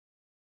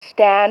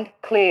Stand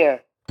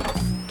clear.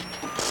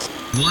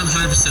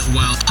 100%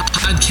 Wild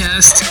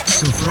podcast.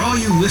 So for all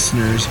you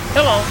listeners,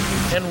 Hello,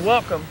 and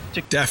welcome to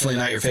definitely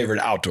not your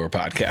favorite outdoor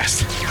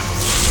podcast.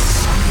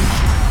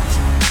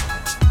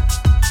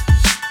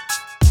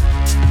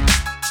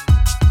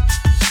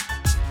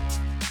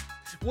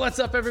 What's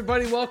up,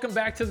 everybody? Welcome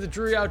back to the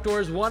Drury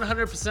Outdoors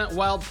 100%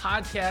 Wild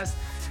podcast.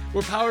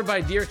 We're powered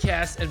by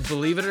DeerCast, and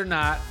believe it or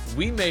not,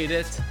 we made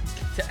it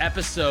to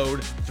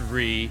episode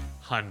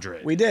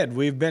 300. We did.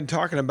 We've been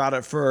talking about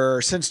it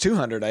since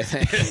 200, I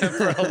think.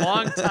 For a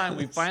long time.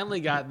 We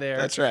finally got there.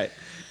 That's right.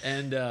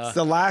 And it's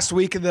the last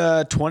week of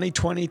the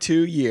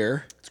 2022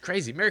 year. It's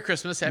crazy. Merry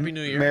Christmas. Happy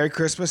New Year. Merry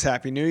Christmas.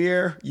 Happy New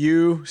Year.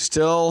 You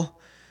still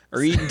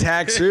are eating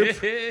tag soup.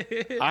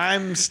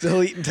 I'm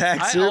still eating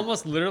tag soup. I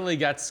almost literally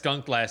got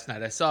skunked last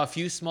night. I saw a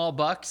few small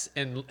bucks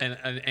and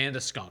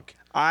a skunk.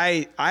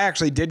 I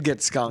actually did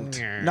get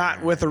skunked.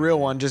 Not with a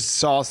real one, just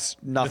saw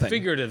nothing. The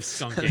figurative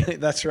skunking.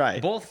 That's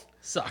right. Both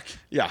suck.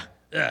 Yeah.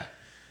 Ugh.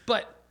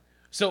 But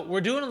so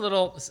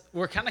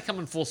we're kind of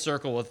coming full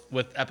circle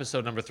with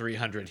episode number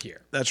 300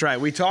 here. That's right.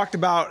 We talked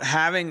about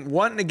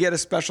wanting to get a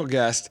special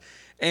guest,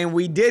 and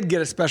we did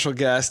get a special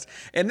guest.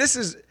 And this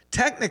is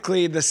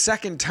technically the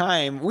second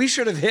time. We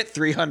should have hit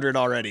 300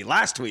 already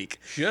last week.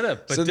 Should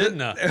have, but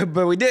didn't.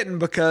 But we didn't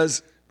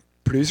because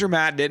producer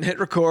Matt didn't hit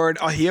record.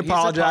 Oh, he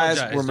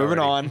apologized. We're moving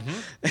on.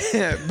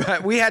 Mm-hmm.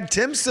 But we had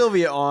Tim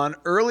Sylvia on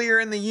earlier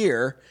in the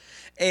year,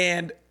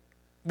 and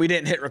we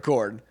didn't hit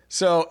record.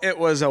 So it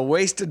was a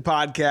wasted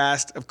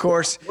podcast. Of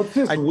course. What's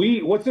this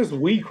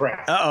we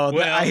crap? Well,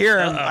 I hear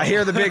him. I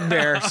hear the big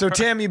bear. So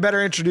Tim, you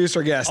better introduce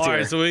our guest here. All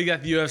right, so we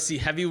got the UFC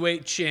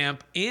heavyweight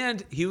champ,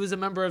 and he was a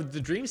member of the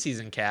Dream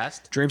Season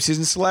cast. Dream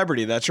Season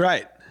celebrity. That's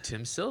right.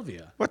 Tim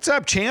Sylvia. What's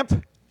up,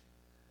 champ?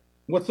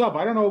 What's up?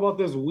 I don't know about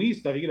this Wii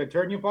stuff. You gonna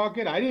turn your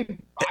pocket? I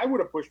would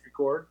have pushed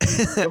record.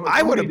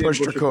 I would have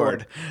pushed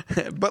record.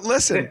 But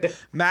listen,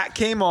 Matt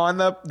came on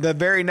the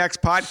very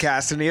next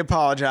podcast and he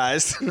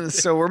apologized.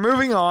 So we're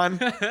moving on.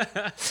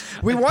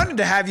 We wanted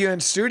to have you in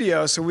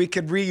studio so we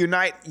could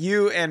reunite.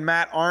 You and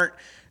Matt aren't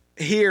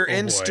here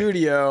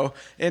studio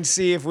and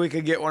see if we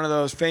could get one of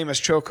those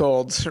famous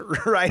chokeholds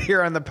right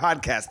here on the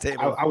podcast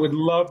table. I would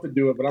love to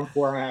do it, but I'm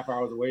 4.5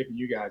 hours away from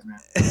you guys, man.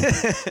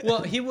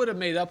 Well, he would have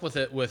made up with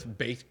it with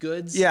baked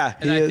goods. Yeah,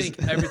 and I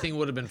think everything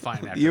would have been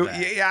fine after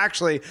that.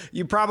 Actually,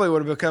 you probably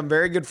would have become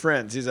very good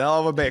friends. He's a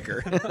hell of a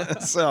baker.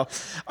 So,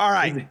 all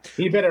right.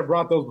 He better have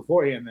brought those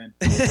beforehand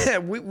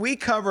then. we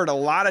covered a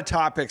lot of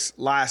topics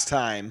last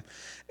time.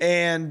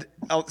 And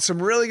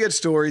some really good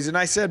stories. And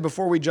I said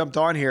before we jumped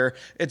on here,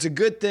 it's a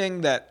good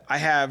thing that I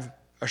have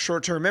a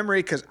short-term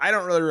memory because I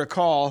don't really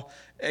recall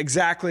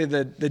exactly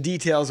the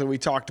details that we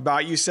talked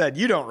about. You said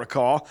you don't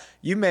recall.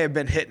 You may have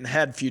been hit in the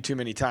head a few too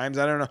many times.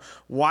 I don't know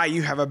why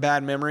you have a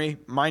bad memory.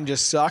 Mine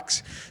just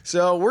sucks.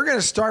 So we're going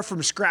to start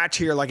from scratch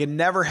here like it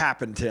never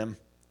happened, Tim.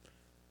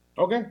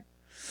 Okay.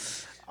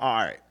 All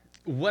right.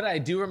 What I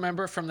do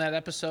remember from that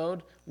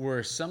episode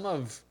were some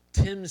of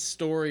Tim's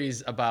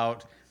stories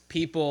about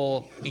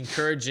people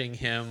encouraging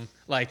him,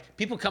 like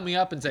people coming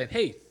up and saying,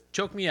 "Hey,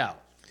 choke me out."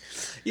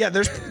 Yeah,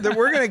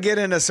 we're going to get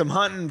into some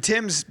hunting.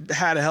 Tim's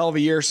had a hell of a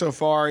year so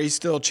far. He's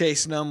still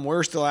chasing them.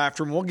 We're still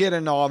after him. We'll get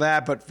into all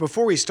that. But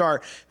before we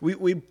start,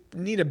 we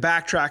need to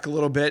backtrack a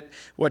little bit.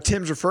 What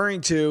Tim's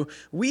referring to,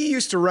 we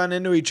used to run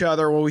into each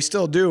other, well, we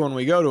still do when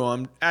we go to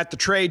them, at the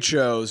trade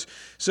shows.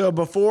 So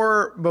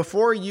before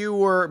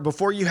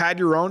you had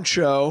your own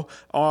show,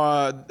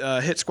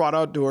 Hit Squad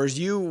Outdoors,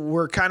 you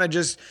were kind of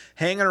just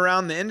hanging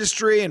around the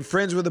industry and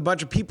friends with a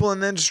bunch of people in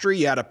the industry.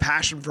 You had a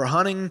passion for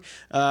hunting.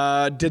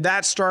 Did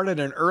that start at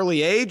an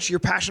early age, your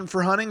passion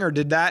for hunting, or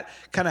did that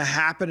kind of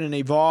happen and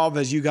evolve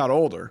as you got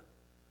older?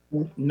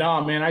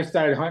 No, man, I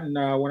started hunting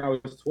when I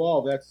was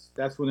 12.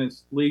 That's when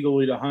it's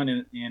legally to hunt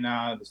in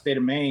the state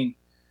of Maine.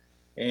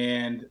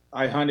 And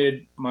I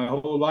hunted my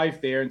whole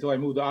life there until I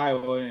moved to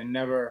Iowa and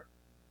never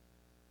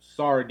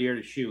saw a deer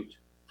to shoot.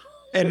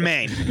 In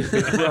Maine.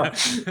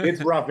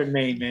 It's rough in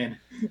Maine, man.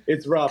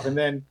 It's rough. And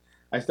then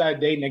I started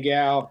dating a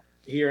gal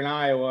here in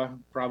Iowa,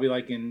 probably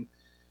like in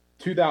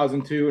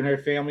 2002, and her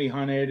family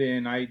hunted,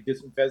 and I did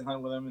some pheasant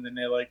hunting with them, and then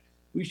they're like,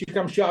 "We should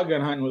come shotgun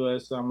hunting with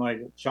us." So I'm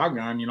like, "Shotgun?"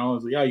 I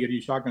was like, "Yeah, you gotta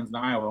use shotguns in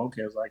Iowa."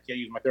 Okay, I was like, "Yeah,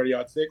 use my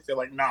 30-06." They're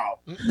like, "No."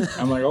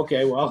 I'm like,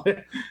 "Okay, well,"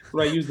 but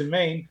I used in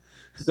Maine.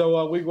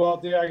 So we go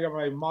out there. I got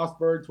my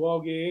Mossberg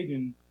 12 gauge,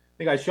 and I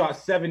think I shot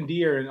 7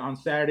 deer on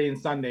Saturday and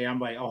Sunday.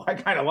 I'm like, "Oh, I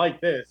kind of like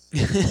this."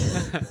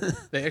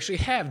 They actually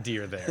have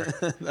deer there.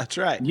 That's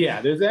right.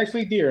 Yeah, there's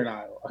actually deer in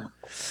Iowa.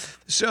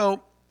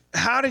 So,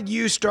 how did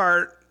you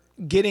start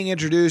getting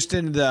introduced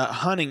into the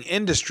hunting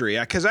industry?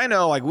 Because I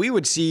know, like, we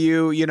would see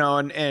you,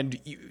 and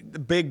the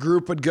big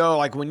group would go,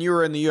 like when you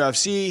were in the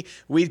UFC,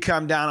 we'd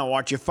come down and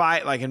watch you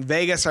fight. Like in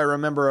Vegas, I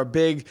remember a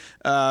big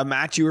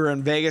match you were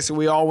in Vegas and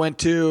we all went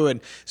to.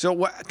 And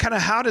so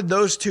how did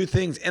those two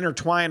things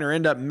intertwine or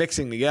end up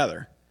mixing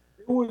together?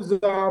 It was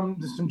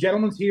some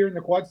gentlemen here in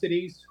the Quad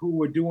Cities who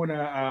were doing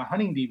a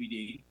hunting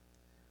DVD,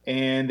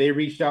 and they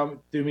reached out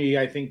to me,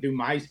 I think, through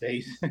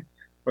MySpace.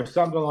 or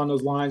something along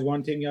those lines.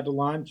 One take me out to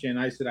lunch, and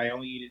I said I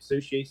only eat at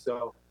sushi,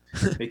 so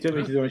they took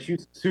me to the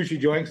sushi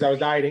joint because I was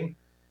dieting,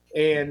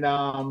 and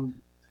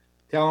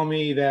telling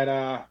me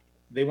that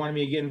they wanted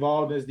me to get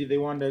involved as they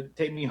wanted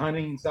to take me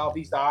hunting in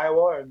southeast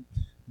Iowa and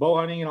bow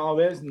hunting and all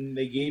this, and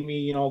they gave me,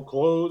 you know,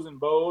 clothes and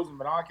bows and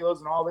binoculars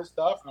and all this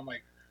stuff, and I'm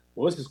like,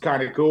 well, this is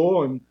kind of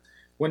cool, and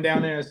went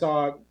down there and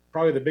saw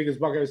probably the biggest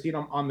buck I've ever seen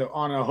on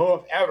a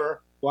hoof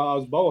ever while I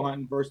was bow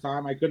hunting first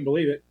time. I couldn't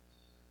believe it.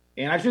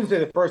 And I shouldn't say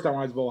the first time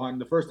I was bow hunting.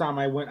 The first time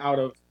I went out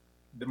of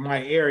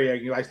my area,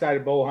 you know, I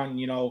started bow hunting,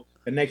 you know,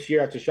 the next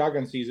year after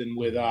shotgun season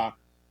with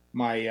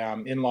my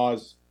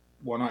in-laws,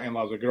 well, not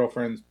in-laws, but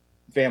girlfriend's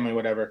family,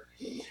 whatever.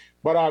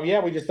 But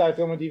yeah, we just started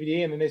filming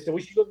DVD, and then they said,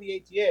 we should go to the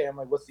ATA. I'm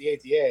like, what's the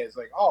ATA? It's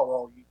like, oh,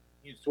 well,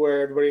 you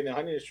swear everybody in the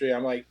hunting industry.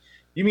 I'm like,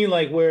 you mean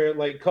like where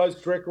like Cuz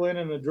Strickland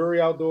and the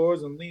Drury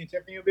Outdoors and Lee and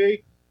Tiffany will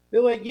be?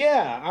 They're like,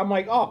 yeah. I'm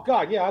like, oh,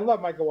 God, yeah, I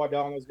love Michael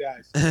Waddell and those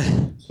guys.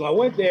 So I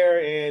went there,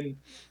 and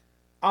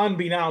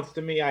unbeknownst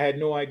to me, I had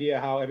no idea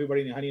how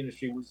everybody in the hunting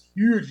industry was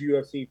huge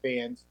UFC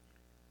fans.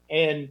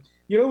 And,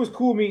 you know, it was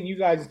cool meeting you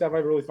guys and stuff. I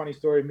have a really funny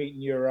story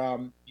meeting your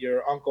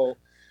uncle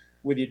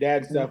with your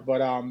dad and stuff.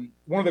 But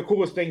one of the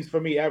coolest things for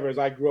me ever is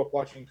I grew up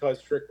watching Cuz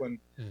Strickland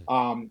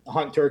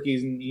hunt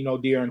turkeys and, you know,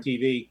 deer on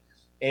TV.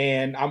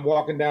 And I'm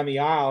walking down the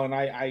aisle, and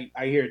I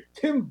hear,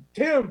 Tim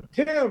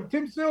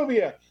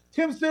Sylvia.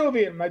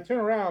 And I turn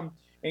around,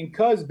 and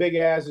Cuz big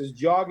ass is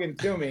jogging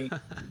to me,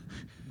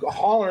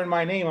 hollering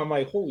my name. I'm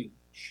like, holy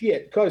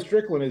shit, Cuz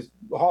Strickland is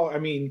I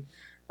mean,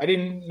 I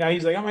didn't. Now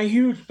he's like, I'm a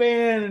huge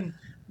fan. And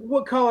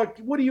what color?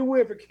 What do you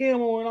wear for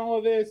camo and all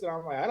of this? And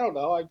I'm like, I don't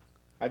know.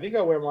 I think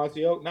I wear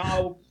Mossy Oak.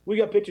 No, we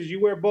got pictures. You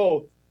wear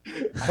both.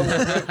 I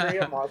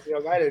wear Mossy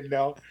Oak. I didn't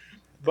know.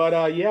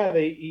 But yeah,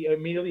 he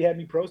immediately had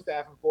me pro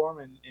staffing for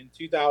him in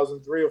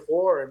 2003 or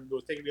 4, and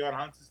was taking me on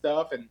hunts and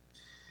stuff. And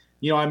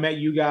you know, I met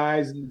you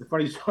guys. And the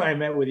funny story I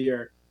met with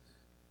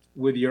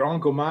your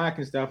Uncle Mike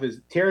and stuff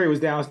is Terry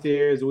was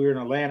downstairs. We were in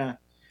Atlanta.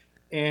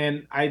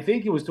 And I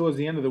think it was towards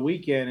the end of the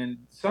weekend, and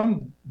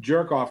some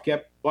jerk off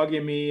kept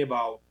bugging me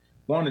about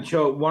wanting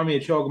me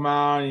to choke him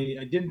out. And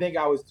I didn't think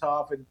I was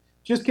tough, and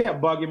just kept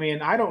bugging me.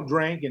 And I don't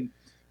drink, and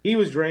he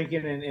was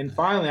drinking. And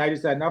finally, I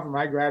just had enough of him.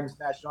 I grabbed him,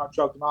 snatched him out,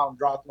 choked him out, and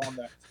dropped him on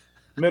the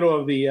middle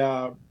of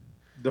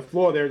the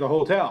floor there at the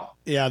hotel.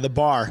 Yeah, the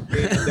bar.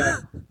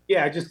 And,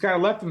 yeah, I just kind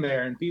of left him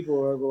there, and people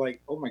were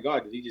like, "Oh my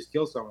God, did he just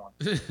kill someone?"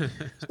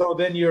 So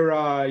then your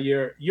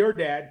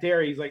dad,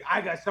 Terry, he's like,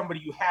 "I got somebody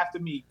you have to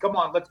meet. Come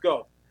on, let's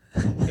go."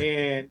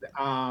 And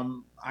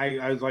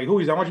I was like, "Who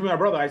is? I want you to meet my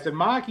brother." I said,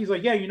 "Mark." He's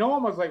like, "Yeah, you know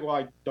him?" I was like, "Well,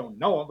 I don't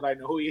know him, but I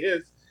know who he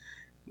is."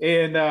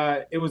 And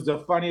it was the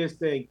funniest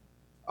thing.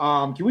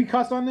 Can we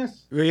cuss on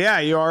this? Well, yeah,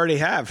 you already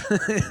have.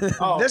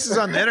 Oh. This is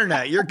on the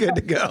internet. You're good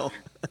to go.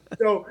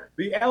 So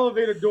the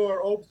elevator door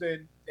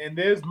opens, and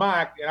there's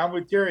Mike, and I'm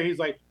with Terry. He's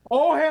like,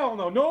 "Oh hell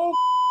no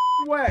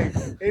way!"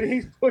 And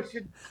he's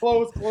pushing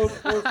close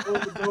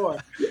the door.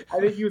 I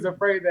think he was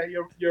afraid that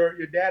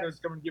your dad was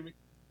coming to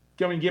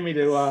get me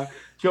to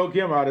choke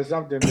him out or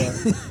something.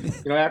 But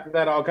you know, after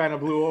that all kind of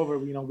blew over.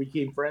 You know, we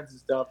became friends and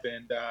stuff,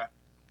 and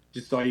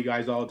just saw you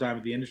guys all the time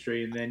at the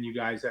industry. And then you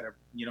guys had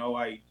your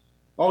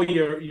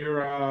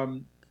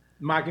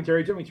Mike and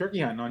Terry took me turkey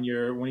hunting on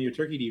one of your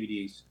turkey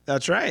DVDs.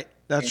 That's right.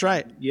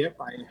 Right. Yep,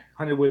 I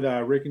hunted with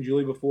Rick and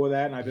Julie before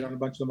that, and I've been on a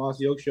bunch of the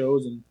Mossy Oak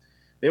shows, and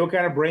they were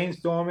kind of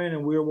brainstorming,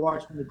 and we were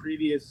watching the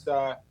previous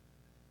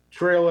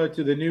trailer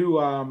to the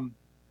new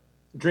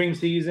Dream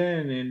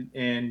season,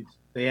 and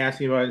they asked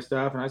me about it and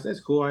stuff, and I said, "It's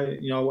cool. I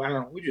don't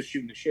know. We're just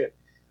shooting the shit."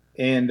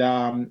 And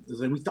it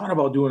was like, we thought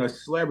about doing a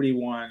celebrity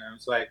one. And I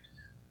was like,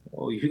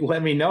 "Well, you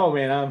let me know,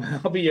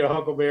 man. I'll be your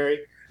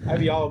Huckleberry.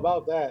 I'd be all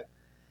about that."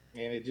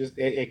 And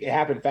it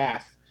happened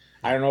fast.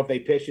 I don't know if they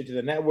pitched it to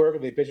the network,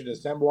 if they pitched it to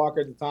SendBlocker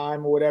at the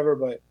time or whatever,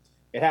 but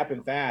it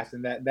happened fast.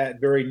 And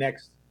that very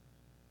next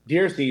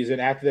deer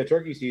season, after the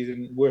turkey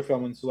season, we're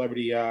filming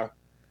Celebrity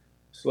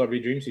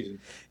Dream season.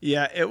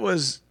 Yeah, it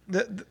was.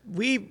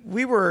 We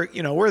were,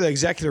 we're the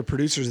executive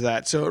producers of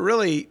that, so it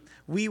really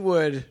we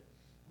would.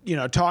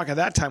 Talk at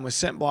that time with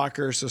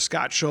SendBlocker, so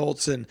Scott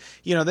Schultz, and,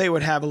 they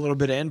would have a little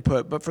bit of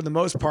input, but for the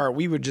most part,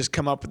 we would just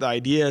come up with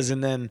ideas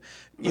and then,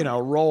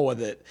 roll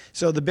with it.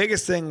 So the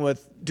biggest thing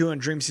with doing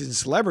Dream Season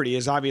Celebrity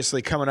is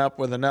obviously coming up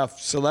with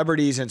enough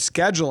celebrities and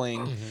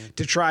scheduling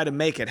to try to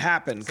make it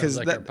happen. Because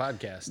like our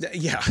podcast.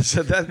 Yeah,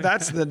 so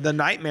that's the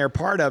nightmare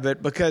part of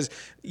it, because,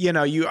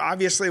 you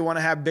obviously want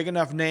to have big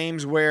enough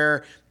names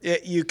where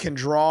you can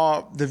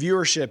draw the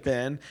viewership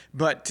in,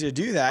 but to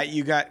do that,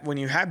 when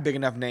you have big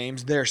enough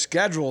names, their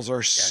schedules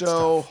are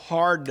so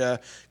hard to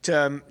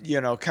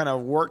kind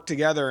of work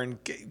together.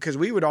 And because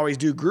we would always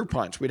do group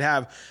hunts, we'd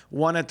have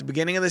one at the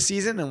beginning of the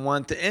season and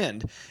one at the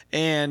end,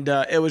 and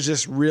it was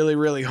just really,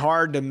 really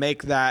hard to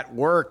make that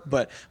work.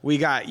 But we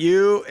got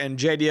you and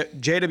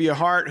J.W.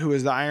 Hart, who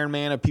is the Iron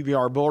Man of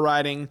PBR bull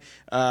riding,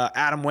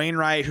 Adam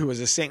Wainwright, who was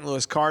a St.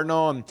 Louis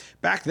Cardinal, and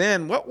back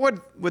then, what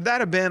would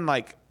that have been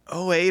like?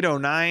 08,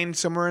 09,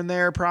 somewhere in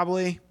there,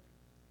 probably.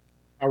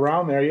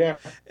 Around there, yeah.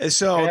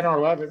 So 10 or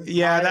 11.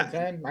 Yeah,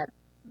 10.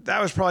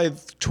 probably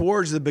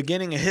towards the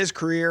beginning of his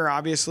career,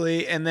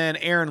 obviously, and then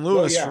Aaron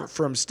Lewis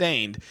from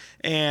Stained,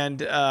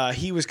 and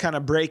he was kind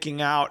of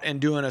breaking out and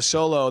doing a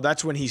solo.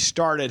 That's when he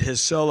started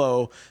his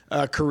solo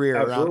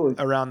career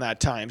around that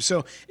time.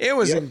 So it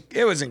was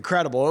it was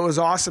incredible. It was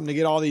awesome to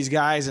get all these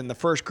guys in the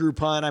first group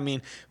hunt. I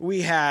mean,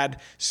 we had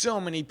so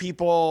many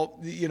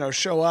people,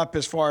 show up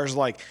as far as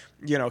like,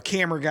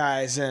 camera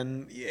guys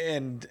and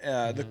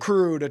the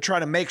crew to try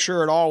to make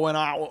sure it all went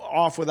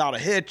off without a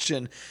hitch.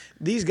 And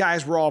these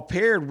guys were all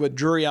paired with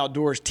Drury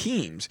Outdoors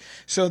teams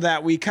so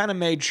that we kind of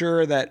made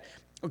sure that,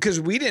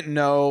 because we didn't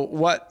know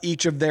what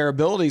each of their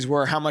abilities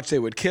were, how much they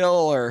would kill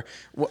or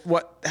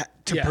what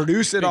to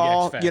produce it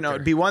all.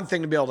 It'd be one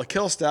thing to be able to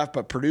kill stuff,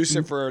 but produce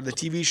it for the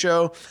TV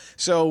show.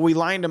 So we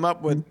lined them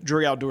up with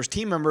Drury Outdoors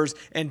team members,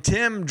 and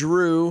Tim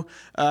drew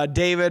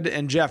David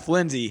and Jeff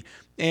Lindsay.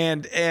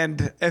 And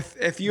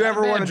if you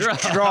ever want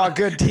to draw a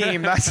good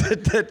team, that's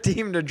the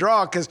team to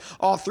draw, because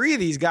all three of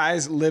these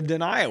guys lived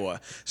in Iowa.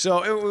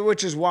 So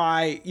which is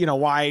why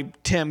why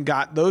Tim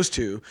got those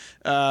two.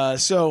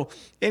 So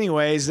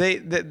anyways,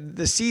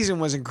 the season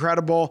was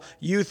incredible.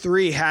 You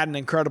three had an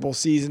incredible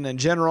season in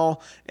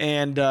general,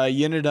 and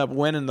you ended up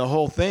winning the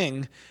whole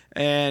thing.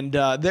 And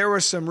there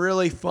was some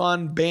really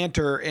fun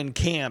banter in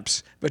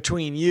camps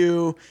between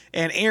you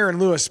and Aaron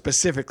Lewis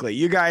specifically.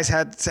 You guys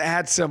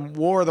had some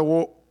War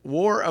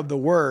of the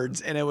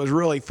Words, and it was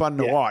really fun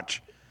to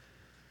watch.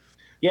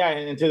 Yeah,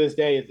 and to this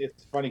day,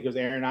 it's funny because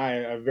Aaron and I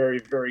are very,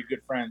 very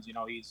good friends.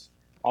 He's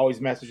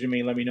always messaging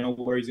me, let me know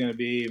where he's going to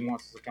be and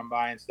wants to come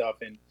by and stuff.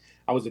 And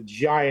I was a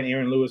giant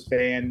Aaron Lewis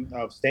fan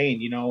of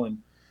Stained, and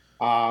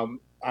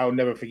I'll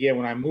never forget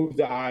when I moved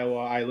to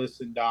Iowa, I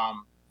listened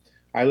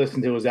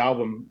to his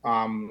album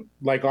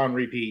like on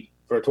repeat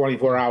for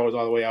 24 hours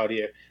all the way out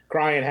here,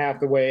 crying half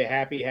the way,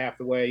 happy half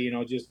the way,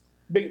 just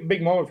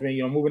big moment for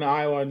me, moving to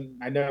Iowa, and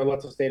I never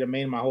left the state of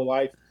Maine my whole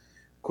life.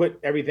 Quit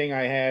everything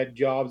I had,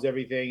 jobs,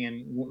 everything,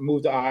 and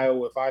moved to Iowa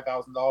with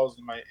 $5,000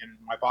 in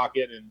my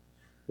pocket, and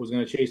was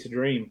going to chase a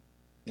dream,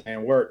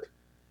 and it worked.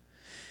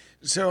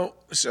 So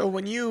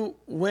when you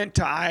went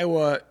to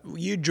Iowa,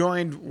 you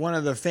joined one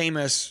of the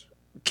famous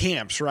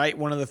camps, right?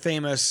 One of the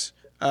famous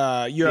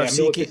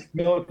UFC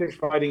military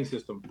fighting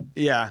system.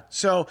 Yeah.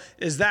 So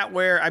is that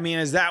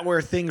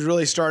where things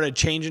really started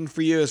changing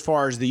for you as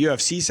far as the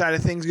UFC side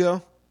of things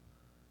go?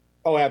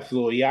 Oh,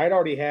 absolutely. Yeah, I'd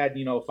already had,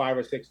 5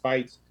 or 6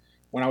 fights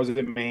when I was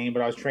in Maine,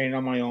 but I was training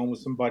on my own with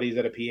some buddies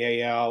at a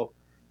PAL,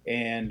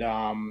 and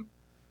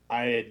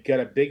I had got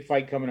a big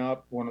fight coming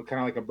up, kind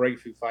of like a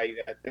breakthrough fight.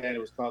 Then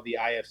it was called the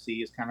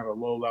IFC. It's kind of a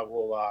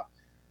low-level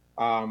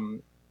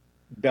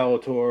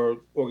Bellator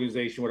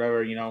organization,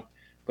 whatever,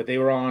 But they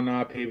were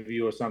on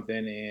pay-per-view or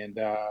something, and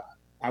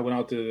I went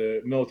out to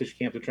the military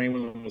camp to train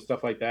with them and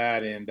stuff like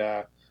that, and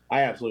I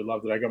absolutely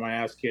loved it. I got my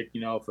ass kicked,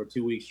 for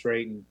 2 weeks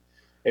straight, and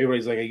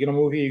everybody's like, "Are you gonna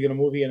move here? You're gonna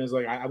move here?" And it's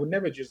like, I would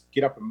never just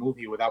get up and move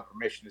here without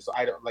permission. So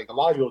I don't, like, a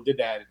lot of people did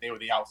that. They were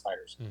the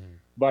outsiders. Mm-hmm.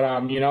 But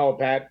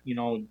Pat,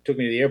 took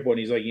me to the airport, and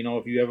he's like,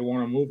 if you ever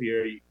want to move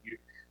here,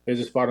 there's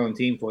a spot on the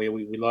team for you.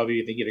 We love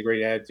you. I think you had a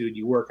great attitude.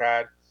 You work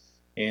hard,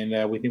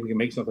 and we think we can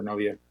make something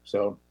of you.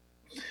 So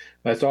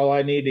that's all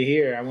I need to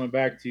hear. I went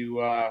back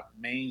to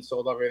Maine,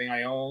 sold off everything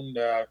I owned.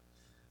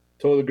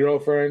 Told the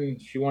girlfriend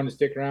she wanted to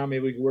stick around.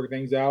 Maybe we could work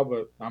things out,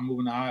 but I'm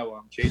moving to Iowa.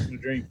 I'm chasing a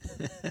dream.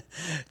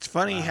 It's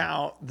funny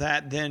how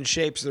that then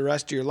shapes the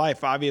rest of your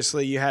life.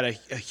 Obviously, you had a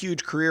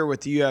huge career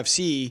with the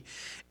UFC,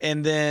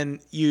 and then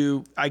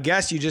I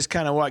guess you just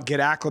kind of get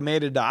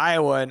acclimated to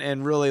Iowa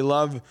and really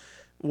love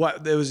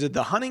was it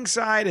the hunting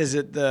side? Is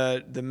it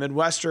the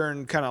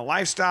Midwestern kind of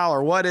lifestyle,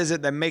 or what is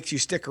it that makes you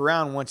stick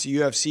around once the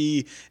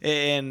UFC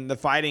and the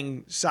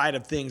fighting side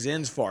of things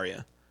ends for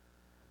you?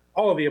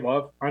 All of the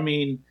above. I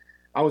mean,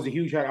 I was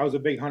a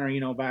big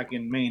hunter, back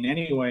in Maine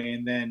anyway.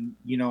 And then,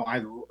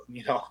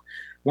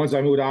 once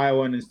I moved to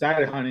Iowa and then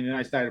started hunting, and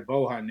I started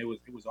bow hunting,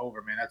 it was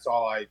over, man. That's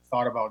all I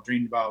thought about,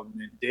 dreamed about,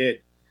 and did.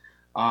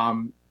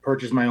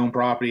 Purchased my own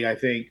property. I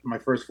think my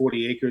first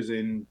 40 acres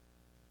in,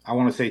 I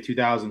want to say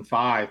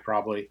 2005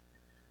 probably.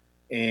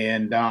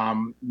 And,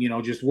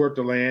 just worked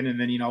the land. And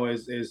then,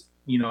 as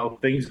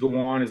things go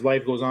on, as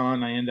life goes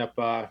on, I end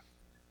up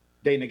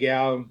dating a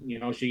gal,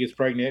 she gets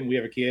pregnant and we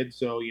have a kid.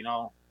 So,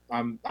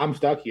 I'm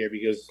stuck here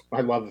because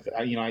I love it.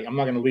 I'm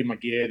not going to leave my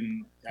kid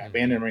and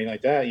abandon him or anything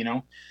like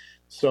that,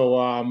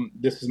 So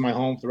this is my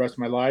home for the rest of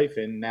my life,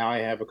 and now I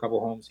have a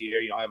couple homes here.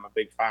 I have a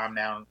big farm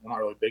now. Well, not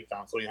really big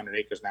farm, it's only 100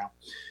 acres now,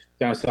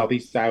 down in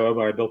southeast Iowa.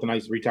 But I built a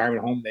nice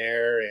retirement home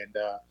there, and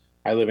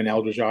I live in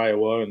Eldridge,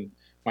 Iowa. And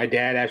my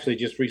dad actually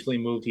just recently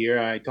moved here.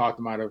 I talked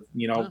him out of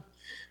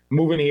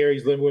moving here.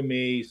 He's living with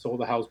me.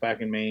 Sold a house back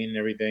in Maine and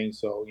everything.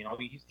 So,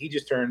 he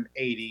just turned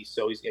 80,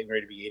 so he's getting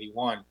ready to be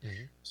 81.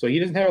 Mm-hmm. So he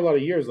doesn't have a lot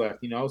of years left,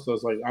 So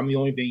it's like I'm the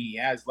only thing he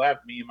has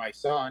left, me and my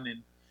son.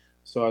 And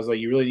so I was like,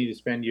 you really need to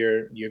spend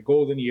your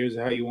golden years,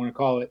 how you want to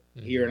call it,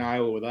 mm-hmm. here in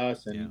Iowa with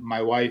us. And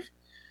my wife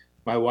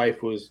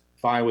was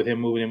fine with him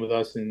moving in with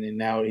us, and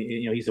now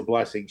he's a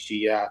blessing.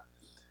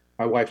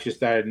 My wife just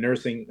started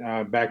nursing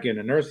back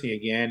into nursing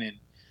again, and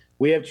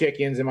we have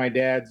chickens, and my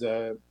dad's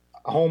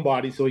a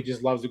homebody, so he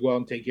just loves to go out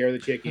and take care of the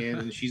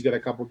chickens. And she's got a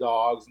couple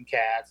dogs and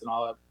cats and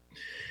all that.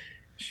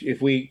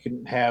 If we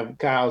can have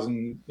cows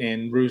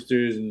and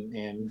roosters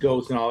and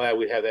goats and all that,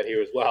 we'd have that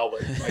here as well.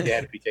 But my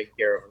dad would be taking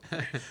care of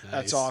them.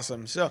 That's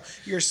awesome. So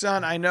your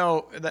son, I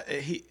know that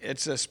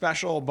it's a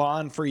special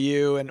bond for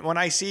you. And when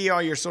I see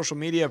all your social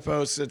media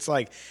posts, it's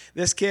like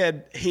this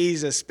kid,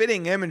 he's a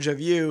spitting image of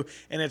you,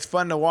 and it's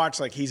fun to watch.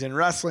 Like he's in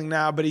wrestling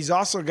now, but he's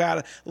also got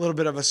a little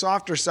bit of a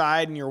softer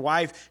side. And your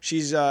wife,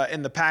 she's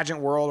in the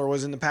pageant world, or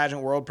was in the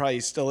pageant world, probably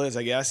still is,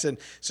 I guess. And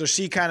so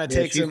she kind of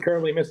takes she's him.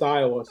 currently Miss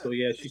Iowa, so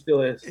yeah, she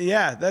still is.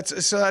 Yeah,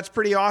 that's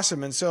pretty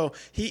awesome. And so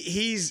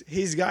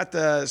he's got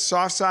the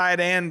soft side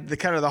and the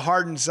kind of the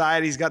hardened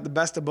side. He's got the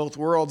best of both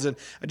worlds. And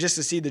just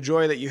to see the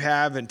joy that you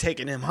have and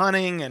taking him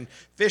hunting and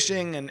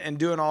fishing and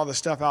doing all the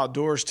stuff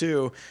outdoors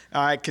too,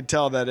 I could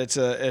tell that it's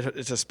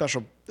a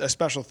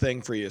special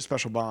thing for you, a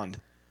special bond.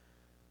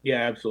 Yeah,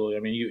 absolutely. I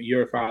mean,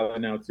 you're a father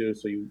now too,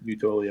 so you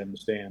totally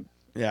understand.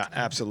 Yeah,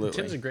 absolutely.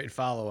 Tim's a great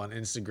follow on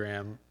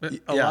Instagram. A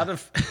Yeah.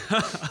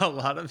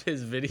 lot of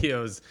his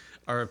videos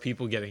are of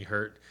people getting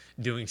hurt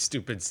doing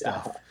stupid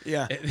stuff.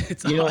 Yeah.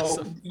 It's You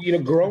awesome. know,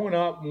 growing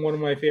up, one of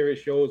my favorite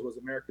shows was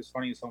America's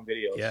Funniest Home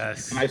Videos.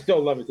 Yes. And I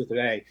still love it to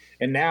today.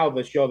 And now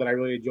the show that I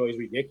really enjoy is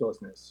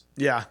Ridiculousness.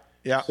 Yeah.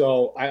 Yeah.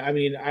 So I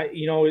mean,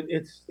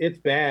 it's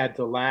bad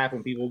to laugh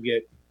when people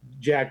get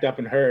jacked up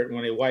and hurt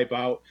when they wipe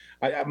out.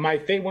 Some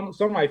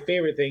of my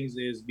favorite things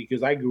is,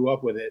 because I grew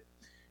up with it,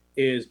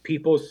 is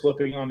people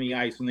slipping on the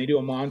ice when they do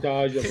a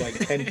montage of like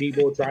 10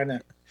 people trying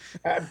to.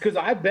 Because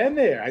I've been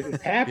there,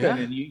 it's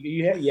happened,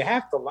 Yeah. and you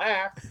have to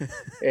laugh,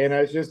 and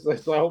it's just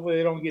so hopefully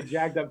they don't get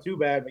jacked up too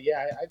bad. But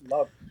yeah, I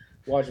love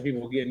watching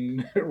people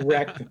getting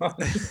wrecked on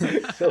social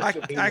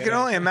media. I can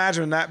only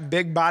imagine when that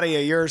big body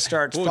of yours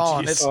starts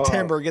falling. geez. It's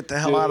timber. Get the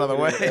hell out of the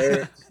way.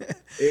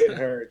 It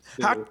hurts.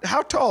 Dude.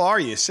 How tall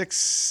are you?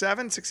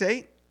 6'7",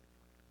 6'8"?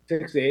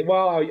 6'8".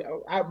 Well,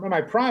 in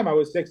my prime, I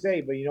was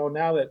 6'8", but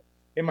now that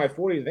in my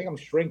 40s, I think I'm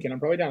shrinking. I'm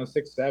probably down to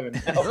 6'7"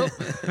 now.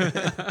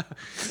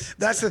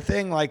 That's the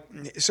thing. Like,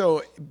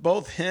 so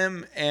both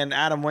him and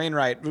Adam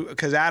Wainwright,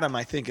 because Adam,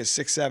 I think, is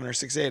 6'7" or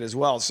 6'8" as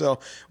well. So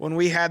when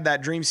we had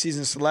that Dream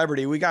Season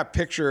Celebrity, we got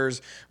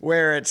pictures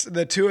where it's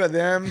the two of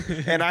them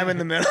and I'm in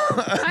the middle,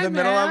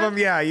 middle of them.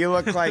 Yeah, you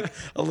look like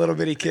a little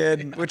bitty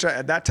kid, which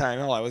at that time,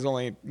 I was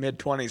only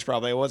mid-20s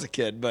probably. I was a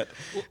kid, but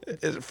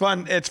it's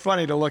fun. It's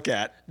funny to look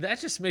at.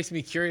 That just makes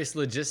me curious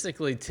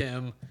logistically,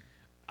 Tim.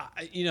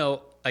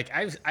 Like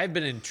I've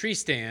been in tree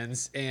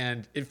stands,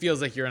 and it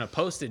feels like you're in a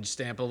postage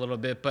stamp a little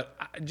bit. But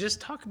just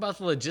talk about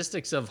the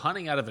logistics of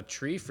hunting out of a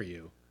tree for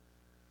you.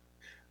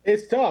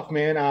 It's tough,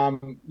 man.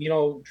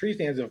 Tree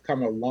stands have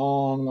come a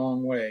long,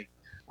 long way.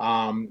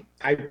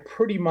 I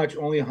pretty much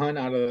only hunt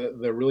out of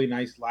the really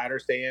nice ladder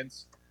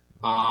stands.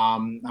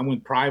 I'm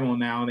with Primal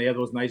now, and they have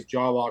those nice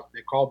jaw locks.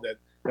 They're called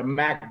the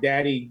Mac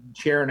Daddy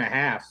chair and a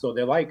half. So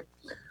they're like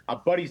a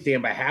buddy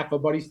stand, but half a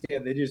buddy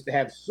stand. They just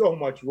have so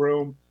much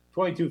room,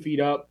 22 feet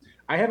up.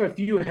 I have a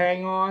few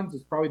hang-ons.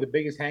 It's probably the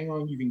biggest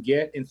hang-on you can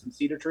get in some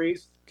cedar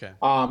trees. Okay.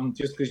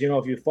 Just because,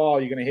 if you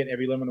fall, you're going to hit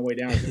every limb on the way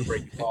down. It's going to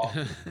break your fall.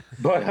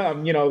 But,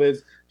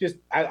 there's just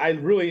 – I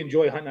really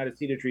enjoy hunting out of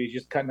cedar trees,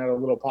 just cutting out a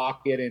little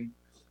pocket, and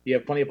you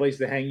have plenty of places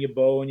to hang your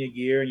bow and your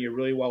gear, and you're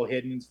really well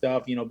hidden and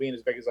stuff. Being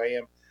as big as I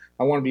am,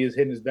 I want to be as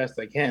hidden as best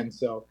I can.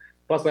 So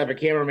plus I have a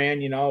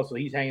cameraman, so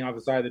he's hanging off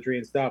the side of the tree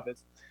and stuff.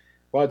 It's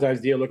a lot of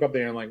times deer look up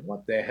there and like,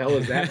 what the hell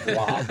is that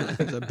blob?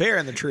 There's a bear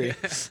in the tree.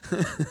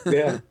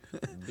 Yeah.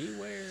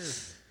 Beware.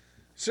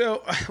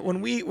 So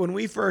when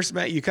we first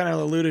met, you kind of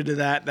alluded to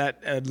that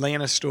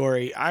Atlanta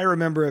story. I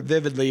remember it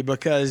vividly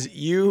because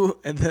you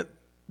and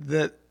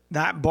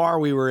that bar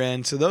we were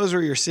in. So those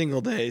were your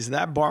single days.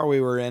 That bar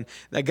we were in.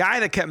 The guy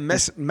that kept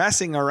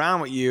messing around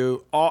with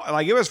you,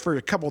 it was for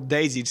a couple of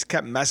days. He just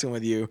kept messing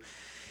with you.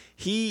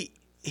 He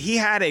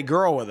had a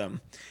girl with him,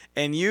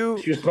 and She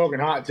was smoking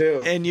hot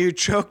too. and you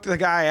choked the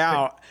guy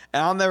out.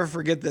 And I'll never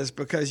forget this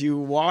because you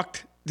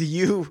walked.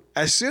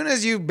 As soon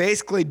as you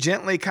basically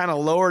gently kind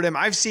of lowered him,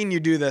 I've seen you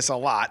do this a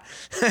lot,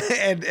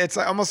 and it's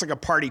almost like a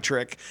party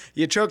trick.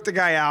 You choke the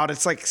guy out,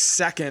 it's like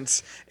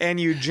seconds, and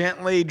you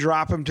gently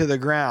drop him to the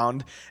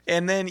ground,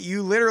 and then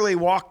you literally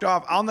walked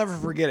off. I'll never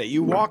forget it.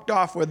 You walked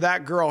off with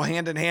that girl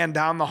hand in hand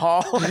down the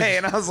hallway,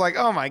 and I was like,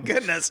 oh my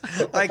goodness.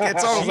 Like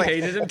it's almost She like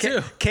hated him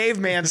too.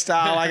 caveman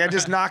style. Like I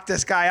just knocked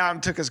this guy out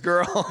and took his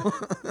girl.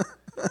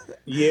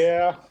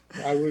 Yeah,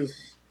 I was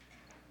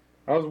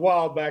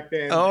wild back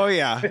then. Oh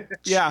yeah,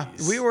 yeah.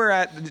 We were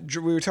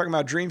talking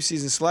about Dream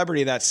Season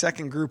Celebrity, that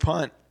second group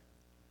hunt,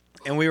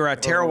 and we were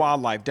at Terra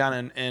Wildlife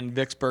down in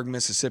Vicksburg,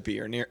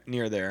 Mississippi, or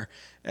near there,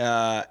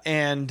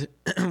 and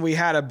we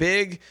had a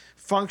big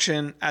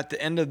function at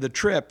the end of the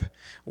trip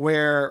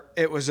where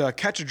it was a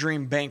Catch a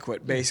Dream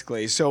banquet,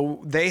 basically.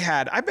 So they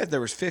had, I bet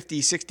there was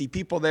 50, 60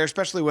 people there,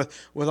 especially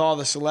with all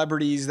the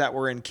celebrities that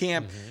were in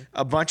camp.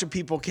 A bunch of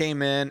people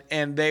came in,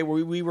 and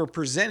we were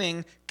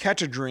presenting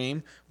Catch a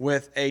Dream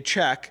with a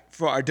check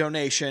for a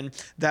donation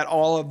that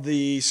all of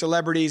the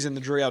celebrities and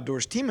the Drury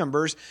Outdoors team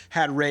members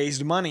had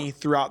raised money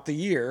throughout the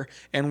year,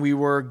 and we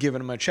were giving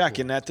them a check.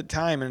 And at the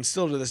time, and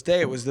still to this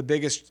day, it was the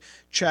biggest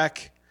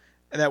check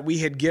that we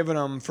had given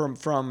them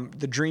from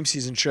the Dream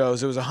Season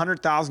shows. It was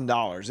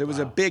 $100,000. It was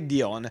a big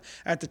deal. And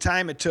at the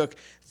time, it took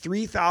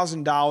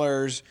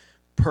 $3,000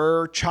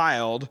 per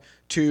child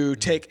to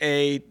take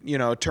a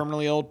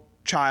terminally ill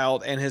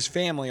child and his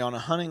family on a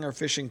hunting or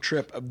fishing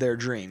trip of their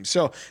dreams.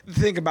 So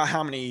think about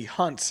how many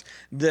hunts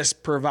this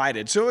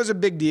provided. So it was a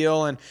big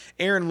deal. And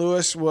Aaron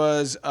Lewis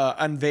was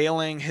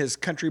unveiling his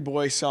Country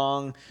Boy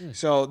song.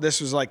 So this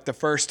was like the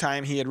first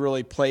time he had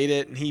really played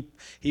it, and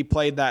he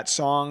played that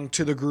song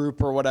to the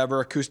group or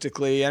whatever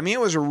acoustically. I mean,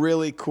 it was a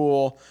really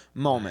cool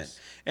moment. Nice.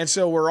 And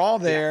so we're all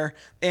there,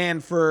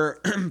 and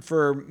for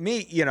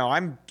me,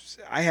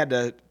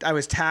 I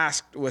was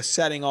tasked with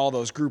setting all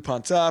those group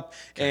hunts up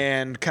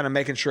and kind of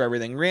making sure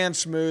everything ran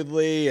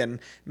smoothly and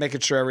making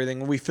sure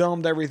we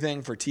filmed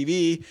everything for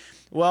TV.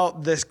 Well,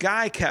 this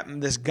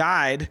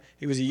guide,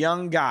 he was a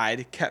young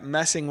guide, kept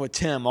messing with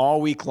Tim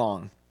all week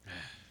long.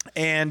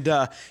 And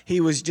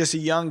he was just a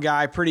young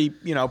guy, pretty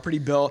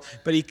built,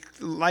 but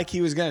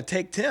he was going to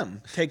take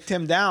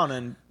Tim down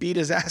and beat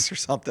his ass or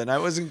something. It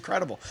was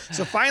incredible.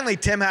 So finally,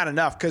 Tim had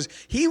enough, because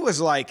he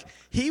was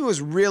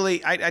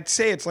really, I'd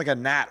say it's like a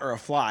gnat or a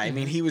fly. I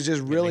mean, he was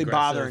just really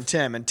bothering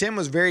Tim, and Tim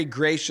was very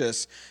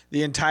gracious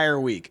the entire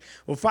week.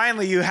 Well,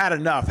 finally, you had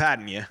enough,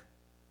 hadn't you?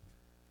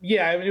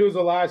 Yeah, I mean, it was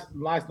the last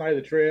night of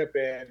the trip,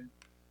 and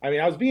I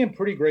mean, I was being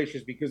pretty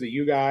gracious because of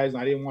you guys,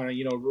 and I didn't want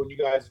to, ruin you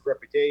guys'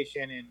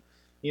 reputation. And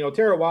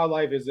Terra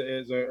Wildlife is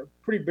a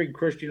pretty big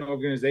Christian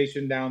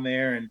organization down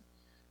there, and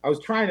I was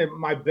trying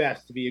my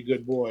best to be a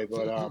good boy,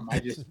 but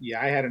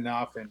I had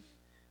enough. And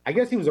I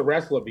guess he was a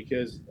wrestler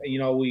because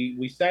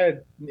we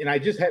started, and I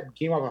just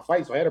came off a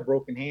fight, so I had a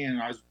broken hand,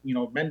 and I was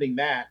mending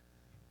that,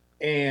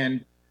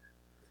 and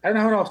I don't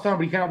know how else time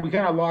we kind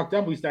of locked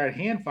up. We started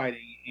hand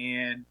fighting,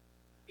 and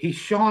he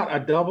shot a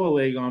double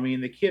leg on me,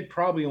 and the kid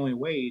probably only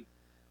weighed,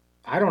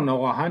 I don't know,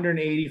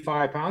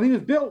 185 pounds. He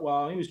was built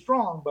well, he was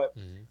strong, but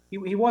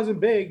he wasn't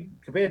big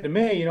compared to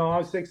me. I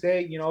was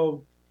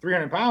 6'8",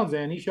 300 pounds,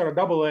 and he shot a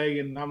double leg,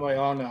 and I'm like,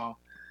 oh no.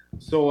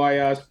 So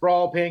I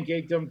sprawl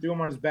pancaked him, threw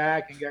him on his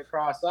back, and got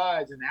cross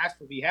eyes, and asked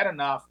if he had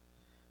enough.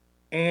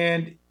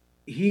 And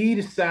he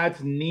decided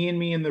to knee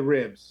me in the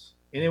ribs.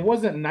 And it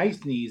wasn't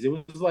nice knees. It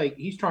was like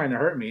he's trying to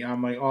hurt me.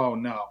 I'm like, oh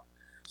no.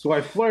 So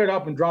I flared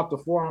up and dropped the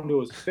forearm to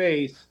his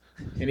face,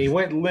 and he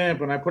went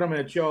limp, and I put him in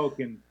a choke,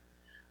 and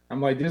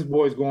I'm like, this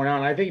boy's going on.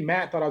 And I think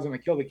Matt thought I was going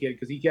to kill the kid,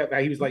 because he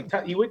was like,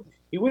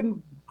 he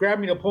wouldn't grab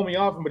me to pull me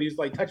off him, but he was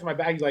like touching my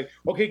back. He's like,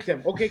 okay,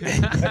 Tim,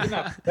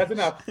 that's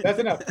enough.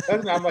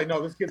 I'm like,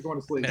 no, this kid's going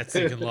to sleep. That's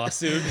a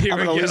lawsuit. I'm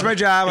going to lose my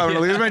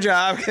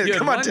job.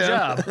 Come on, Tim.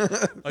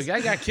 A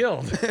guy got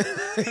killed.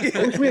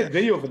 I wish we had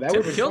video for that.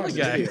 Tim killed the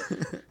guy.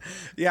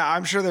 Yeah,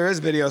 I'm sure there is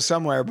video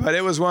somewhere, but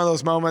it was one of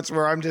those moments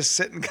where I'm just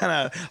sitting kind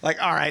of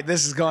like, all right,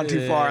 this has gone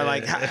too far.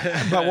 Like,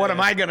 but what am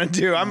I going to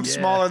do? I'm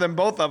smaller than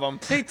both of them.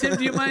 Hey, Tim,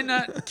 do you mind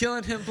not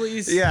killing him,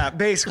 please? Yeah,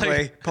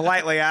 basically,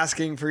 politely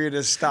asking for you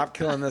to stop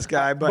killing this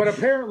guy. But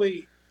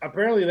apparently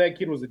that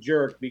kid was a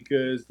jerk,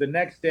 because the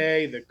next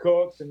day the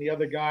cooks and the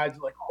other guys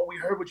are like, oh, we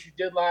heard what you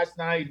did last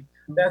night.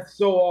 That's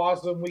so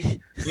awesome.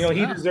 He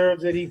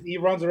deserves it. He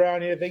runs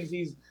around here, thinks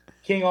he's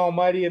King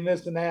Almighty and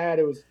this and that.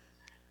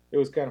 It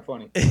was kind of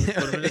funny. Put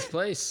him in his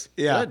place.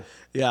 Yeah. Good.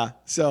 Yeah.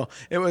 So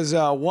it was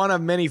one of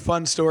many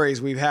fun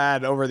stories we've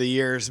had over the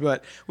years,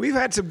 but we've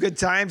had some good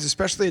times,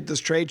 especially at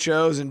those trade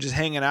shows and just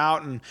hanging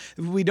out. And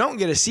we don't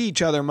get to see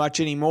each other much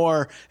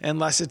anymore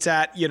unless it's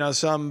at,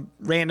 some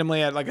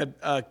randomly at like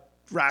a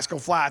Rascal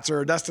Flatts or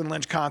a Dustin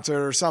Lynch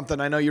concert or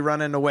something. I know you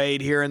run into Wade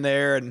here and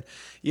there, and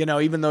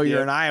even though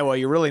you're in Iowa,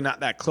 you're really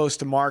not that close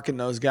to Mark and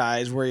those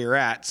guys where you're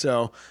at.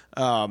 So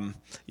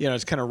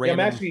it's kind of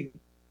random.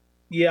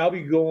 I'll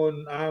be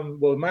going.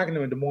 Mark and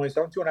them in Des Moines,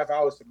 so I'm 2.5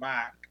 hours to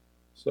Mark.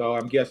 So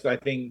I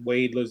think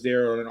Wade lives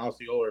there, or in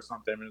Osceola or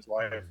something, and his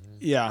wife.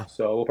 Yeah.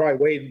 So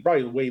Wade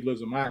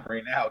lives with Mark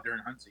right now during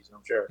hunt season,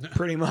 I'm sure.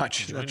 Pretty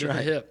much. That's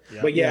right. Hip.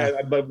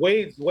 Yeah. But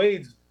Wade's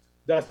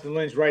Dustin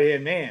Lynch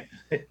right-hand man.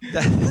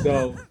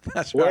 So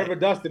that's wherever right.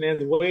 Dustin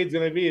is, Wade's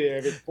going to be there.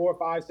 If it's 4,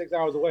 5, 6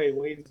 hours away,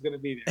 Wade's going to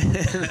be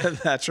there.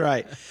 That's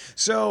right.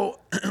 So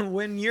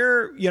when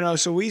you're,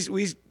 so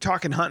we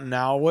talking hunting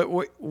now.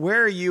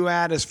 Where are you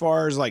at as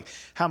far as like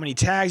how many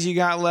tags you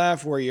got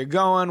left, where you're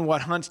going,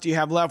 what hunts do you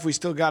have left? We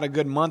still got a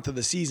good month of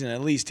the season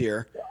at least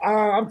here.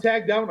 I'm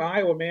tagged out in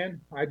Iowa, man.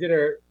 I did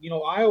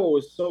Iowa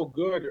was so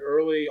good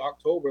early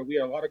October. We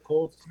had a lot of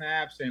cold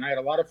snaps, and I had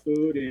a lot of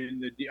food,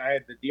 and I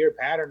had the deer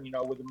pattern,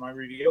 with my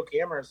reveal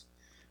cameras.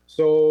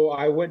 So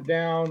I went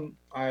down.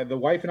 The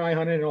wife and I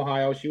hunted in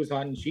Ohio. She was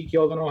hunting. She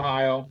killed in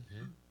Ohio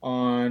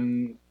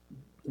on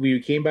we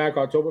came back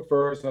October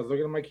 1st. I was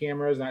looking at my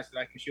cameras and I said,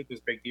 I can shoot this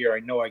big deer. I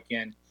know I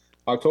can.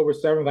 October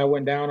 7th, I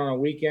went down on a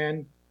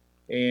weekend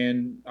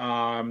and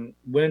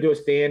went into a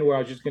stand where I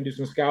was just going to do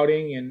some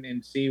scouting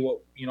and see what,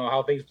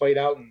 how things played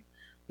out. And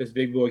this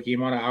big boy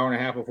came on an hour and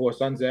a half before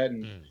sunset,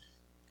 and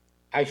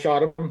I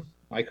shot him.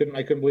 I couldn't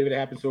believe it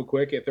happened so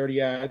quick at 30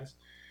 yards.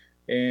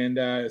 And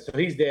so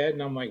he's dead.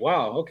 And I'm like,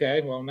 wow,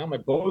 okay, well, now my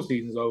bow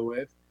season's over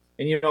with.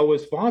 And,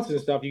 with sponsors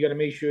and stuff, you got to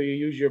make sure you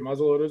use your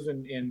muzzleloaders.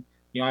 And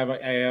I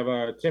have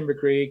a Timber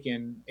Creek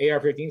and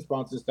AR-15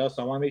 sponsor stuff,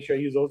 so I want to make sure I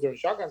use those during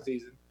shotgun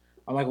season.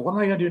 I'm like, well, what am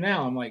I going to do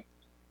now? I'm like,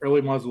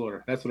 early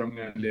muzzleloader. That's what I'm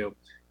going to do.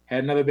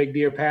 Had another big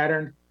deer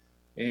pattern.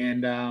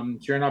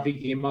 And sure enough, he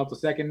came out the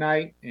second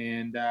night.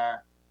 And I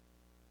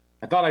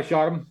thought I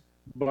shot him,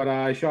 but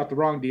I shot the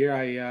wrong deer.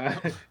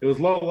 It was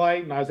low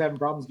light, and I was having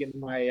problems getting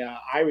my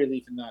eye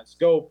relief in the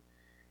scope.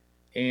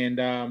 And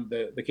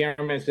the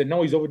cameraman said,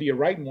 "No, he's over to your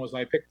right." And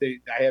I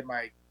I had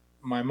my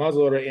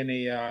muzzleloader in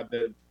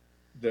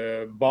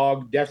the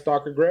bog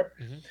Deathstalker grip,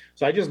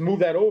 so I just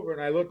moved that over,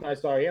 and I looked and I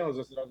saw antlers.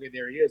 I said, "Okay,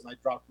 there he is." And I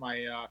dropped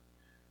my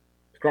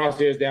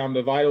crosshairs down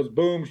the vitals.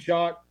 Boom,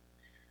 shot.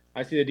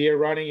 I see the deer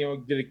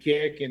running, did a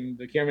kick, and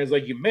the cameraman's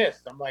like, "You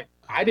missed." I'm like,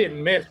 "I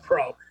didn't miss,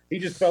 bro. He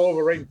just fell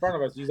over right in front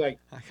of us." He's like,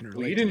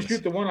 "Well, you didn't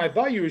shoot the one I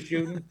thought you were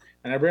shooting."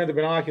 And I ran the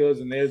binoculars,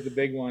 and there's the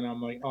big one.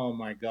 I'm like, "Oh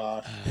my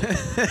gosh,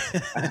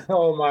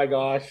 oh my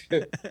gosh!"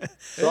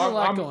 So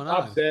I'm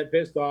upset,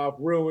 pissed off,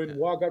 ruined.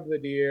 Walk up to the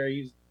deer.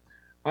 He's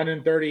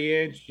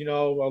 130-inch,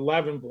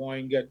 11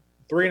 point, got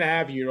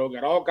 3.5-year-old,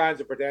 got all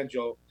kinds of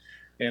potential,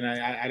 and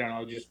I don't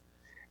know, just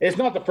it's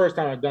not the first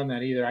time I've done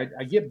that either.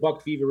 I get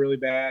buck fever really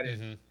bad,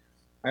 and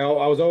I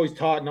was always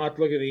taught not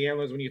to look at the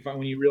antlers when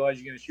you realize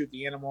you're going to shoot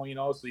the animal,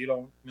 so you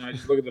don't, I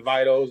just look at the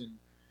vitals, and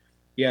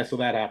yeah, so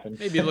that happened.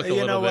 Maybe look a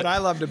little bit. What I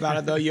loved about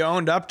it though, you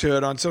owned up to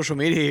it on social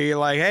media. You're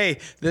like, hey,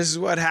 this is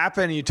what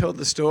happened. You told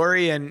the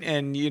story,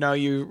 and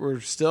you were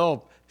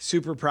still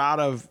super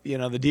proud of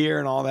the deer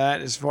and all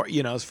that. As far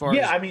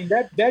I mean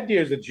that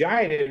deer is a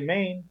giant in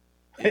Maine.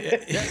 And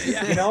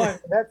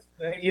that's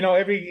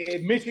every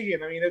in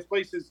Michigan. I mean, there's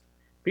places.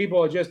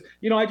 People are just,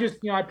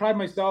 I pride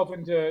myself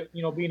into,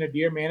 being a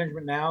deer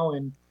management now.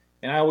 And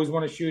I always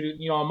want to shoot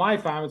it, on my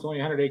farm, it's only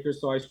 100 acres.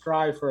 So I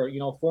strive for,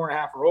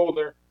 4.5 or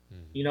older,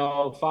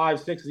 5,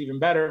 6 is even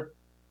better.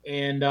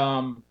 And,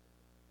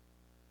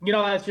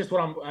 that's just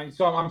what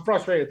I'm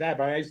frustrated at that,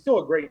 but it's still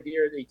a great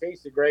deer. They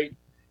tasted great.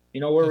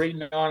 We're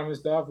eating on them and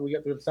stuff. We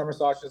got the summer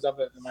sausage and stuff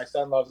that my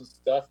son loves and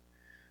stuff.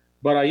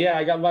 But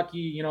I got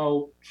lucky,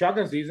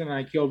 shotgun season, and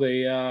I killed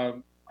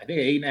I think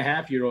an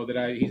 8.5-year-old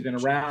that he's been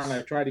around.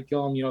 I've tried to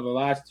kill him, the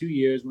last 2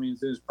 years when he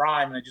was in his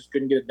prime, and I just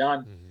couldn't get it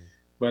done.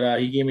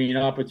 But he gave me an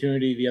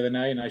opportunity the other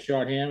night, and I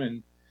shot him.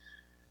 And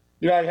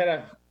I had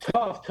a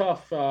tough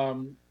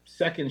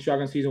second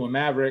shotgun season with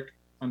Maverick.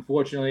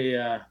 Unfortunately,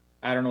 I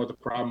don't know what the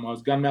problem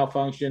was. Gun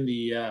malfunction.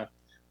 The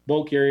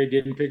bolt carrier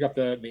didn't pick up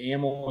the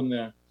ammo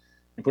and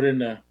put it in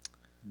the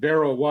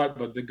barrel or what,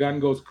 but the gun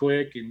goes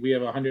quick, and we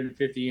have a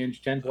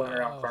 150-inch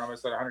 10-pointer out in front of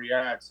us at 100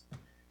 yards.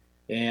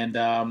 And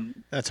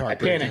that's hard. I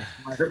panicked.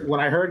 When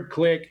I heard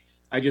click,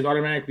 I just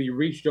automatically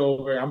reached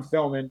over. I'm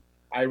filming.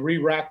 I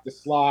re-racked the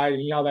slide,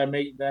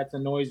 and that's a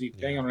noisy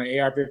thing on an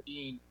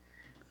AR-15.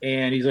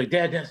 And he's like,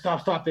 Dad,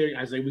 stop there.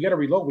 I was like, we got to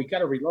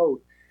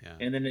reload. Yeah.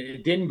 And then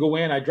it didn't go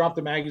in. I dropped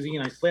the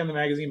magazine. I slammed the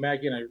magazine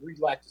back in. I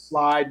re-racked the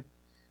slide,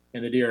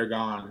 and the deer are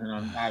gone.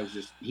 And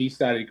he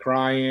started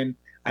crying.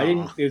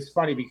 It's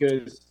funny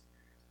because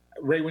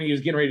right when he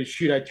was getting ready to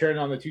shoot, I turned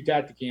on the 2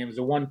 tactic cams,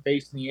 the one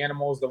facing the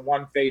animals, the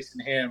one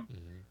facing him.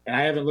 And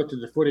I haven't looked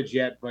at the footage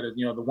yet, but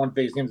the one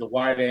facing him's a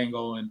wide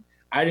angle, and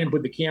I didn't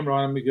put the camera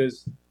on him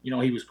because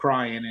he was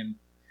crying,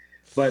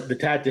 but the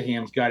tactic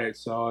cams got it,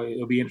 so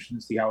it'll be interesting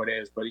to see how it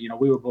is. But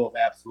we were both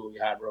absolutely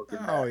heartbroken.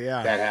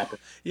 That happened.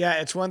 Yeah,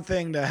 it's one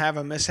thing to have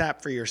a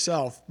mishap for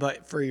yourself,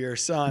 but for your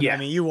son, I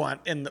mean, you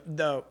want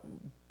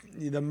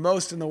the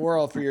most in the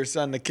world for your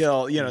son to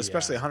kill,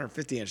 especially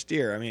 150-inch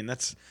deer. I mean,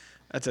 that's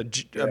a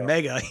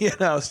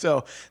mega,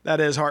 so that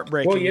is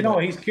heartbreaking. Well,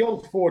 he's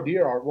killed 4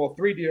 deer,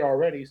 3 deer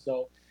already.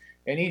 So,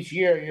 and each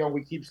year,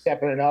 we keep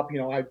stepping it up.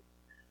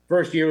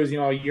 First year was, a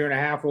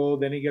 1.5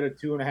 old, then he got a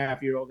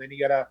 2.5-year-old, then he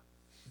got a,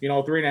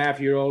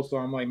 3.5-year-old. So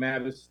I'm like,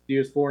 man, this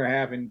deer's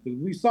 4.5. And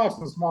we saw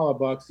some smaller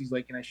bucks. He's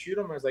like, can I shoot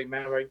him? I was like,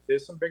 man,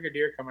 there's some bigger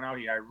deer coming out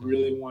here. I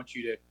really want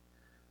you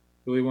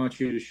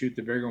to shoot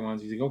the bigger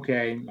ones. He's like,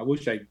 okay. I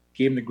wish I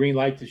gave him the green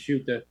light to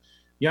shoot the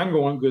younger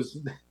one because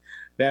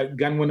that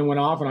gun wouldn't have went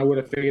off and I would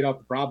have figured out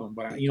the problem.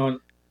 But, in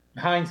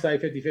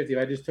hindsight, 50-50, if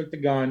I just took the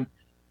gun,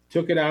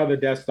 took it out of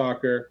the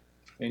Deathstalker,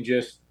 and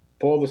just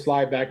pulled the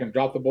slide back and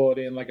dropped the bullet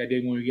in like I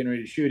did when we were getting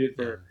ready to shoot it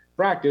for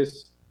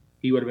practice,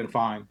 he would have been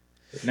fine.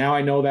 But now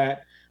I know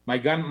that. My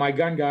gun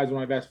guy's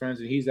one of my best friends,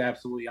 and he's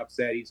absolutely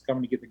upset. He's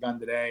coming to get the gun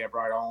today. I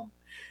brought it home.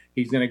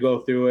 He's going to go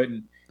through it.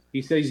 And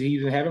he says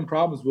he's having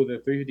problems with the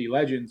 350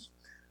 Legends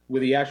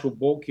with the actual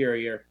bolt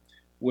carrier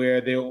where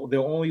they'll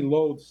only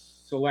load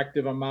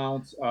selective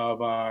amounts of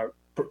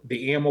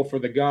the ammo for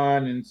the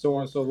gun and so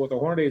on and so forth. The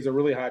Hornady are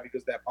really high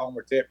because that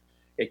polymer tip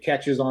it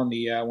catches on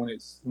the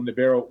when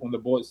the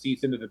bullet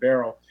seats into the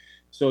barrel.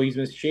 So he's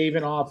been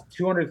shaving off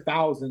 200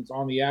 thousandths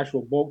on the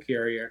actual bolt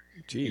carrier.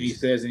 Jeez. And he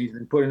says, and he's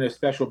been putting a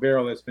special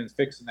barrel that's been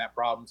fixing that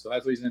problem. So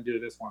that's what he's going to do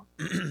to this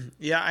one.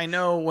 Yeah, I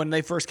know when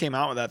they first came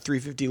out with that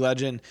 350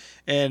 Legend,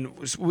 and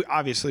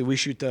obviously we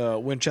shoot the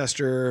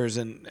Winchesters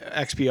and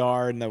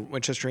XPR and the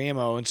Winchester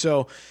ammo, and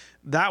so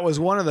that was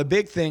one of the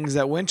big things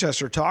that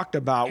Winchester talked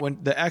about when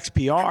the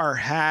XPR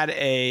had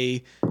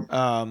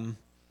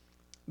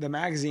the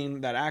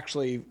magazine that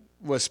actually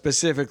was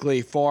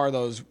specifically for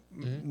those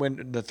when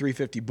the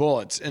 350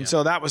 bullets. And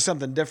so that was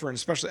something different,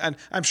 especially, and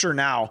I'm sure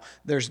now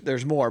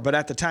there's more, but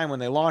at the time when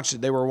they launched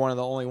it, they were one of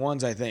the only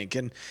ones, I think.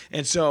 And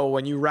so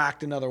when you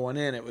racked another one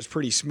in, it was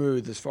pretty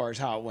smooth as far as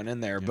how it went in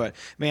there. Yeah. But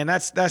man,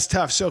 that's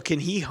tough. So can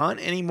he hunt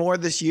any more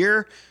this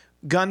year?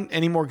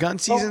 Any more gun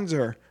seasons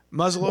or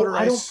muzzleloader?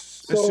 I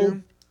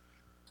assume.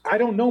 I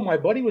don't know. My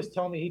buddy was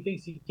telling me he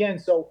thinks he can.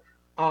 So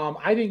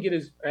I didn't get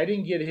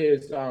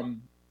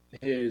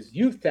his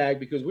youth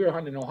tag because we were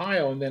hunting in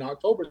Ohio, and then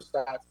October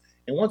starts.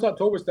 And once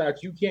October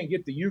starts, you can't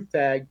get the youth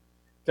tag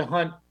to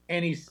hunt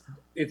any.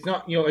 It's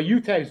not, a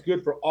youth tag is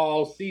good for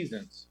all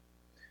seasons,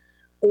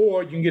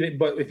 or you can get it.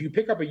 But if you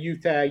pick up a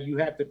youth tag, you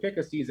have to pick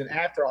a season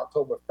after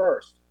October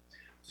 1st.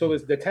 So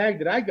the tag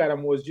that I got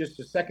him was just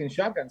a second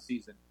shotgun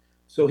season.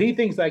 So he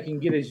thinks I can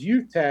get his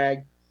youth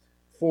tag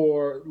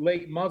for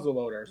late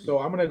muzzleloader. So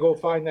I'm gonna go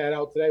find that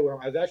out today.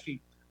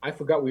 I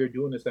forgot we were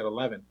doing this at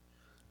 11.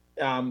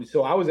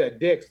 So I was at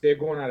Dick's. They're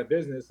going out of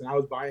business, and I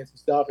was buying some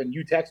stuff. And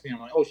you text me. I'm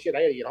like, oh shit,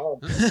 I gotta get home.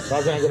 So I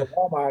was gonna go to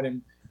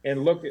Walmart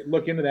and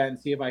look into that and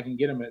see if I can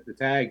get him at the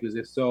tag. Because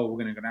if so, we're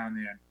gonna go down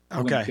there.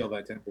 We're gonna kill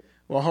that temple.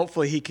 Well,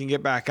 hopefully he can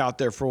get back out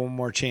there for one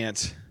more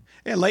chance.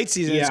 Yeah, late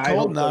season it's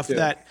cold enough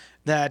that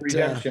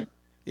redemption.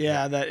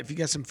 That if you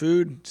get some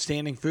food,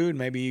 standing food,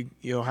 maybe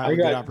you'll have a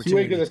good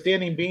opportunity. 2 acres of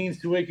standing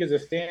beans, 2 acres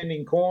of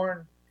standing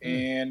corn,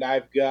 and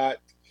I've got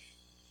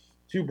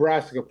 2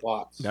 brassica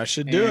plots. That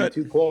should do it.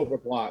 2 clover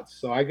plots.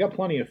 So I got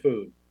plenty of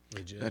food.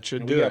 Legit. That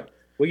should do it.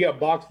 We got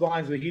box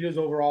blinds with heaters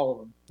over all of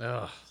them.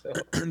 So.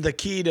 The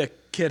key to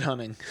kid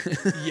hunting.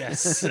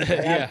 Yes.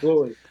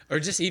 Absolutely. Or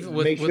just even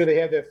make sure they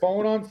have their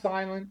phone on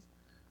silent,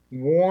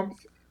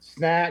 warmth,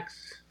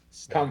 snacks.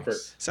 Comfort.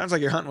 Sounds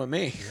like you're hunting with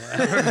me.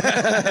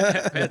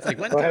 It's like,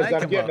 when as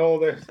I'm getting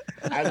older,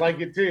 I like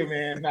it too,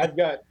 man. I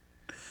got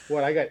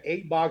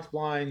 8 box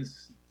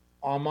blinds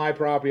on my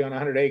property on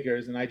 100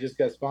 acres, and I just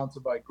got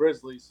sponsored by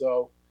Grizzly,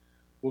 so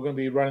we're going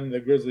to be running the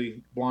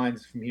Grizzly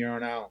blinds from here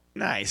on out.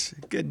 Nice.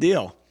 Good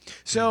deal.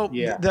 So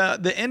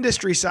the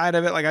industry side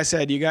of it, like I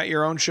said, you got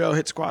your own show,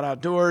 Hit Squad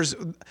Outdoors.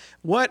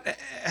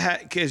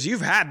 Because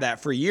you've had that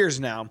for years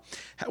now.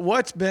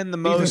 What's been the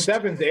most?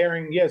 Season 7's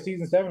airing. Yeah,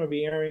 season 7 will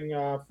be airing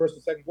first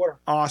and second quarter.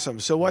 Awesome.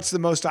 So what's the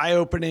most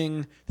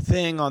eye-opening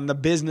thing on the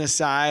business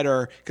side?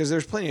 Or because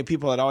there's plenty of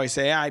people that always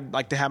say, I'd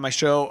like to have my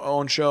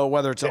own show,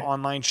 whether it's an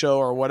online show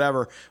or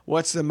whatever.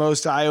 What's the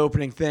most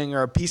eye-opening thing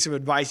or a piece of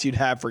advice you'd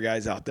have for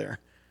guys out there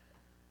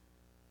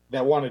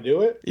that want to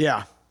do it?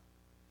 Yeah.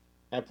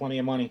 Have plenty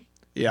of money.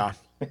 Yeah.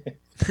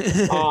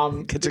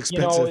 It's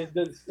expensive.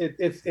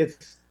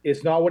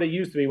 It's not what it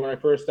used to be when I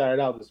first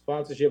started out. The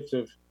sponsorships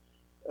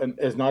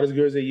is not as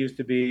good as they used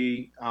to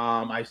be.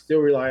 I still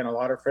rely on a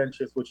lot of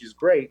friendships, which is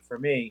great for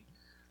me.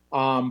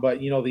 But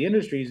the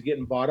industry is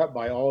getting bought up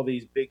by all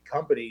these big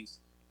companies.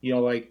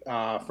 Like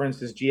for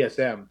instance,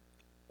 GSM.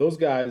 Those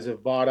guys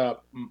have bought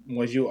up.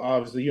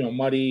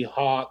 Muddy,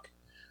 Hawk,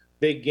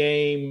 Big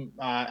Game.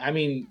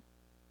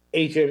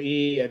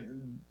 HME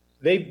and.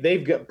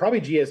 They've got probably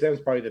GSM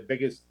is probably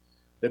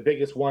the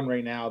biggest one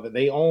right now that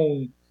they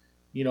own,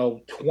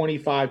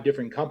 25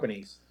 different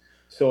companies.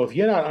 So if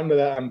you're not under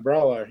that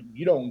umbrella,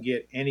 you don't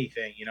get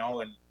anything,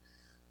 and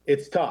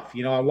it's tough.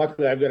 I'm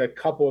lucky I've got a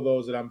couple of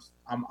those that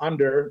I'm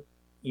under,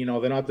 they're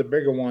not the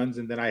bigger ones.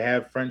 And then I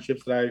have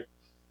friendships that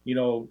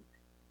I've,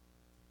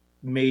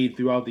 made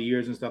throughout the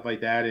years and stuff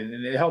like that.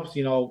 And it helps,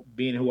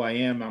 being who I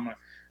am. I'm a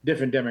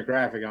different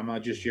demographic. I'm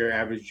not just your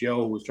average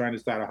Joe who's trying to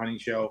start a hunting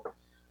show.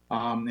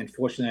 And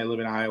fortunately, I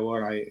live in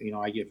Iowa, and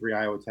I get 3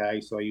 Iowa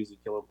tags, so I usually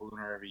kill a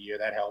booner every year.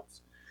 That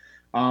helps.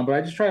 But I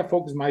just try to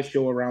focus my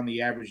show around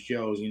the average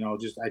Joes.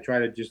 I try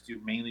to just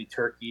do mainly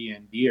turkey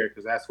and deer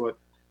because that's what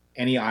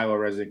any Iowa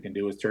resident can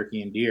do is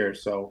turkey and deer.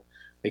 So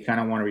they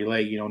kind of want to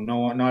relate.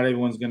 Not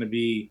everyone's going to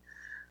be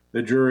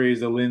the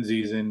Drurys, the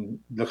Lindsays, and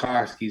the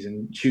Koskis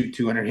and shoot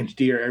 200-inch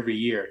deer every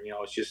year.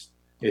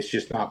 It's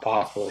just not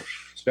possible,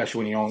 especially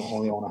when you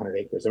only own 100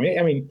 acres. I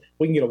mean,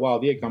 we can get a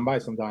wild deer come by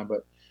sometime,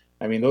 but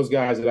those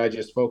guys that I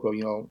just spoke of,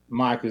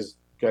 Mike has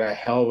got a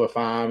hell of a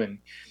farm and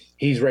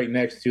he's right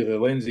next to the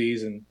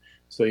Lindsays. And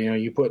so,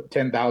 you put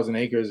 10,000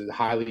 acres of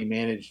highly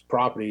managed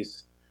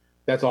properties.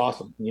 That's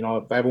awesome.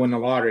 If I ever win the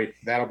lottery,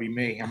 that'll be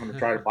me. I'm going to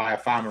try to buy a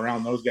farm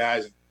around those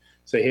guys and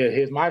say,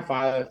 here's my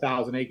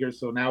 5,000 acres.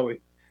 So now we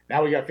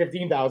got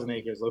 15,000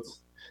 acres.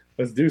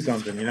 Let's do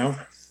something,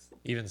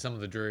 Even some of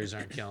the Drurys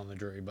aren't killing the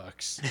Drury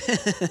bucks.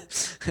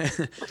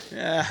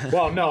 Yeah.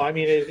 Well, no,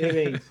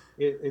 it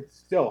it's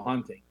still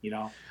hunting, you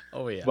know.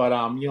 Oh yeah. But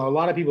you know, a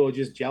lot of people are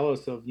just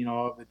jealous of, you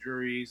know, of the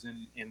Drury's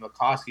and the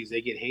Koskis.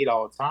 They get hate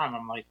all the time.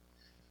 I'm like,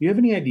 you have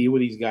any idea where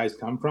these guys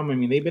come from? I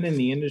mean, they've been in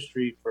the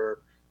industry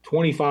for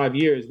 25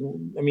 years.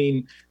 I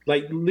mean,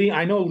 like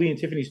I know Lee and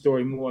Tiffany's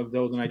story more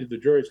though than I did the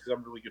Drury's because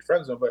I'm really good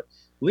friends with them. But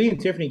Lee and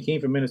Tiffany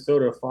came from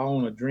Minnesota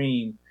following a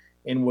dream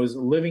and was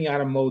living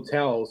out of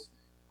motels,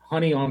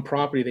 hunting on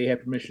property they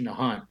had permission to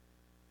hunt.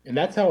 And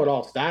that's how it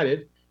all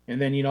started.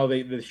 And then, you know,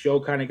 the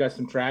show kind of got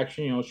some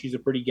traction. You know, she's a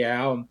pretty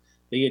gal and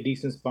they get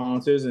decent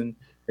sponsors and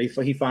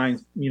he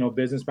finds, you know,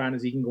 business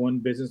partners he can go in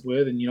business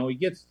with. And, you know, he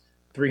gets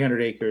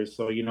 300 acres.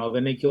 So, you know,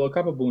 then they kill a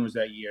couple booners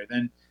that year.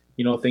 Then,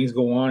 you know, things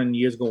go on and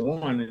years go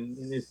on. And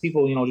there's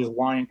people, you know, just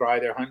whine and cry.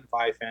 They're hunting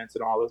 5 fence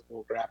and all this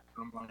bull crap.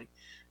 And I'm like,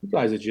 you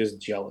guys are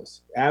just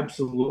jealous.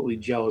 Absolutely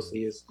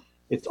jealousy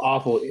it's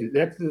awful.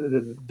 That's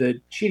the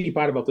shitty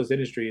part about this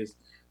industry is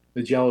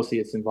the jealousy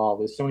that's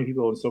involved. There's so many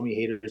people and so many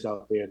haters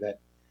out there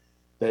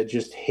that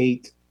just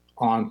hate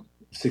on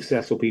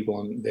successful people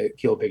and that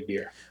kill big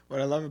deer.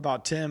 What I love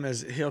about Tim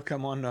is he'll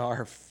come on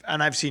our,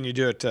 and I've seen you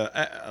do it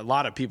to a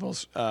lot of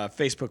people's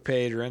Facebook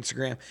page or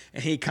Instagram,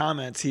 and he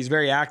comments. He's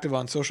very active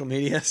on social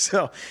media,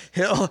 so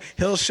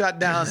he'll shut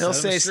down. He'll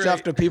say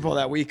stuff to people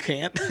that we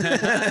can't.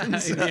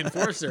 He's the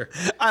enforcer.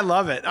 I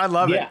love it.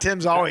 Yeah.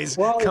 Tim's always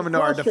coming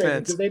to our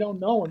defense because they don't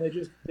know, and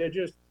they're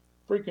just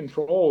freaking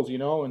trolls, you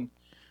know. And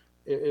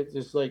it's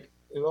just like,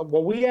 you know,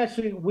 well,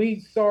 we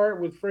saw it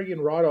with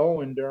friggin' Rod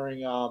Owen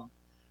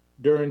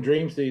during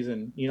dream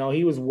season. You know,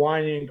 he was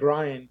whining and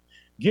crying,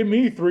 give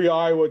me 3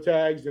 Iowa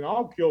tags and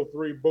I'll kill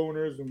 3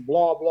 booners and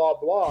blah, blah,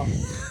 blah.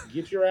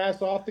 Get your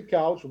ass off the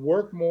couch,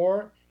 work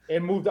more,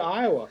 and move to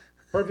Iowa.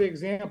 Perfect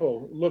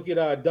example. Look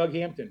at Doug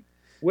Hampton.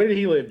 Where did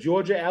he live?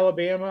 Georgia,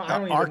 Alabama? I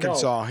don't even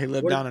Arkansas. know. He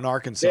lived down in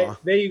Arkansas.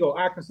 There you go,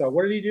 Arkansas.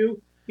 What did he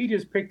do? He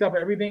just picked up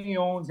everything he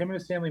owns. Him and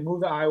his family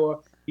moved to Iowa.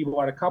 He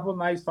bought a couple of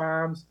nice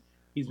farms.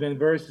 He's been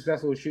very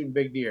successful with shooting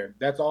big deer.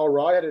 That's all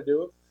Rod had to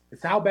do.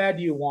 It's how bad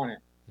do you want it?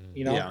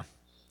 You know?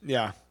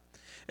 Yeah.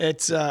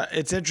 It's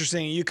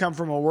interesting. You come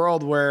from a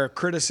world where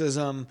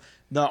criticism,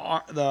 the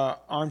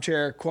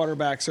armchair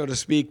quarterback, so to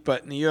speak,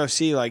 but in the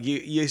UFC, like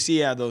you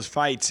see those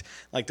fights,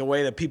 like the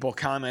way that people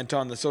comment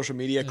on the social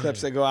media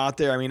clips that go out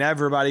there. I mean,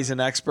 everybody's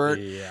an expert.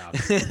 Yeah.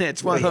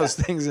 It's one of those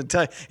things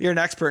until you're an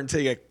expert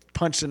until you get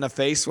punched in the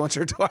face once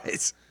or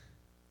twice.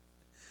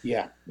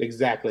 Yeah,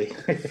 exactly.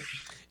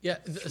 Yeah.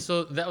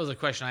 So that was a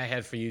question I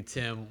had for you,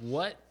 Tim.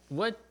 What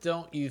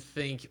don't you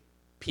think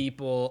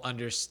people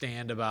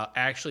understand about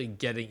actually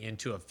getting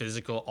into a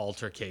physical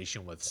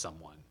altercation with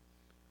someone?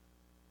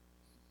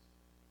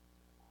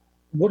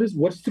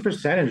 What's the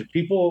percentage?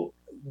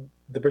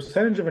 The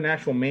percentage of an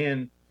actual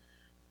man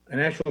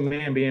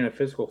being in a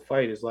physical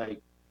fight is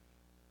like,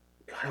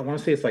 God, I want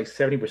to say it's like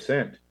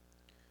 70%.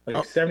 Like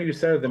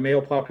 70% of the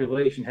male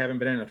population haven't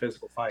been in a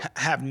physical fight.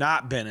 Have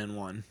not been in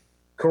one.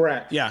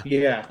 Correct. Yeah.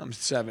 Yeah. I'm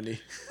 70.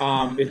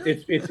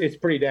 It's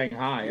pretty dang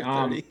high.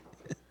 30.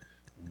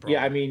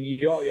 Yeah, I mean,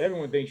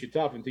 everyone thinks you're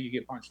tough until you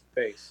get punched in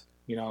the face.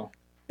 You know,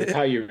 it's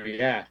how you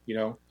react. You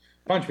know,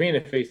 punch me in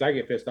the face, I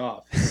get pissed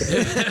off. I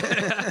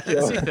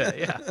can see that.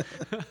 Yeah.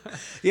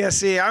 Yeah.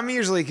 See, I'm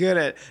usually good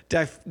at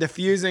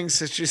diffusing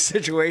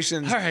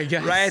situations. All right,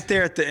 guys. Right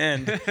there at the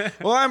end.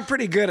 Well, I'm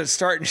pretty good at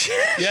starting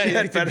shit.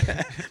 Yeah,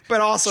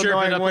 but also chirp it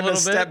knowing up when a to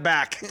little step bit.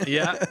 back.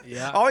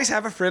 Yeah. Always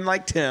have a friend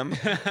like Tim.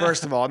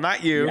 First of all,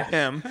 not you,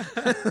 him.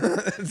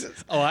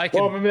 Oh, I can.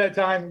 Well, remember that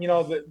time? You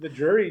know, the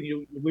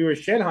jury. We were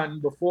shed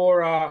hunting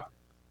before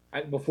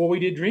we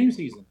did dream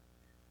season.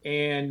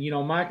 And, you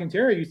know, Mike and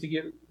Terry used to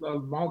get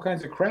all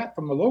kinds of crap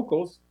from the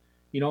locals.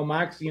 You know,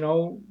 Mike's, you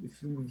know,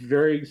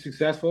 very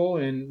successful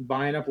in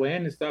buying up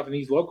land and stuff. And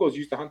these locals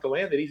used to hunt the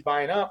land that he's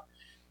buying up.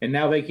 And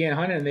now they can't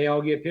hunt it. And they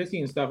all get pissy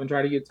and stuff and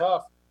try to get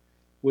tough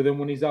with him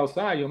when he's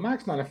outside. You know,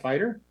 Mike's not a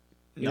fighter.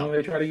 You know,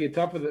 they try to get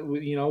tough with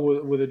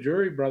the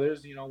Drury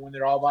brothers, you know, when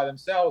they're all by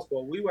themselves.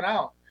 Well, we went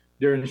out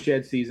during the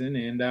shed season.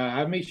 And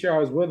I made sure I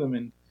was with them.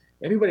 And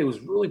everybody was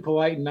really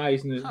polite and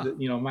nice,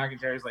 and you know, Mike and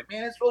Terry's like,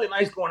 "Man, it's really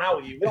nice going out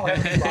with you. We don't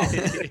have any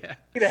problems. You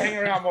need to hang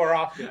around more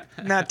often."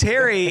 Now,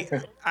 Terry,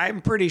 I'm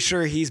pretty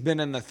sure he's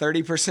been in the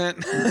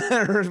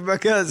 30%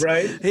 because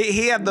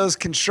he had those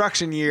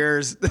construction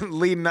years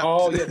leading up.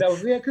 Oh, yeah, that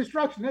was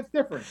construction. That's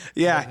different.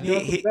 Yeah, you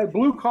know, that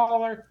blue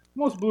collar,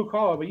 most blue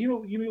collar, but you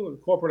know,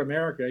 corporate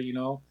America, you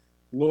know,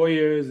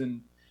 lawyers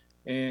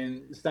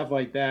and stuff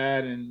like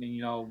that, and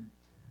you know,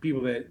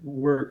 people that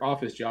work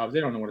office jobs, they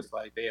don't know what it's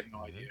like. They have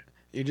no idea.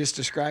 You just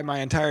described my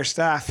entire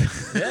staff.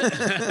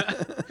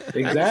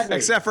 Exactly.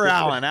 Except for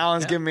Alan.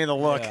 Alan's giving me the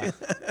look. Yeah.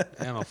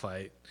 I'm a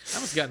fight. I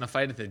almost got in a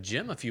fight at the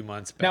gym a few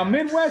months back. Now,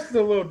 Midwest is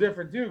a little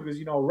different, too, because,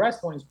 you know,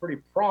 wrestling is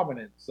pretty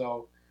prominent.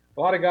 So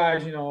a lot of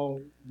guys, you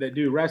know, that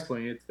do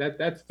wrestling,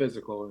 that's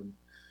physical, and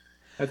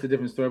that's a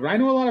different story. But I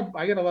know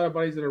I got a lot of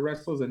buddies that are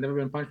wrestlers that never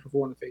been punched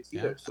before in the face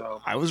either.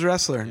 So I was a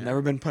wrestler,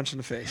 never been punched in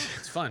the face.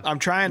 It's fun. I'm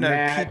trying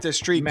to keep the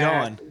streak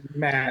going.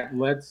 Matt,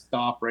 let's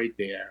stop right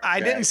there. Okay? I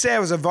didn't say I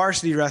was a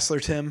varsity wrestler,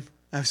 Tim.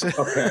 Okay.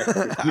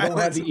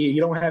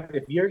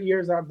 If your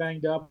ears aren't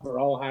banged up or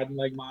all hiding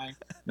like mine,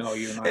 no,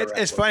 you're not.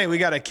 It's funny. We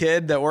got a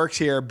kid that works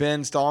here,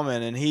 Ben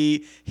Stallman, and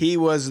he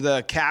was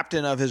the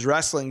captain of his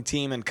wrestling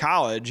team in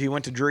college. He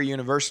went to Drury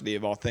University,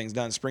 of all things,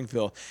 down in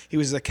Springfield. He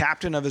was the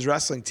captain of his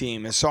wrestling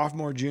team his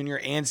sophomore, junior,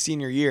 and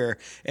senior year,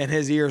 and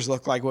his ears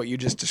look like what you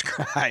just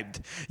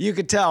described. You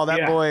could tell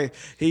that boy.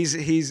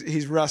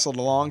 He's wrestled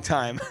a long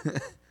time.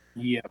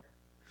 Yeah.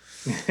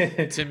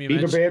 Tim, be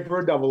prepared for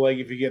a double leg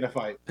if you get in a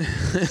fight.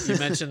 You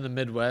mentioned the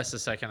Midwest a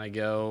second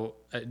ago.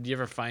 Do you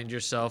ever find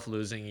yourself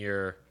losing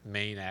your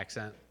Maine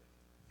accent,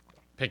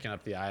 picking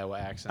up the Iowa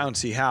accent? I don't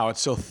see how.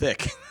 It's so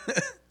thick.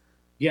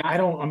 Yeah, I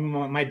don't.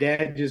 My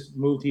dad just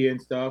moved here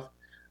and stuff.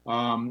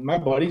 My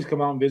buddies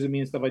come out and visit me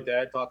and stuff like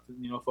that. Talk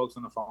to folks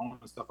on the phone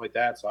and stuff like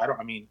that. So I don't.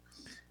 I mean,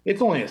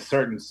 it's only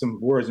some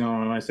words. When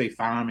I say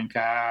farm and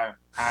car,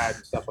 and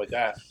stuff like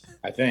that.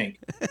 I think.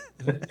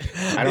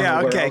 I don't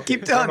know okay.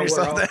 Keep telling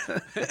yourself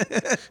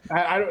that.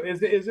 I don't.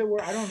 Is it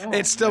where I don't know.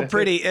 It's still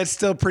pretty. It's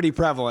still pretty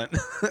prevalent.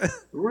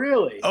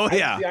 Really? Oh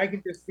yeah. I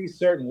can just see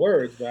certain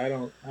words, but I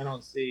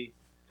don't see.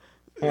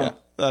 Huh. Yeah,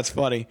 that's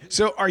funny.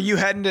 So, are you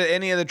heading to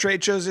any of the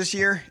trade shows this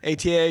year?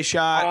 ATA,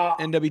 SHOT,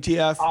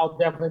 NWTF. I'll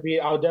definitely be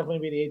at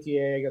the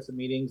ATA. I got some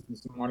meetings and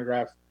some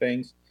autograph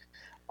things.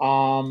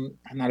 I'm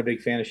not a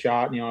big fan of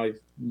SHOT. When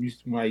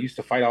I used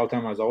to fight all the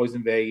time, I was always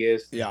in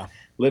Vegas. Yeah.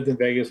 Lived in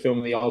Vegas,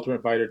 filming The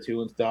Ultimate Fighter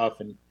 2 and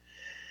stuff, and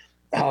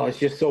it's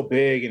just so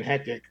big and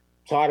hectic.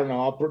 So I don't know.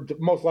 I'll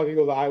most likely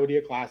go to the Iowa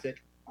Deer Classic.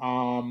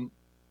 I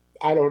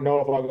don't know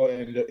if I'll go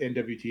into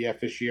NWTF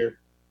this year.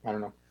 I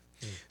don't know.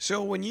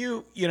 So when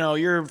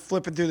you're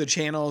flipping through the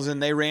channels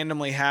and they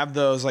randomly have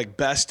those like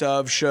best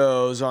of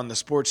shows on the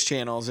sports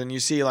channels, and you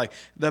see like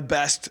the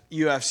best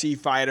UFC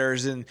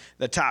fighters in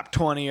the top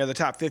 20 or the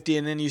top 50,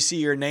 and then you see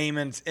your name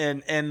and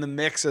the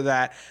mix of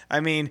that. I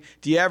mean,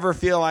 do you ever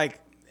feel like,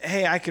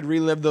 hey, I could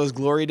relive those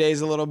glory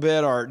days a little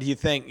bit, or do you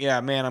think,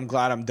 yeah, man, I'm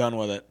glad I'm done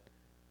with it?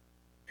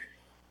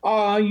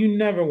 You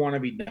never want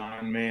to be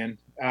done, man.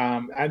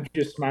 I'm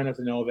just smart enough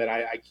to know that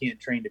I can't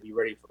train to be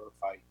ready for a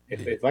fight.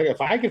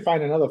 If I could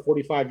find another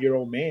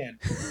 45-year-old man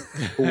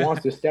who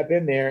wants to step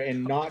in there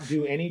and not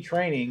do any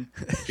training,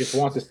 just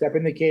wants to step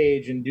in the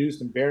cage and do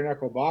some bare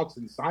knuckle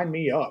boxing, sign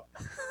me up.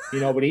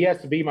 But he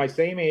has to be my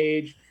same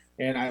age,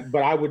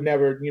 but I would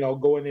never,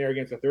 go in there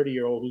against a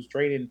 30-year-old who's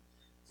training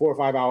 4 or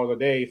 5 hours a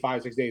day,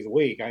 5-6 days a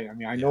week. I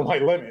mean, I know my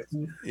limits.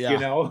 Yeah.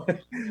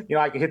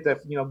 I can hit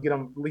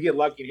get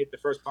lucky and hit the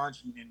first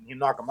punch and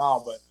knock him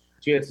out, but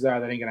chances are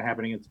that ain't gonna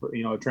happen against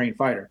a trained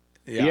fighter.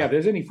 Yeah, if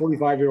there's any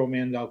 45-year-old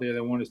men out there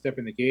that want to step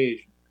in the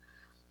cage,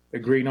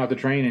 agree not to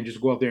train and just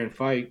go out there and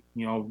fight,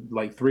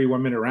 like 3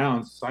 1-minute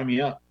rounds, sign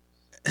me up.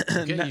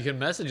 You can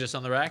message us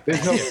on the rack.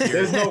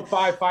 There's no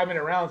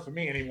 5-minute rounds for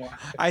me anymore.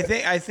 I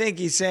think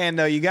he's saying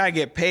though, you gotta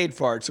get paid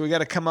for it, so we got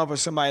to come up with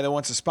somebody that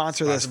wants to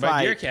sponsor this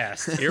fight.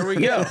 DeerCast. Here we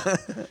go.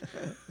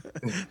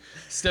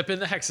 Step in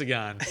the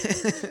hexagon.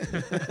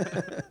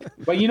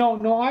 But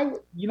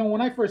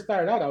when I first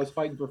started out, I was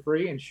fighting for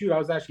free, and I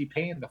was actually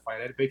paying to fight.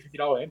 I had to pay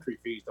 $50 entry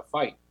fees to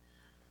fight.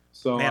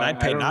 So man, I'd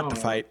pay not to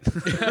fight.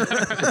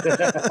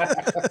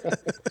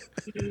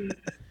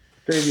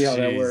 Crazy how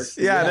that works.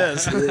 Yeah, it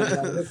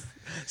is.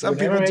 Some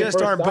people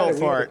just aren't built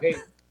for it.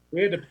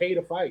 We had to pay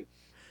to fight.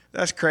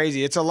 That's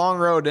crazy. It's a long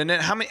road, isn't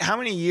it? How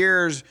many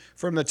years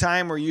from the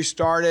time where you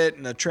started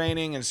and the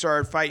training and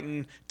started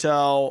fighting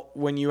till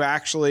when you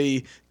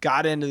actually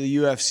got into the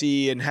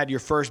UFC and had your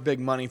first big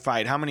money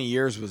fight? How many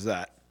years was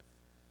that?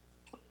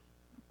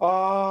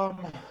 I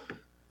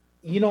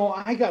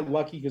got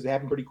lucky because it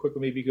happened pretty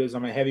quickly because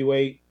I'm a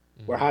heavyweight.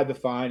 We're hard to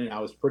find, and I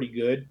was pretty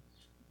good.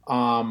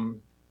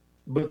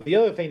 But the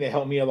other thing that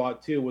helped me a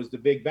lot too was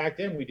back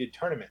then we did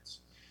tournaments.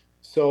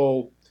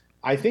 So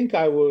I think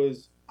I want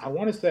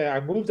to say I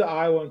moved to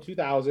Iowa in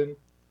 2000.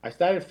 I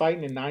started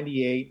fighting in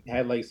 98,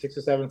 had like 6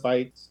 or 7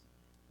 fights.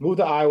 Moved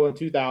to Iowa in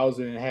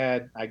 2000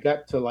 and I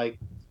got to like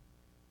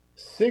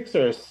 6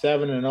 or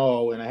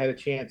 7-0, and I had a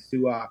chance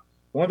to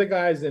one of the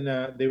guys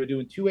they were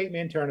doing 2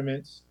 8-man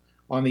tournaments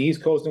on the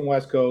East Coast and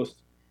West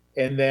Coast,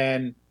 and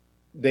then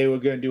they were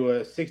going to do a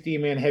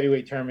 16-man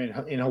heavyweight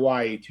tournament in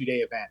Hawaii, 2-day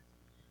event.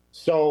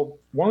 So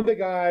one of the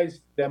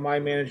guys that my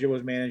manager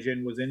was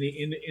managing was in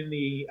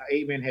the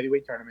 8-man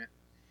heavyweight tournament,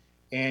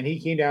 and he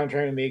came down and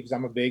trained with me because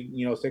I'm a big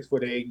 6'8",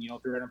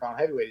 300-pound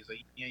heavyweight. He's like,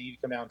 you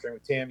come down and train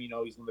with Tim. He's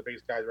one of the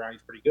biggest guys around.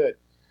 He's pretty good.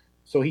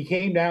 So he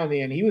came down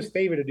there, and he was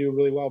favored to do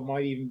really well.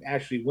 Might even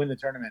actually win the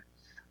tournament.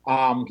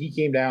 He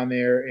came down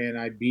there, and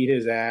I beat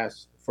his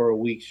ass for a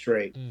week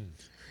straight.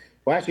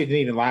 Well, actually, it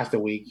didn't even last a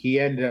week. He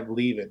ended up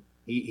leaving.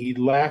 He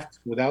left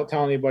without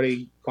telling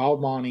anybody.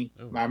 Called Monty,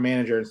 my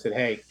manager, and said,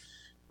 "Hey,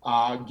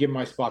 give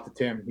my spot to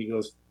Tim." He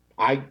goes,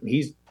 I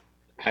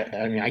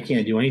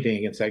can't do anything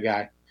against that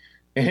guy.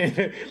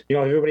 And,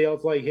 everybody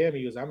else like him,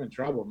 he goes, I'm in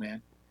trouble,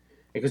 man.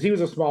 Because he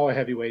was a smaller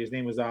heavyweight. His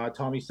name was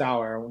Tommy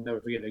Sauer. I will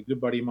never forget, a good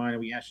buddy of mine.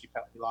 We passed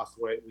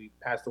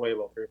away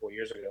about 3 or 4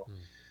 years ago.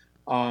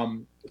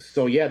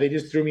 So yeah, they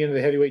just threw me into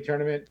the heavyweight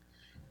tournament.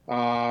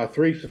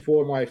 3 weeks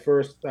before my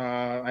first,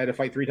 I had to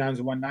fight 3 times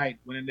in one night.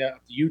 Went into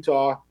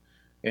Utah,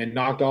 and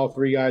knocked all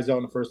 3 guys out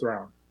in the first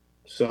round.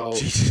 So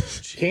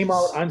came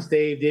out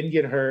unscathed, didn't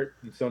get hurt.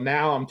 And so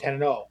now I'm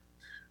 10-0.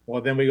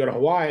 Well, then we go to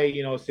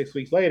Hawaii, 6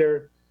 weeks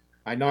later.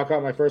 I knock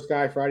out my first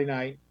guy Friday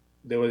night.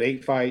 There was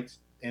 8 fights.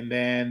 And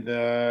then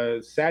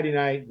the Saturday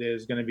night,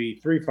 there's going to be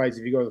 3 fights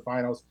if you go to the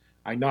finals.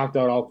 I knocked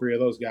out all 3 of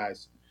those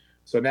guys.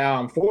 So now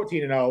I'm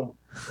 14-0.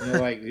 And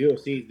they're like, the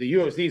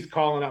UFC's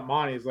calling up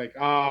Monty. It's like,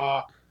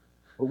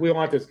 we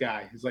want this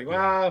guy. He's like,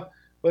 well,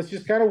 let's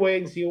just kind of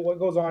wait and see what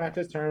goes on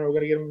after this tournament. We're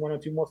going to give him 1 or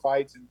 2 more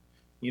fights and,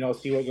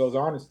 see what goes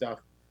on and stuff.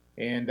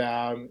 And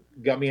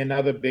got me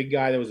another big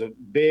guy that was a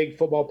big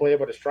football player,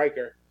 but a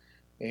striker.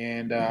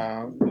 And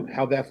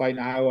held that fight in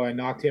Iowa. I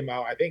knocked him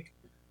out. I think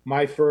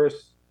my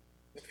first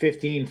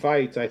 15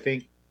 fights, I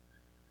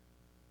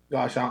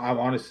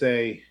want to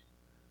say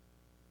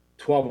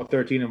 12 or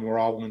 13 of them were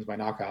all wins by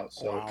knockout.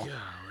 So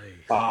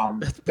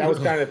that was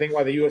kind of the thing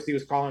why the UFC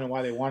was calling and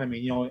why they wanted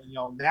me.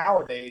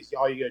 Nowadays,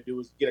 all you got to do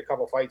is get a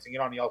couple fights and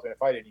get on the Ultimate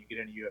Fighter and you get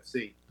into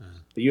UFC.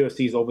 The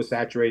UFC is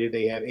oversaturated.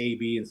 They have A,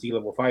 B, and C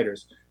level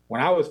fighters.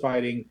 When I was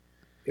fighting,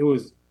 it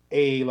was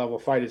A level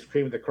fighters,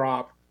 cream of the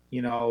crop.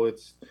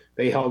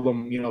 They held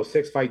them,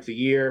 6 fights a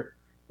year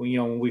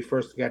when we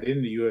first got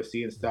into the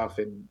UFC and stuff.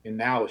 And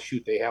now,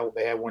 they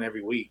have one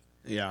every week.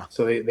 Yeah.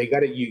 So they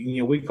got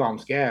to, we call them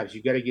scabs.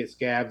 You got to get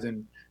scabs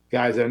and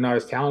guys that are not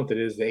as talented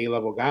as the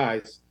A-level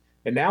guys.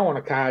 And now on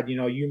a card,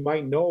 you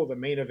might know the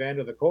main event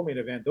or the co-main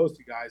event, those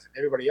 2 guys, and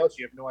everybody else,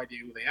 you have no idea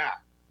who they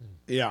are.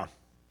 Yeah.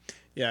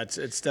 Yeah,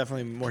 it's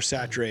definitely more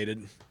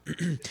saturated.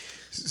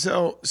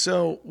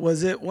 So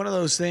was it one of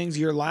those things,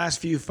 your last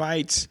few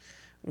fights,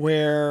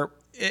 where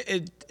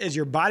it is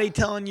your body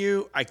telling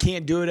you I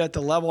can't do it at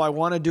the level I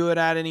want to do it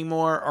at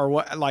anymore, or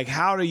what? Like,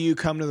 how do you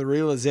come to the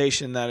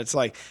realization that it's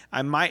like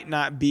I might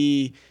not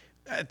be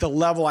at the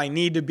level I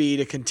need to be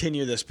to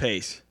continue this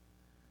pace?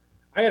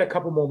 I had a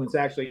couple moments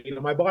actually.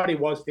 My body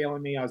was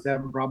failing me. I was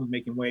having problems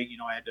making weight.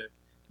 I had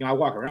to, I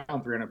walk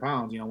around 300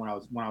 pounds. When I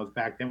was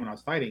back then when I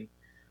was fighting,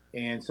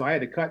 and so I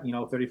had to cut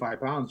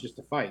 35 pounds just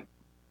to fight.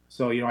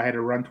 So, I had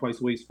to run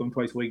twice a week, swim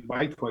twice a week,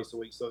 bike twice a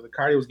week. So the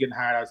cardio was getting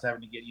hard. I was having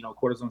to get,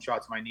 cortisone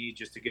shots in my knees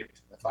just to get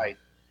to the fight,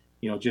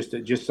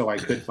 just so I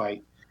could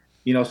fight.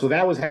 So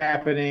that was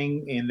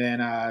happening. And then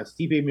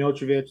Stipe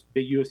Miocic,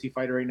 big UFC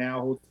fighter right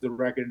now, holds the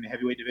record in the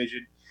heavyweight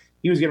division.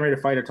 He was getting ready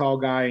to fight a tall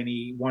guy, and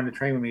he wanted to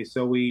train with me.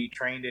 So we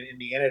trained in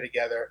Indiana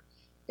together.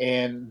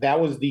 And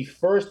that was the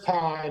first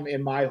time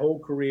in my whole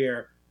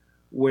career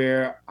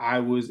where I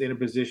was in a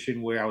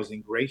position where I was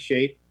in great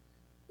shape.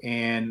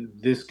 And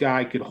this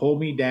guy could hold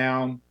me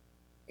down,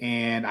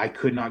 and I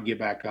could not get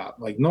back up.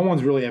 Like, no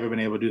one's really ever been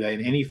able to do that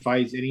in any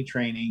fights, any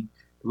training,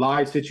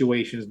 live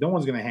situations. No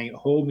one's going to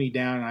hold me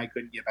down, and I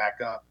couldn't get back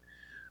up.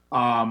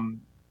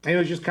 And it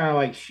was just kind of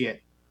like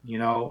shit,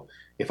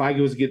 If I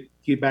was get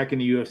back in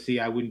the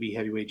UFC, I wouldn't be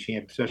heavyweight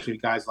champ, especially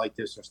if guys like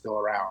this are still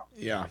around.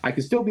 Yeah, I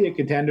could still be a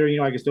contender.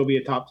 I could still be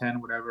a top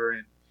 10,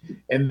 whatever.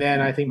 And then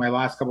I think my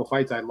last couple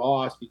fights I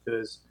lost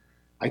because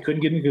I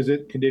couldn't get into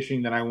the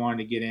conditioning that I wanted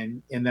to get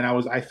in. And then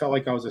I felt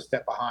like I was a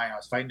step behind. I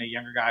was fighting a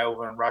younger guy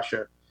over in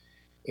Russia.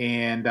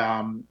 And,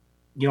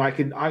 I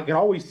can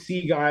always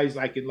see guys.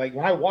 I can, like,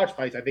 when I watch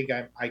fights, I think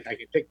I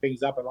can pick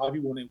things up. And a lot of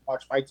people, when they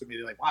watch fights with me,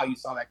 they're like, wow, you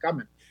saw that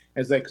coming.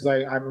 And it's like, because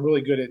I'm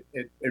really good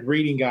at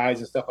reading guys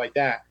and stuff like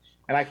that.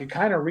 And I could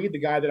kind of read the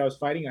guy that I was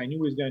fighting. I knew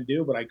what he was going to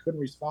do, but I couldn't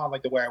respond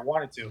like the way I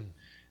wanted to.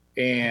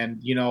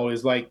 And,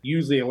 it's like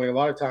usually a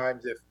lot of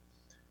times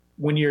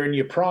when you're in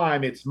your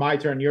prime, it's my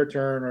turn, your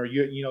turn, or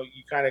you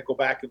kind of go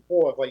back and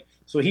forth. Like,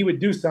 so he would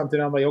do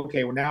something. I'm like,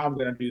 okay, well, now I'm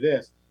going to do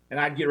this. And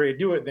I'd get ready to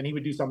do it. Then he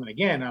would do something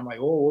again. I'm like,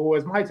 oh, well,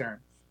 it's my turn.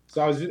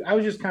 So I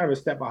was just kind of a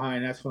step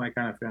behind. That's when I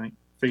kind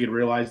of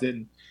realized it.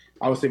 And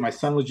obviously my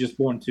son was just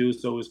born too.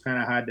 So it was kind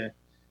of hard to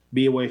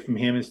be away from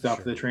him and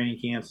stuff, the training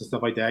camps and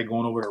stuff like that,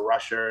 going over to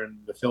Russia and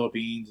the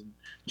Philippines and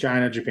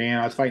China, Japan.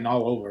 I was fighting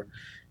all over,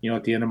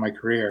 at the end of my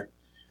career.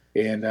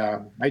 And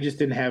I just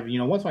didn't have,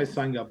 once my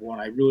son got born,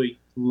 I really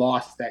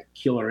lost that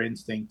killer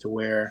instinct to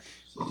where,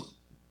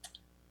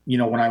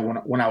 when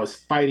I was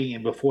fighting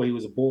and before he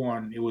was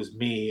born, it was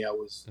me. It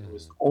was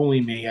only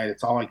me.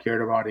 It's all I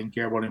cared about. I didn't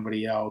care about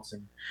anybody else.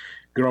 And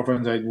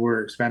girlfriends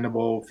were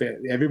expendable.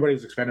 Everybody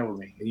was expendable with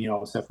me,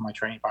 except for my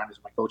training partners,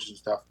 my coaches and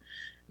stuff.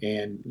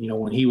 And,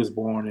 when he was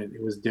born,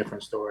 it was a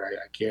different story.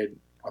 I cared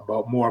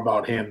more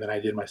about him than I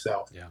did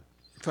myself. Yeah.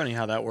 Funny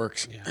how that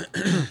works. Yeah.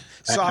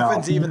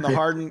 Softens even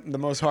the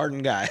most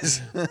hardened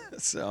guys.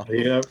 So.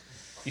 Yeah.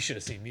 You should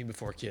have seen me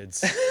before kids.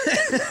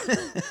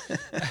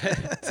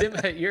 Tim,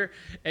 at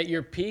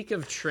your peak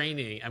of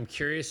training, I'm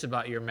curious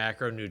about your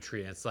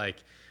macronutrients.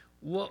 Like,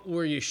 what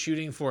were you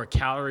shooting for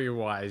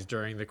calorie-wise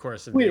during the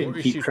course of the We day?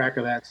 didn't keep track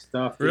of that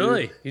stuff.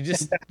 Really? You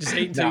just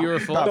ate until you were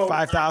full? About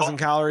 5,000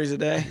 calories a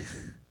day?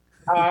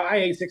 I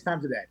ate 6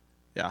 times a day.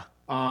 Yeah.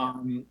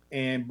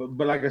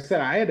 But like I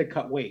said, I had to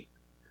cut weight.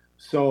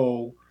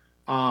 So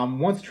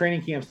once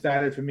training camp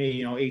started for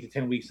me, 8 to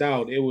 10 weeks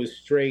out, it was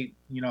straight,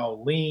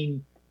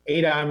 lean.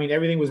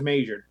 Everything was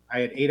measured. I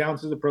had 8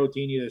 ounces of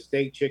protein, either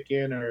steak,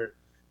 chicken, or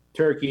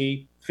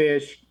turkey,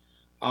 fish,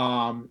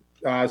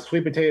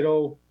 sweet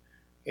potato,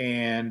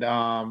 and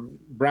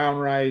brown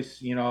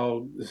rice,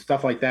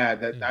 stuff like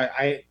that.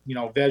 That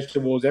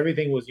vegetables,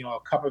 everything was, a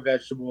cup of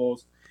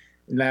vegetables.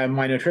 And then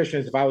my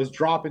nutritionist, if I was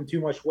dropping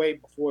too much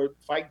weight before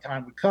fight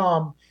time would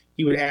come,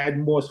 he would add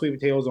more sweet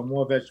potatoes or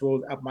more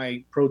vegetables, up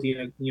my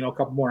protein, a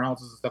couple more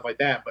ounces and stuff like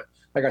that. But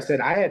like I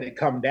said, I had to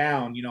come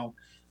down,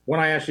 when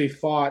I actually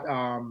fought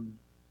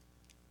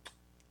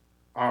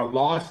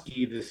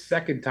Arlovsky the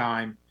second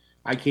time,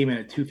 I came in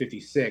at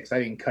 256. I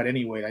didn't cut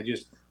any weight. I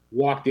just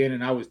walked in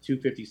and I was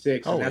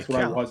 256, and that's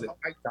what I was at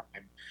fight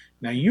time.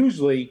 Now,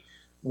 usually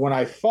when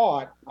I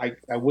fought, I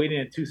weighed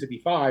in at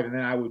 265, and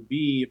then I would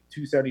be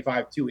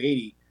 275,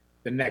 280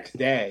 the next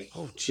day.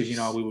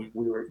 Because, we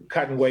were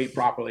cutting weight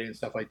properly and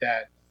stuff like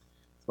that.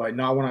 But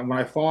no, when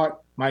I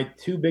fought my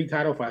two big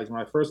title fights,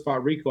 when I first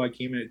fought Rico, I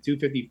came in at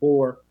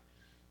 254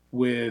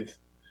 with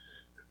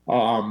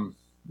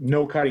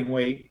no cutting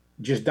weight,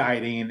 just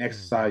dieting and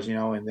exercise,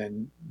 and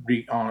then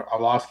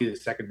Arlovsky the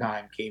second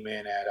time came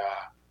in at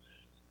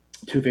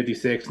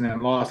 256, and then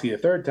Arlovsky the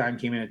third time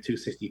came in at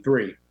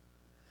 263.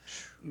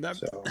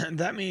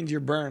 That means you're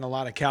burning a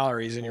lot of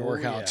calories in your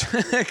workouts.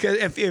 Because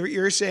if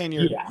you're saying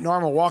your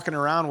normal walking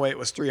around weight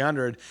was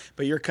 300,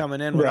 but you're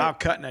coming in without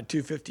cutting at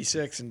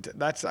 256, and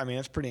that's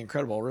pretty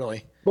incredible,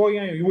 really. Well,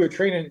 you were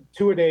training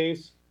 2 a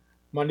days,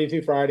 Monday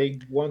through Friday,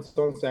 once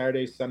on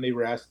Saturday, Sunday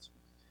rest.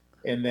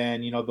 And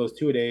then, those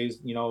 2 a days,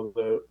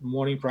 the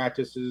morning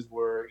practices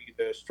were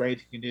either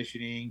strength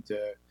conditioning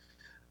to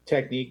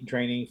technique and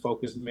training,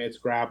 focus mitts,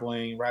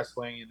 grappling,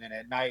 wrestling. And then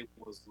at night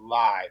was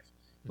live.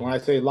 And when I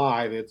say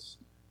live, it's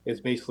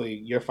basically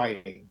you're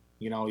fighting.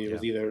 It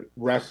was either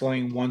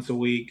wrestling once a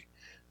week,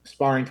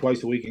 sparring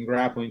twice a week, and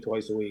grappling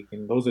twice a week.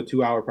 And those are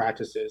 2-hour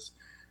practices,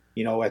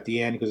 at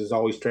the end, because there's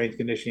always strength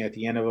conditioning at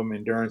the end of them,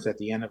 endurance at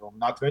the end of them.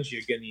 Not to mention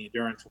you're getting the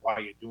endurance while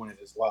you're doing it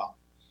as well.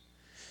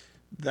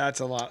 That's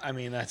a lot.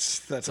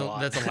 That's a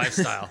lot. That's a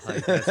lifestyle.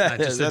 That's not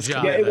just a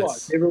job. Yeah, it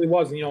was. It really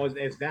was.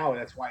 It's now.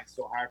 That's why it's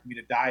so hard for me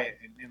to diet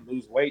and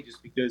lose weight,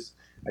 just because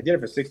I did it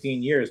for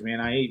 16 years,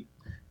 man. I ate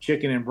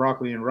chicken and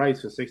broccoli and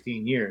rice for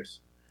 16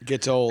 years. It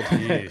gets old.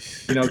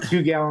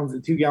 2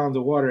 gallons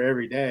of water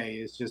every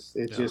day.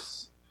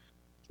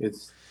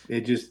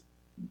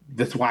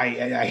 That's why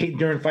I hate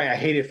during fight. I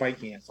hated fight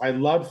camps. I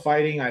loved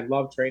fighting. I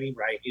loved training,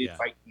 but I hated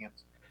fight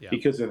camps. Yeah.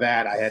 Because of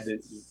that, I had to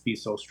be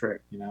so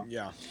strict,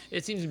 Yeah.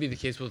 It seems to be the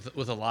case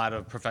with a lot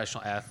of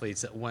professional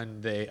athletes that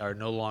when they are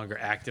no longer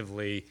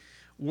actively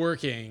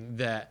working,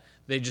 that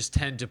they just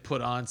tend to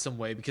put on some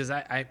weight because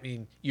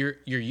you're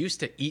used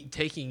to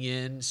taking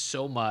in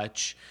so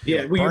much.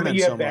 Yeah,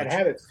 you have bad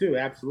habits too.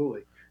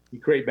 Absolutely, you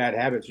create bad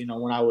habits.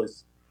 When I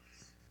was,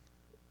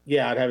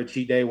 I'd have a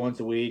cheat day once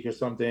a week or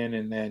something,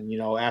 and then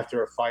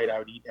after a fight, I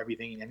would eat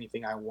everything and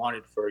anything I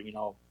wanted for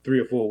 3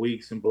 or 4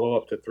 weeks and blow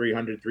up to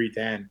 300,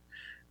 310.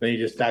 Then you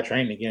just start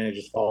training again, it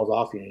just falls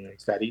off you, and you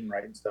start eating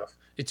right and stuff.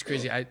 It's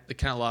crazy. I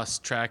kind of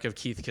lost track of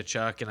Keith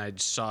Tkachuk, and I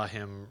saw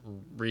him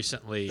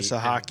recently. It's a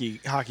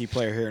hockey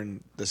player here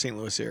in the St.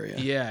 Louis area.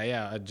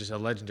 Yeah, just a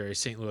legendary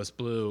St. Louis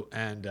Blue,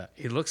 and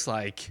he looks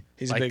like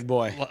he's a big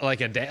boy,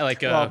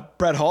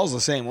 Brett Hall's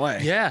the same way.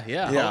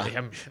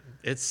 Yeah.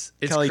 It's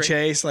Kelly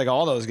Chase, like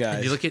all those guys.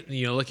 And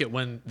you look at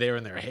when they were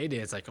in their heyday.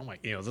 It's like, oh my,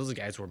 those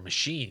guys were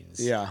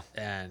machines. Yeah,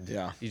 and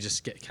you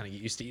just get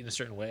used to eating a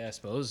certain way, I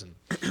suppose, and.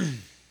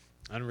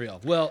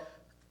 Unreal. Well,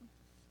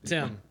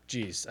 Tim,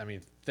 geez,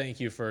 thank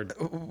you for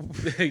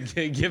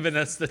giving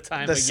us the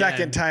time the again.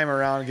 Second time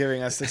around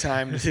giving us the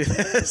time to do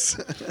this.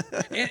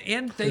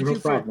 and thank you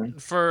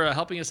for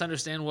helping us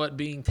understand what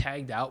being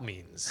tagged out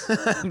means.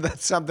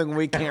 That's something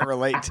we can't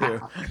relate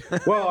to.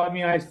 Well,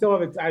 I still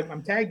have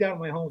I'm tagged out in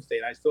my home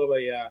state. I still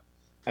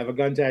have a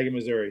gun tag in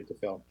Missouri to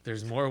film.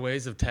 There's more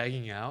ways of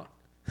tagging out.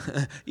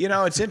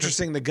 It's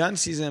interesting. The gun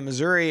season in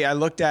Missouri, I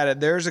looked at it.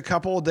 There's a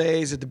couple of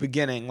days at the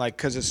beginning,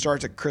 because it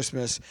starts at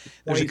Christmas.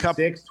 There's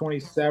 26th,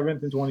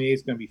 27th, and 28th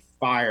is going to be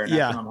fire. And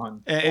that's when I'm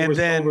hunting. And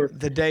then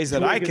the days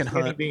that I can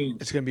hunt,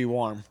 it's going to be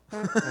warm.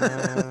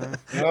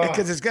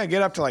 Because it's going to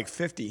get up to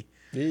 50.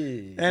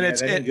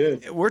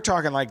 And we're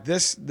talking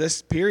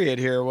this period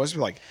here was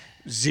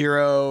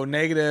 0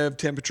 negative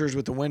temperatures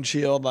with the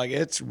windshield.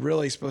 It's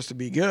really supposed to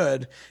be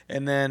good.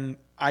 And then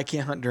I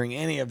can't hunt during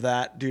any of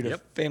that due to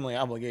family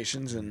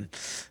obligations, and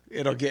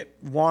it'll get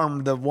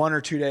warm the 1 or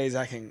 2 days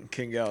I can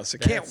go. So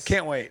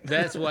can't wait.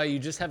 That's why you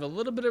just have a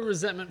little bit of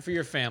resentment for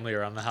your family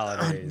around the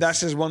holidays. That's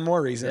just one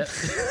more reason.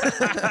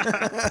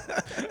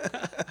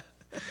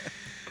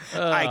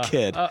 I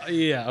kid.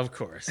 Yeah, of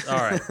course. All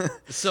right.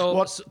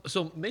 So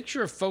make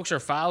sure folks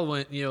are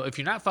following. If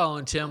you're not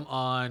following Tim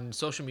on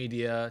social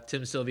media,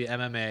 Tim Sylvia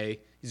MMA.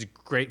 He's a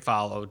great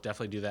follow.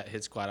 Definitely do that.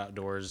 Hit Squad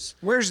Outdoors.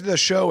 Where's the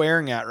show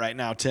airing at right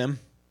now, Tim?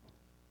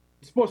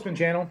 Sportsman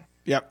Channel.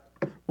 Yep.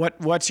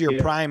 What's your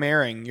prime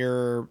airing?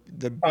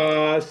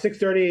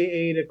 6:30,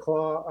 8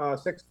 o'clock,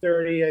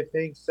 6:30, I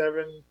think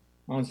 7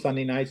 on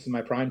Sunday nights is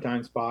my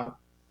primetime spot.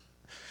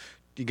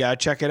 You gotta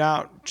check it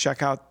out.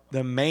 Check out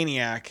the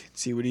Maniac.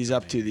 See what he's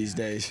up to these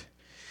days.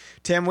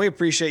 Tim, we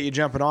appreciate you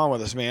jumping on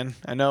with us, man.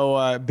 I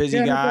know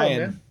busy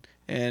guy,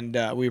 and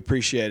we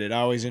appreciate it. I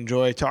always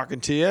enjoy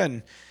talking to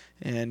you,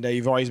 And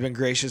you've always been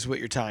gracious with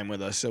your time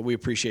with us, so we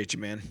appreciate you,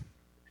 man.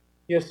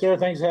 Yes, sir.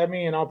 Thanks for having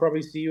me, and I'll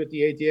probably see you at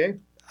the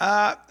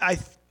ATA.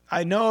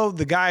 I know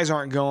the guys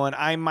aren't going.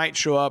 I might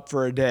show up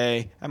for a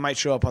day. I might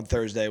show up on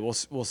Thursday. We'll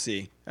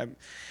see.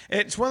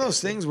 It's one of those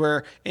things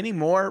where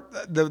anymore,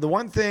 the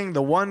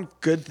one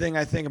good thing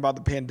I think about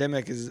the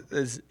pandemic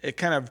is it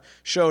kind of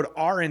showed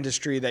our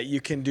industry that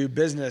you can do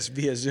business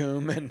via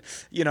Zoom and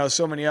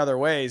so many other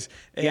ways.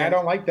 And I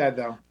don't like that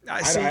though.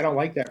 I don't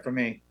like that for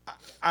me.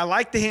 I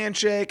like the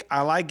handshake.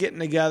 I like getting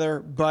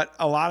together, but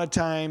a lot of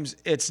times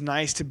it's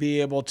nice to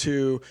be able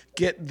to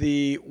get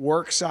the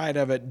work side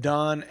of it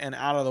done and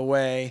out of the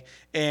way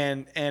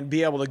and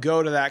be able to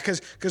go to that.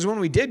 Because when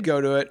we did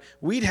go to it,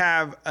 we'd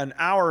have an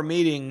hour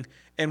meeting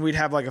and we'd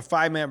have like a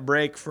 5-minute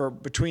break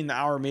between the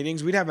hour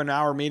meetings. We'd have an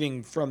hour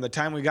meeting from the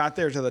time we got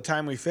there to the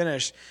time we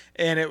finished.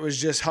 And it was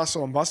just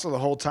hustle and bustle the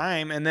whole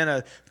time. And then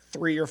a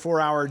 3 or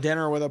 4 hour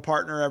dinner with a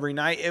partner every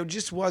night. It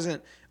just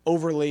wasn't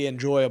overly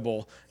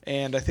enjoyable,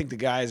 and I think the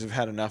guys have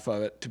had enough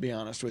of it, to be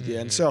honest with you.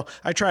 And so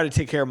I try to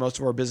take care of most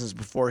of our business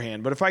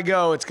beforehand. But if I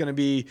go, it's going to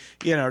be,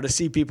 to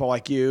see people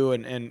like you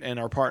and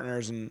our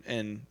partners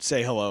and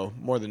say hello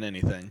more than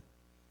anything.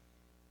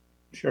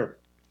 Sure.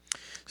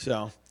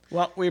 So,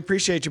 well, we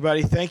appreciate you,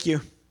 buddy. Thank you.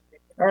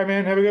 All right,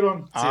 man. Have a good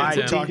one. All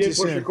right, talk to you push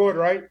soon. record,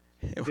 right?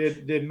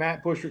 Did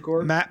Matt push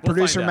record?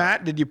 Producer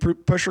Matt, did you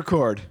push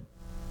record?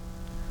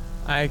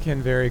 I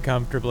can very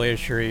comfortably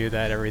assure you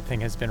that everything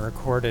has been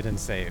recorded and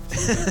saved.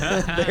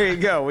 There you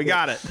go. We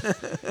got it.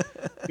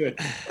 Good.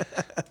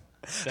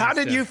 How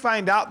did you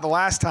find out the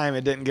last time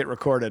it didn't get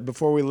recorded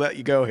before we let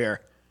you go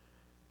here?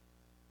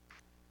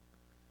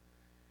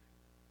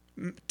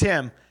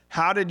 Tim,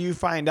 how did you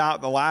find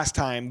out the last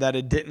time that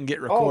it didn't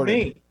get recorded? Oh,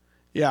 me?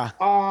 Yeah.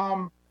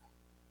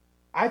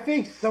 I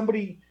think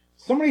somebody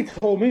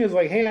told me, it was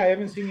like, hey, I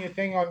haven't seen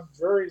anything on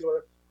juries,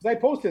 or because I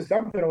posted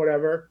something or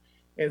whatever.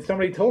 And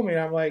somebody told me,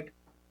 and I'm like,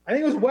 I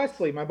think it was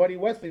Wesley, my buddy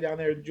Wesley down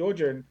there in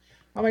Georgia. And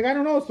I'm like, I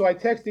don't know. So I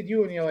texted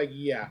you, and you're like,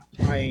 yeah,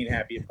 I ain't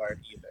happy about it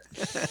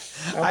either.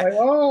 I'm like,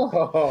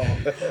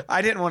 oh.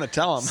 I didn't want to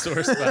tell him.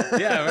 Sore spot.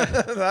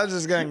 Yeah. I was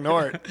just going to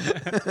ignore it.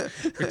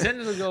 Pretend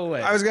it'll go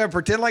away. I was going to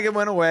pretend like it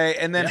went away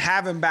and then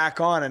have him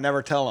back on and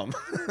never tell him.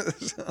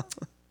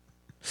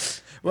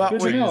 Well,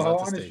 good to know how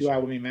honest you are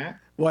with me, Matt.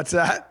 What's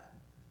that?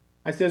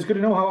 I said, it's good to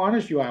know how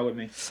honest you are with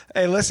me.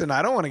 Hey, listen,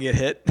 I don't want to get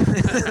hit.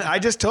 I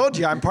just told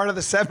you I'm part of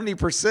the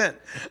 70%.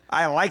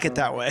 I like it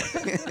that way.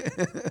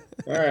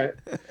 All right.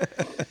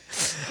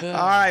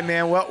 All right,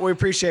 man. Well, we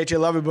appreciate you.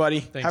 Love you, buddy.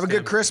 Thanks, Have a good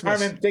Tim.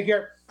 Christmas. All right, man. Take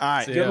care. All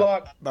right. See Good ya.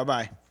 luck.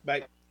 Bye-bye.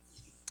 Bye.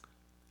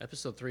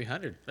 Episode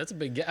 300. That's a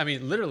big guest. I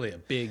mean, literally a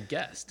big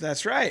guest.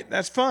 That's right.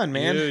 That's fun,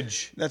 man.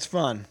 Huge. That's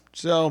fun.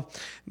 So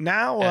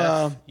now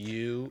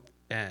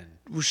F-U-N.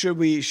 should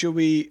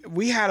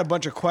we had a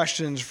bunch of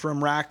questions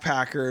from Rack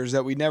Packers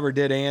that we never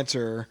did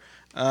answer.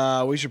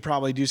 We should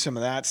probably do some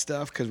of that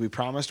stuff because we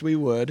promised we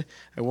would.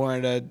 I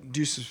wanted to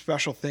do some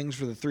special things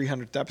for the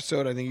 300th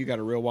episode. I think you got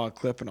a real wild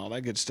clip and all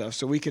that good stuff.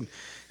 So we can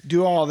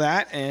do all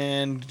that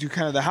and do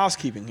kind of the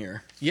housekeeping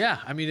here. Yeah,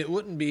 I mean, it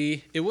wouldn't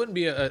be a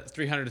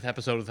 300th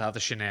episode without the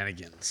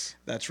shenanigans.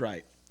 That's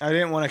right. I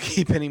didn't want to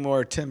keep any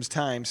more Tim's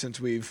time since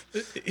we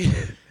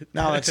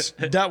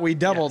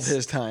doubled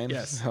his time.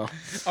 Yes. So.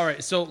 All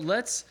right, so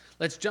let's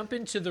jump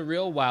into the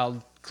real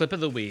wild clip of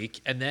the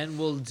week, and then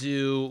we'll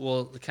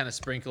kind of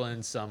sprinkle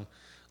in some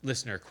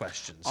listener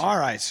questions. All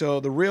right, so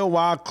the real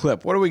wild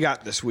clip. What do we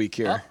got this week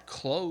here? Up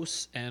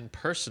close and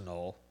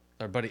personal,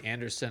 our buddy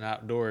Anderson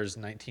Outdoors,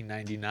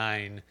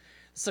 1999.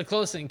 It's a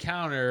close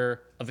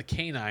encounter of the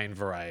canine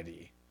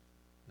variety,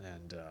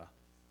 and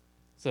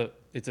so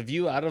it's a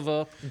view out of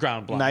a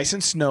ground blind. Nice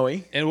and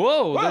snowy. And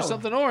whoa, there's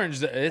something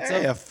orange. It's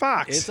a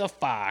fox. It's a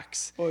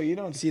fox. Well, you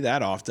don't see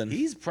that often.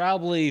 He's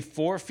probably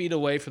 4 feet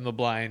away from the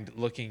blind,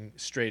 looking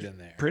straight in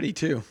there, Pretty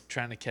too.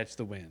 trying to catch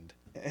the wind.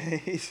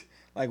 He's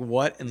like,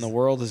 what in the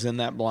world is in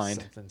that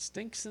blind? Something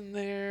stinks in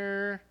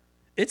there.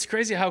 It's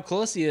crazy how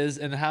close he is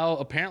and how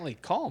apparently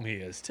calm he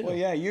is too. Well,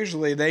 yeah,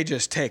 usually they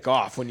just take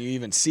off when you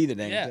even see the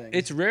dang thing.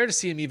 It's rare to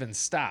see him even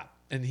stop.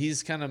 And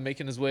he's kind of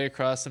making his way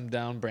across some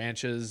down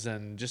branches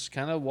and just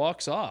kind of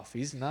walks off.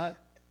 He's not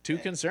too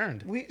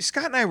concerned.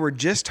 Scott and I were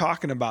just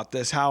talking about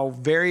this, how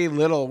very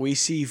little we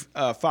see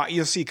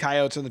you'll see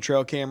coyotes on the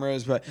trail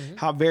cameras, but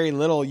how very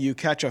little you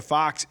catch a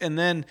fox. And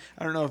then,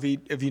 I don't know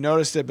if you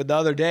noticed it, but the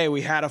other day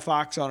we had a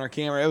fox on our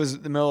camera. It was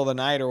the middle of the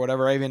night or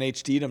whatever. I even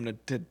HD'd him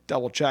to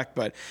double check,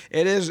 but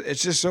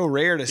it's just so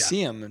rare to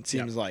see them, it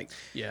seems like.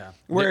 Yeah.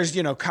 Whereas,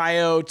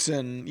 coyotes,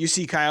 and you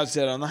see coyotes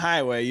dead on the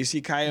highway. You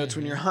see coyotes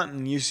when you're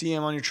hunting. You see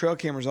them on your trail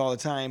cameras all the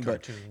time.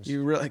 Cartoons. But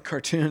you really,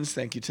 cartoons,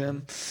 thank you,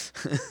 Tim.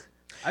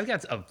 I've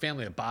got a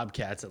family of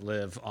bobcats that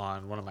live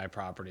on one of my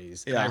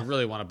properties, and Yeah. I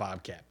really want a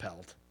bobcat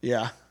pelt.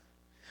 Yeah.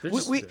 They're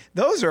just-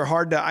 Those are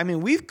hard to. I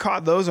mean, we've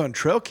caught those on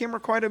trail camera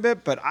quite a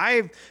bit, but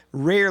I've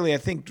rarely, I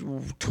think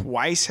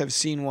twice, have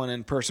seen one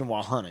in person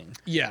while hunting.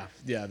 Yeah,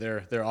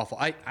 they're awful.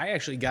 I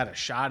actually got a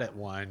shot at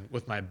one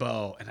with my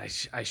bow, and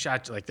I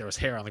shot, like, there was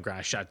hair on the ground.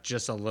 I shot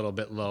just a little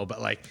bit low, but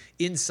like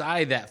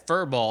inside that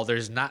fur ball,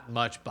 there's not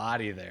much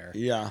body there.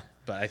 Yeah.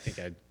 but I think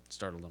I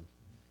startled him.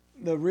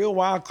 The real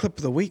wild clip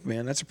of the week,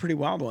 man. That's a pretty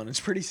wild one. It's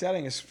pretty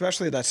setting,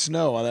 especially that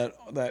snow,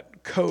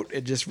 that coat.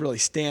 It just really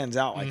stands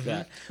out like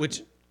that.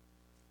 Which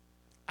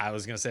I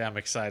was going to say I'm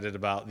excited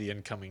about the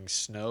incoming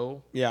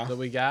snow Yeah. that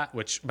we got,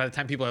 which by the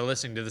time people are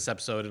listening to this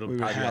episode, it'll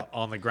probably be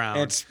on the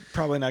ground. It's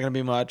probably not going to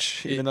be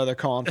much, even though they're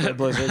calling for a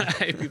blizzard.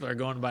 People are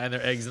going to buy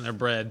their eggs and their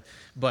bread.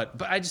 But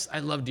I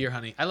love deer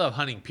hunting. I love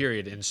hunting,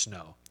 period, in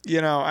snow.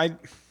 You know,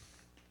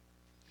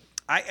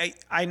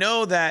 I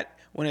know that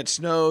when it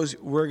snows,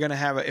 we're going to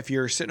have if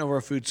you're sitting over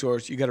a food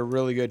source, you got a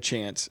really good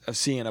chance of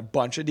seeing a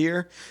bunch of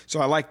deer.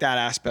 So I like that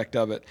aspect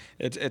of it.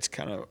 It's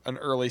kind of an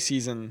early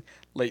season,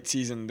 late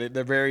season.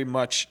 They're very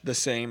much the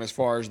same as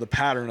far as the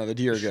pattern of the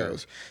deer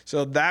goes.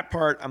 So that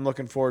part I'm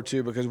looking forward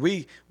to because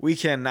we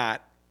can't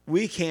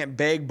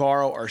beg,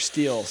 borrow, or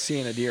steal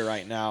seeing a deer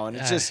right now. And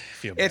it's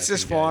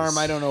this farm.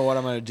 I don't know what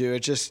I'm going to do.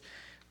 It's just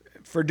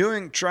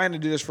trying to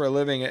do this for a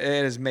living, it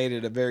has made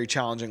it a very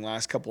challenging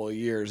last couple of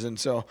years. And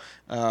so,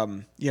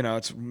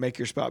 it's make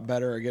your spot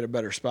better or get a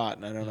better spot.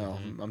 And I don't know,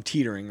 I'm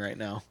teetering right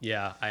now.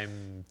 Yeah,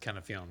 I'm kind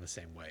of feeling the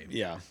same way.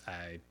 Yeah.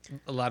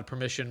 A lot of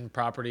permission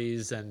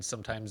properties, and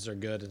sometimes they're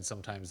good and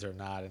sometimes they're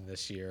not. And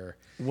this year,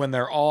 when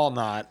they're all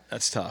not,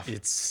 that's tough.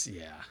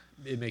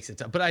 It makes it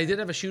tough. But I did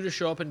have a shooter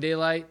show up in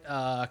daylight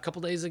a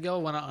couple days ago.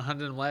 Went out and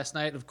hunted him last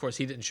night. Of course,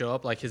 he didn't show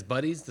up. Like his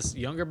buddies, this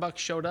younger buck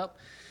showed up.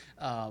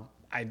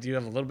 I do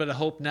have a little bit of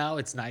hope now.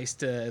 It's nice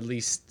to at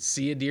least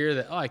see a deer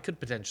that I could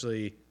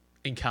potentially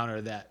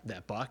encounter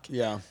that buck.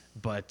 Yeah.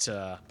 But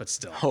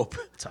still Hope.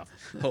 tough.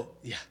 Hope.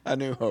 Yeah. A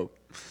new hope.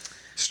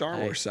 Star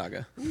Wars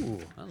saga. Ooh,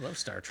 I love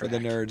Star For Trek. the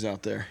nerds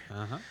out there.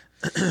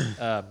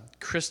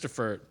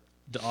 Christopher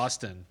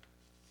DeAustin,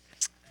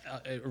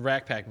 a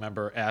Rack Pack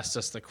member, asked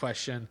us the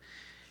question.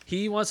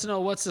 He wants to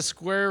know what's the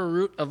square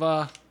root of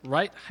a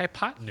right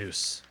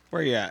hypotenuse.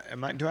 Where you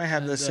at? Do I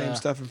have the same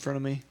stuff in front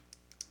of me?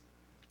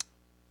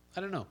 I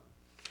don't know.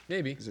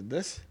 Maybe. Is it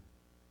this?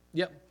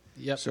 Yep.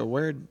 So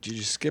where did you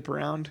just skip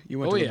around? You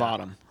went to the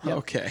bottom. Yep.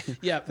 Okay.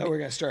 Yeah. Thought we were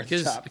gonna start at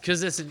the top.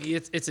 Because it's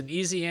an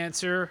easy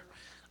answer.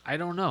 I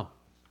don't know.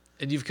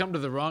 And you've come to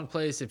the wrong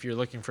place if you're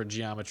looking for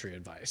geometry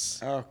advice.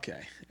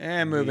 Okay.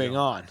 And moving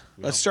on.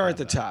 Let's start at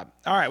the top.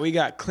 All right, we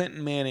got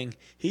Clinton Manning.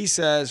 He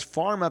says,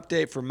 farm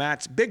update for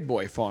Matt's Big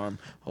Boy Farm.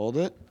 Hold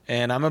it.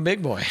 And I'm a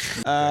big boy.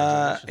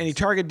 Any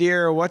target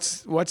deer,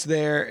 what's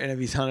there, and if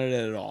he's hunted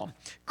it at all?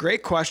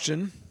 Great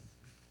question.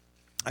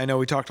 I know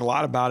we talked a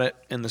lot about it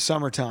in the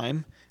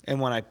summertime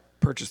and when I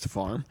purchased the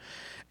farm.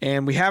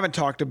 And we haven't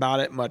talked about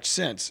it much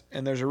since.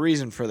 And there's a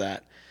reason for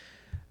that.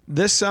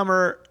 This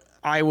summer,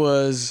 I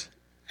was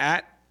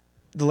at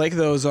the Lake of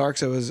the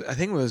Ozarks. I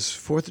think it was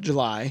 4th of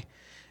July.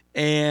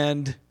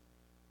 And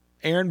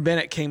Aaron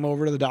Bennett came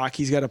over to the dock.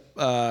 He's got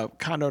a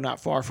condo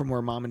not far from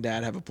where mom and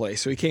dad have a place.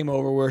 So he came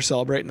over. We were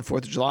celebrating the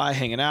 4th of July,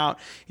 hanging out.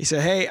 He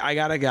said, hey, I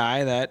got a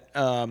guy that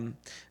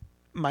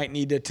might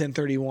need to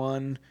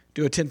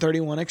do a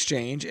 1031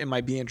 exchange and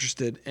might be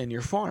interested in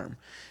your farm.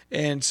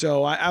 And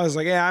so I was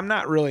like, yeah, I'm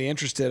not really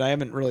interested. I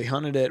haven't really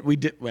hunted it. We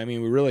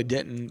really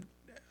didn't.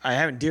 I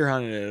haven't deer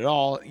hunted it at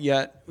all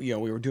yet. We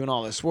were doing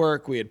all this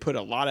work. We had put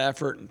a lot of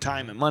effort and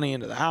time and money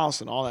into the house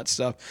and all that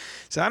stuff.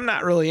 So I'm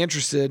not really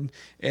interested.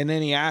 And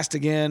then he asked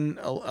again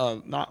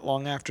not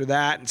long after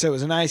that. And so it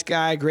was a nice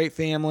guy, great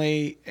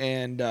family,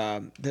 and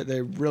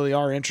they really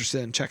are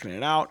interested in checking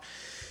it out.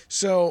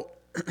 So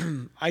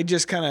I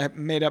just kind of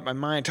made up my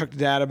mind, talked to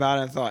Dad about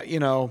it, and thought,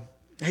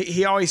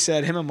 he always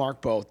said, him and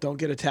Mark both, don't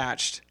get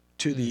attached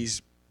to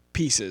these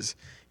pieces,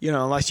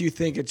 unless you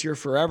think it's your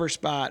forever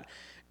spot.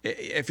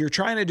 If you're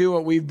trying to do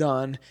what we've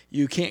done,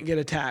 you can't get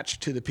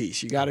attached to the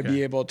piece. You got to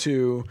be able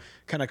to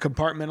kind of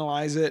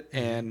compartmentalize it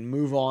and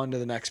move on to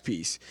the next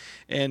piece.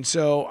 And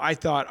so I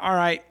thought, all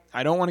right,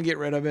 I don't want to get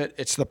rid of it.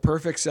 It's the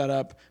perfect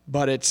setup,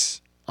 but it's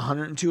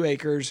 102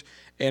 acres,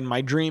 and my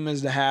dream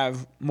is to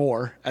have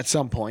more at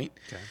some point.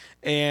 Okay.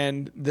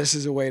 And this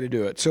is a way to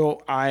do it.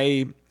 So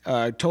I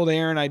told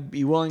Aaron I'd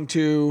be willing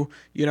to,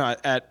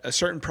 at a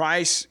certain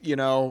price,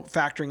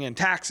 factoring in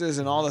taxes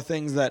and all the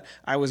things that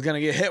I was going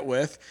to get hit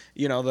with,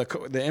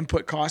 the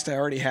input cost I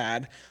already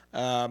had.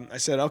 I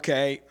said,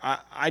 okay,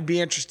 I'd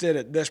be interested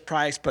at this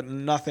price, but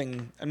I'm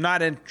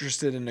not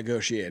interested in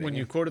negotiating. When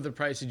you quoted the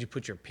price, did you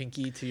put your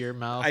pinky to your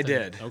mouth? I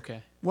did.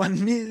 Okay.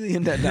 $1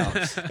 million. No,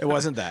 it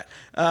wasn't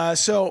that.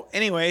 So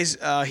anyways,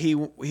 he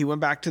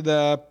went back to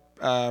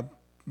the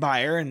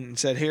buyer and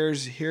said,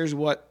 here's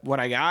what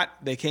I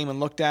got. They came and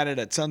looked at it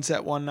at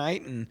sunset one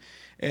night, and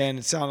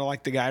it sounded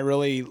like the guy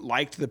really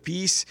liked the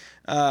piece.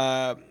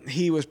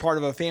 He was part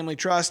of a family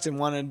trust and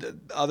wanted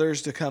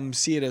others to come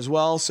see it as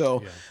well.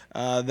 So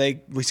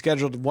we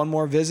scheduled one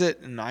more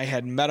visit, and I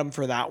had met him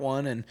for that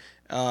one.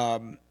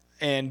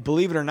 And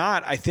believe it or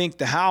not, I think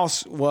the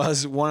house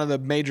was one of the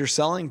major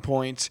selling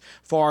points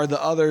for the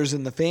others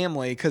in the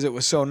family because it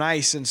was so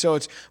nice. And so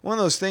it's one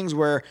of those things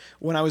where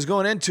when I was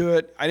going into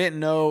it, I didn't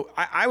know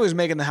I was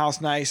making the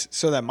house nice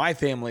so that my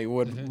family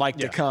would like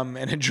to come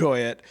and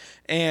enjoy it.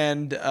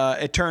 And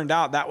it turned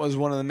out that was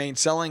one of the main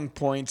selling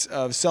points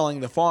of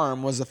selling the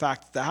farm was the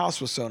fact that the house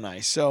was so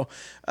nice. So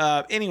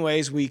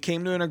anyways, we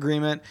came to an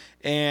agreement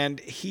and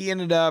he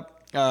ended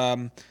up,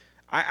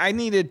 I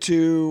needed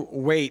to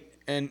wait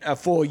a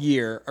full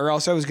year or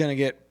else I was going to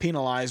get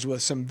penalized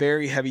with some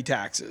very heavy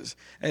taxes.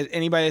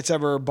 Anybody that's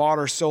ever bought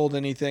or sold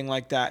anything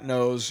like that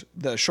knows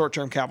the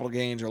short-term capital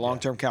gains or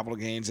long-term capital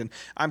gains. And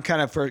I'm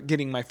kind of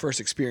getting my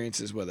first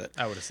experiences with it.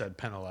 I would have said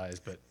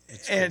penalized, but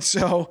it's and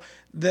so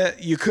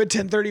you could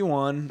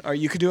 1031 or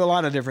you could do a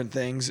lot of different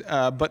things.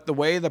 But the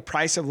way the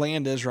price of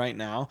land is right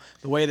now,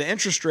 the way the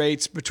interest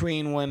rates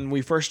between when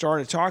we first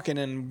started talking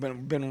and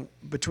been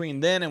between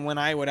then and when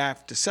I would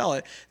have to sell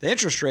it, the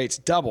interest rates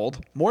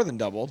doubled, more than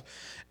doubled.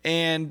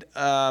 And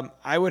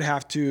I would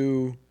have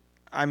to,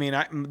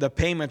 the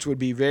payments would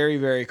be very,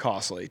 very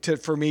costly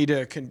for me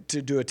to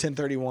do a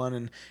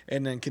 1031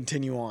 and then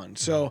continue on.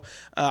 So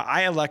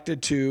I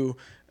elected to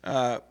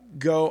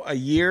go a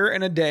year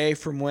and a day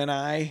from when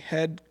I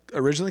had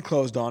originally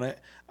closed on it.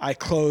 I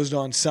closed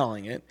on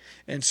selling it.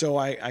 And so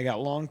I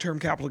got long-term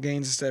capital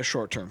gains instead of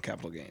short-term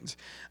capital gains.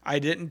 I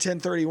didn't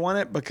 1031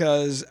 it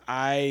because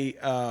I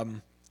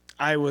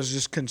was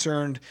just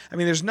concerned.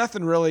 There's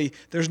nothing really,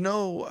 there's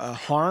no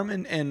harm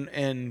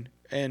in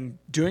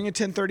doing a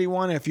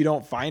 1031 if you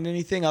don't find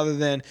anything other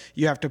than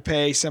you have to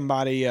pay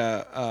somebody,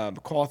 a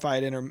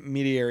qualified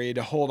intermediary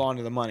to hold on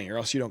to the money or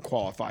else you don't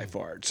qualify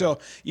for it. So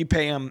you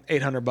pay them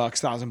 $800,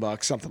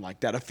 $1,000, something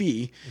like that, a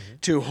fee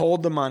to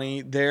hold the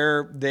money.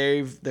 They're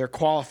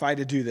qualified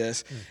to do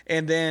this.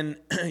 And then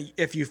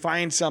if you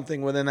find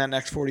something within that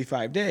next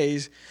 45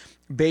 days,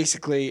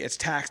 basically it's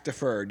tax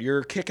deferred.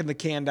 You're kicking the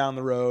can down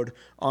the road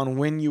on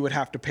when you would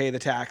have to pay the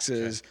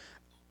taxes.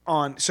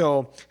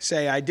 So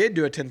say I did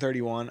do a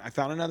 1031, I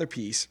found another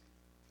piece,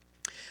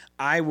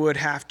 I would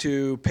have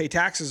to pay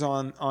taxes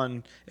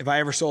on if I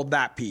ever sold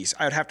that piece,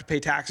 I would have to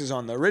pay taxes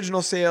on the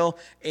original sale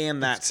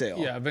and that sale.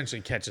 Yeah,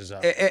 eventually catches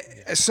up.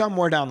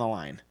 Somewhere down the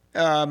line,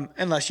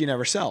 unless you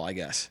never sell, I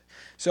guess.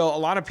 So a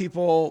lot of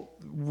people,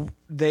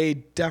 they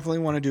definitely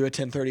want to do a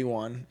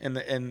 1031,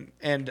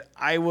 and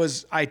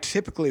I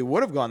typically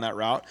would have gone that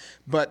route,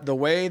 but the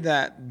way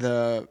that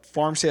the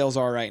farm sales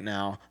are right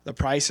now, the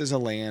prices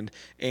of land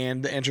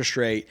and the interest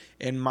rate,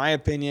 in my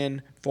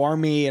opinion, for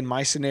me in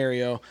my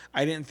scenario,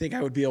 I didn't think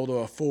I would be able to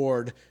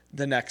afford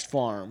the next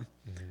farm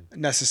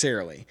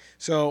necessarily.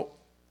 So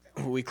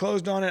we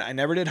closed on it. I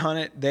never did hunt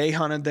it. They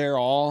hunted there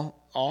all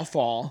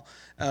fall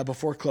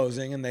before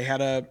closing, and they had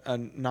a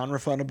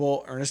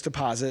non-refundable earnest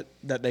deposit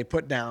that they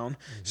put down.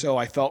 So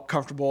I felt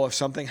comfortable if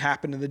something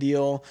happened to the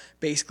deal.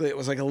 Basically, it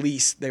was like a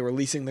lease. They were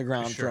leasing the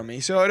ground from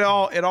me. So it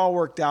all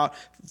worked out.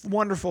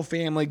 Wonderful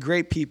family,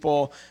 great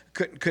people.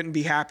 Couldn't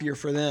be happier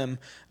for them.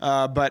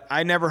 But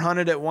I never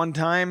hunted at one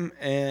time,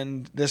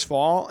 and this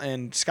fall,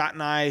 and Scott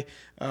and I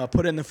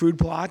put in the food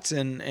plots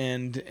and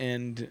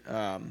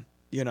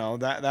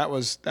that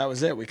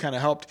was it. We kind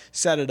of helped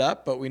set it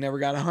up, but we never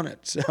got to hunt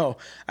it. So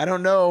I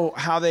don't know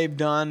how they've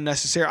done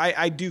necessarily.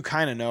 I do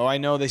kind of know. I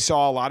know they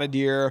saw a lot of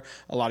deer,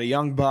 a lot of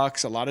young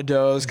bucks, a lot of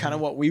does, kind of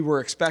what we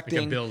were expecting.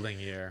 Like a building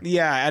year.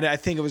 Yeah, I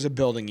think it was a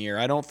building year.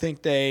 I don't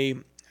think they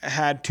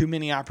had too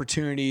many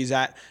opportunities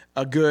at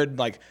a good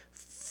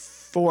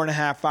 4.5,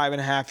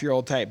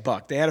 5.5-year-old type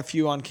buck. They had a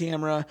few on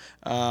camera,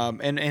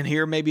 and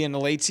here maybe in the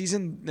late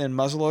season, in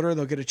muzzleloader,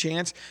 they'll get a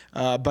chance.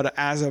 But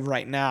as of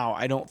right now,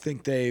 I don't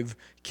think they've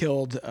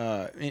killed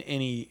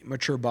any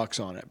mature bucks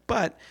on it.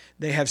 But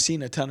they have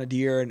seen a ton of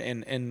deer,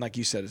 and like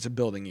you said, it's a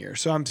building year.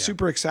 So I'm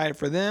super excited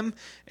for them.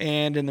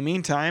 And in the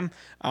meantime,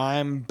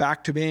 I'm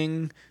back to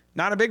being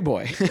not a big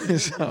boy.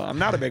 So I'm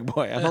not a big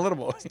boy. I'm a little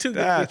boy. Too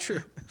good to be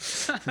true.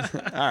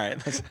 All right.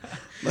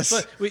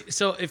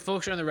 So if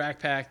folks are on the Rack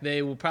Pack,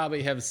 they will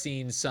probably have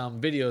seen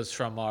some videos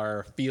from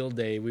our field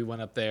day. We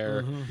went up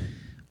there.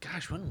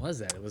 Gosh, when was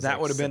that? It was that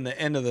would have been the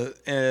end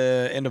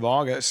of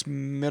August,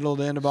 middle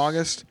to end of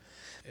August.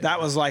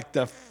 That was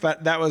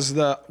that was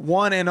the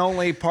one and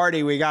only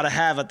party we got to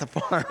have at the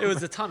farm. It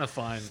was a ton of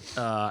fun.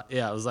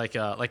 It was like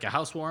a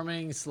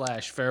housewarming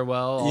 /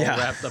 farewell, all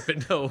wrapped up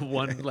into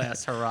one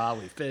last hurrah.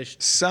 We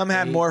fished. Some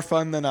had more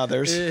fun than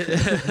others.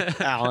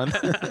 Alan,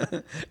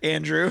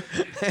 Andrew,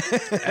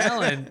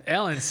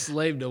 Alan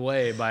slaved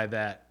away by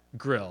that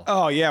grill.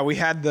 Oh yeah, we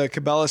had the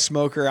Cabela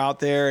smoker out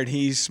there, and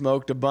he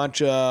smoked a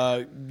bunch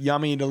of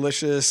yummy,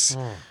 delicious.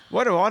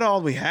 What all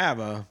did we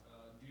have?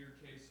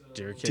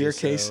 Deer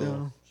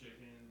queso,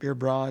 beer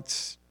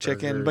brats,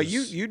 chicken. Burgers. But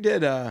you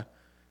did I'm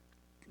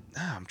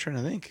trying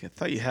to think. I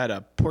thought you had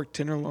a pork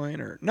tenderloin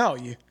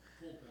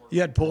You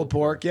had pulled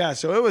pork, yeah.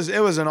 So it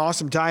was an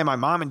awesome time. My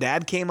mom and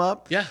dad came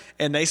up, Yeah.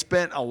 and they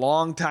spent a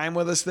long time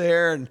with us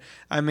there. And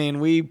I mean,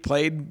 we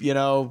played,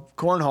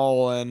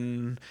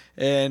 cornhole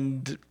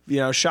and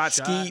shot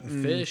skeet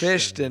and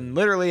fished and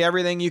literally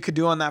everything you could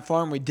do on that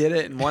farm. We did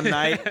it in one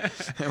night,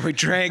 and we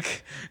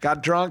drank,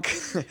 got drunk,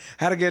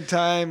 had a good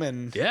time,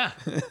 and Yeah.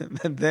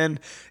 and then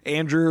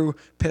Andrew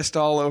pissed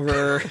all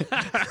over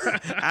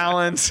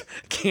Alan's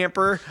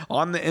camper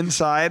on the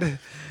inside.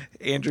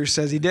 Andrew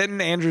says he didn't.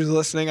 Andrew's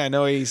listening. I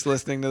know he's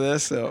listening to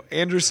this. So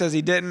Andrew says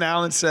he didn't.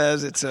 Alan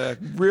says it's a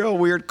real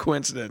weird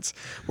coincidence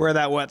where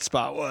that wet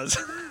spot was.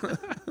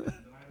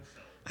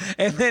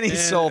 And then he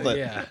sold it.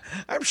 Yeah.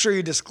 I'm sure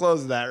you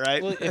disclosed that,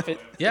 right? Well,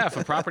 if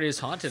a property is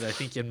haunted, I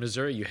think in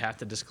Missouri you have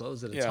to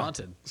disclose that it's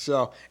haunted.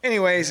 So,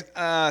 anyways,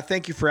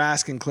 thank you for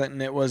asking, Clinton.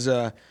 It was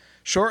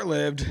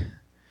short-lived,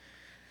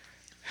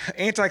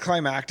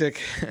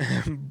 anticlimactic,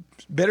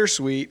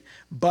 bittersweet,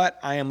 but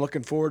I am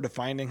looking forward to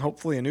finding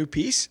hopefully a new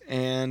piece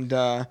and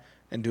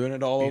doing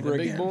it all over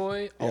Big again.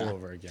 boy, all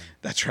over again.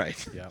 That's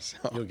right. Yeah, So,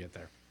 you'll get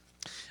there.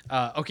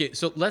 Okay,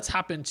 so let's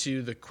hop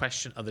into the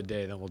question of the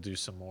day. Then we'll do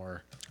some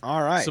more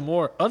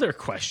other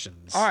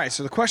questions. all right.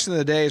 So the question of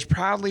the day is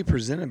proudly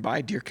presented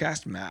by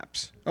DeerCast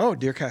Maps. Oh,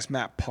 DeerCast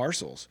Map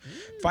Parcels.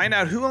 Find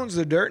out who owns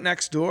the dirt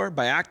next door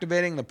by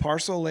activating the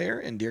parcel layer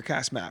in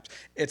DeerCast Maps.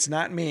 It's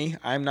not me.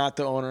 I'm not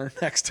the owner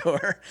next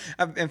door.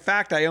 In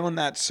fact, I own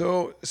that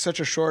such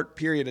a short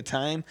period of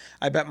time.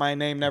 I bet my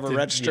name never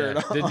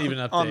registered didn't even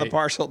on the update.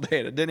 parcel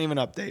data. Didn't even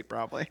update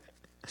probably.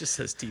 Just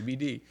says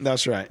TBD.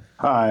 That's right.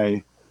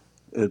 Hi,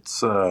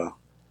 it's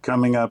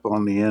coming up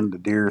on the end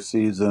of deer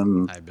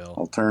season. Hi, Bill.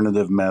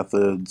 Alternative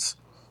methods,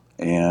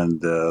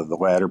 and the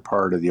latter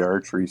part of the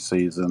archery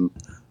season.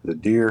 The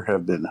deer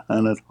have been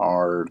hunted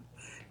hard,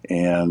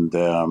 and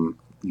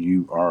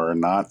you are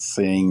not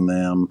seeing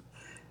them.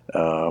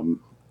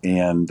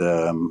 And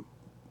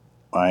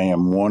I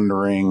am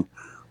wondering,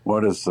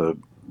 what is the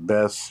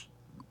best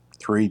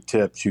 3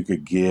 tips you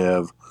could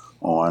give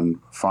on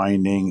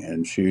finding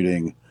and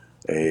shooting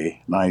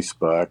a nice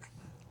buck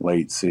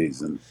late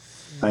season?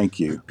 Thank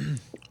you.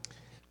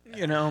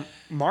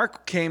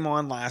 Mark came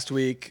on last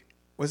week.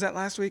 Was that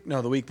last week?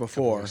 No, the week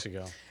before. Weeks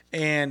ago.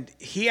 And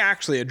he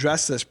actually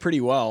addressed this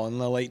pretty well in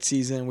the late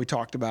season. We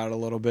talked about it a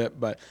little bit,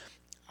 but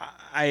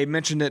I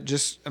mentioned it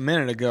just a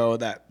minute ago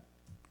that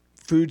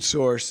food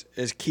source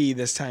is key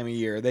this time of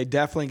year. They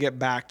definitely get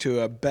back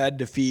to a bed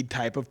to feed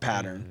type of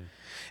pattern. Mm-hmm.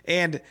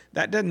 And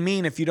that doesn't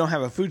mean if you don't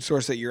have a food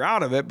source that you're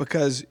out of it,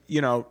 because,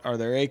 are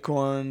there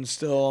acorns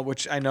still,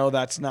 which I know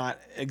that's not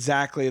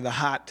exactly the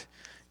hot,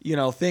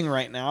 thing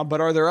right now,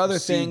 but are there other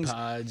Seed things?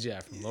 pods,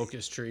 from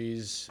locust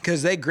trees.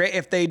 Because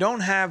if they don't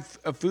have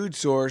a food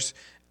source,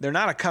 they're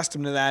not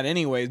accustomed to that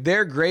anyway.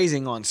 They're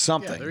grazing on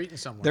something. Yeah, they're eating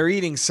somewhere. They're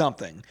eating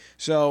something.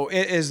 So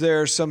is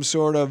there some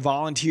sort of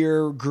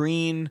volunteer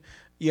green,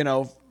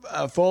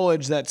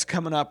 foliage that's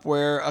coming up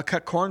where a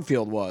cut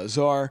cornfield was,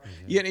 or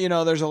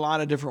there's a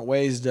lot of different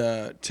ways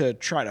to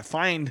try to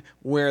find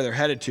where they're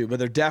headed to, but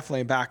they're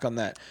definitely back on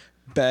that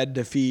bed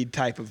to feed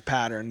type of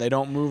pattern. They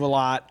don't move a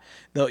lot.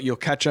 You'll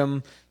catch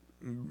them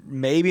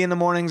maybe in the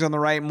mornings, on the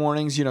right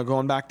mornings,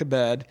 going back to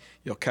bed.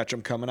 You'll catch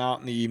them coming out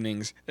in the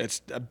evenings.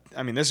 This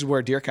is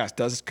where DeerCast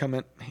does come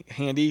in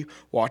handy,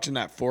 watching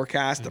that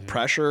forecast, the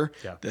pressure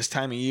this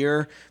time of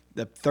year.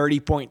 The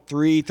 30.3,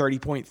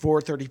 30.4,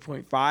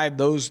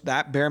 30.5,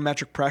 that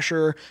barometric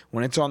pressure,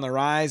 when it's on the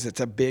rise, it's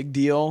a big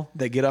deal.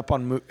 They get up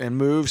and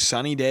move.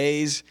 Sunny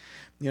days,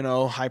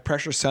 high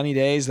pressure sunny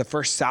days, the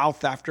first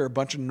south after a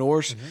bunch of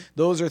north. Mm-hmm.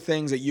 Those are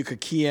things that you could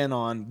key in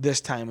on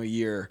this time of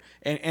year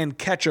and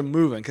catch them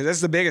moving, because that's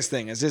the biggest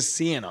thing, is just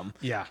seeing them.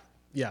 Yeah.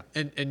 Yeah,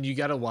 and you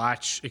got to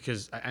watch,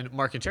 because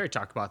Mark and Terry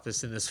talk about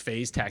this in this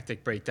phase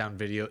tactic breakdown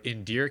video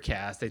in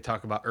DeerCast. They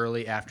talk about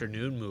early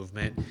afternoon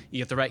movement. You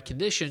get the right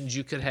conditions,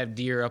 you could have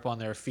deer up on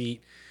their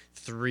feet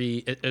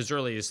as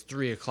early as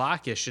 3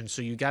 o'clock-ish, and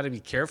so you got to be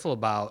careful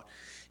about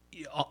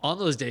on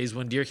those days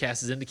when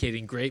DeerCast is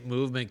indicating great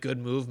movement, good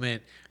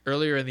movement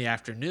earlier in the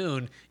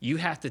afternoon. You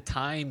have to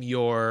time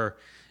your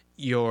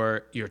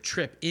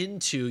trip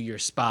into your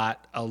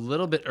spot a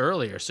little bit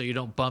earlier so you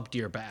don't bump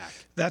deer back.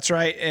 That's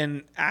right.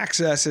 And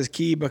access is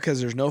key,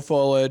 because there's no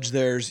foliage.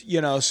 There's,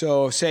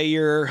 so say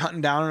you're hunting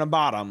down in a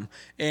bottom,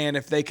 and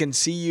if they can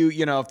see you,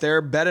 if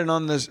they're bedded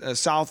on the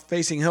south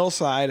facing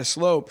hillside, a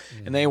slope,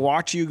 and they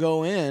watch you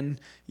go in,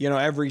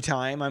 every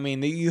time,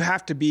 you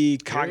have to be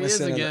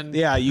cognizant of that.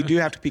 Yeah, you do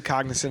have to be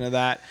cognizant of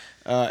that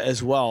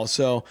as well.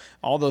 So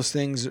all those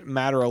things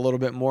matter a little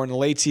bit more in the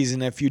late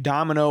season. If you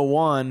domino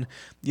one,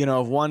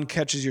 if one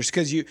catches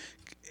because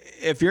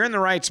if you're in the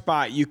right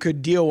spot, you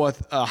could deal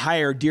with a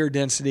higher deer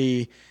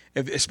density.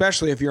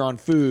 Especially if you're on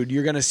food,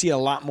 you're going to see a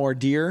lot more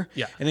deer.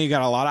 Yeah. And then you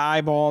got a lot of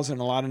eyeballs and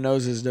a lot of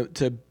noses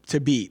to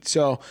beat.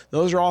 So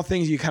those are all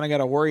things you kind of got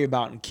to worry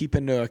about and keep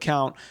into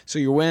account. So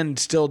your wind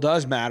still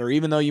does matter,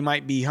 even though you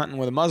might be hunting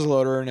with a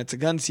muzzleloader and it's a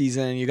gun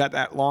season and you got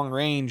that long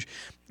range.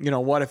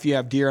 what if you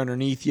have deer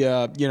underneath you?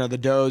 The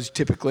does,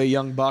 typically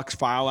young bucks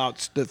file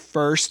out the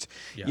first.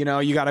 Yeah.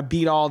 You got to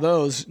beat all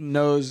those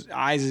nose,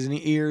 eyes, and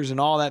ears and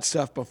all that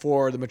stuff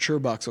before the mature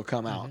bucks will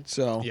come out.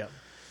 So Yeah.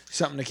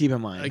 something to keep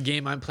in mind. A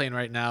game I'm playing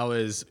right now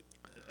is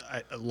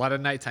a lot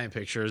of nighttime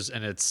pictures,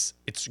 and it's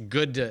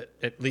good to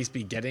at least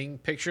be getting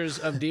pictures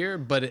of deer,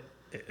 but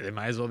it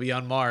might as well be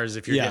on Mars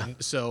if you're getting.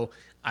 So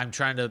I'm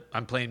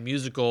playing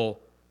musical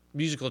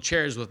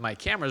chairs with my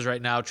cameras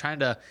right now, trying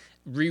to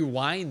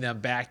rewind them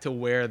back to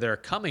where they're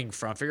coming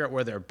from, figure out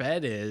where their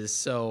bed is.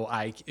 So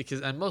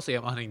because I'm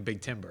hunting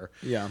big timber.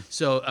 Yeah.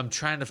 So I'm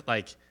trying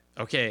to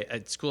okay,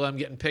 it's cool I'm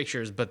getting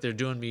pictures, but they're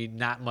doing me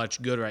not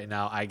much good right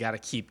now. I got to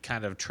keep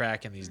kind of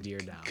tracking these deer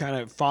down. Kind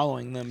of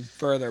following them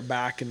further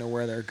back into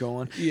where they're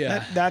going.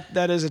 Yeah.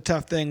 That is a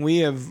tough thing. We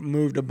have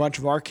moved a bunch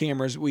of our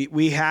cameras.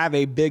 We have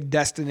a big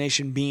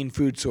destination bean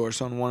food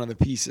source on one of the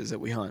pieces that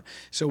we hunt.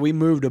 So we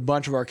moved a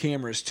bunch of our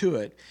cameras to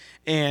it.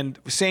 And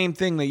same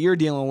thing that you're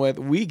dealing with,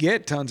 we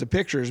get tons of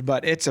pictures,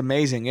 but it's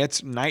amazing.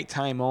 It's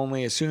nighttime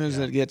only. As soon as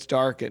it gets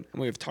dark, and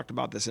we've talked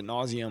about this ad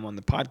nauseum on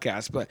the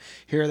podcast, but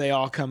here they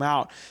all come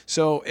out.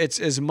 So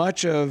it's as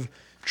much of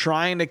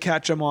trying to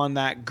catch them on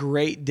that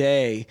great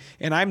day.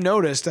 And I've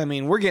noticed,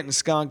 we're getting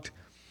skunked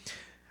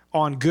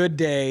on good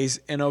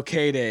days and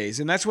okay days.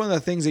 And that's one of the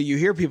things that you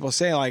hear people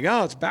say, like,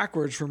 oh, it's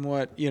backwards from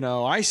what,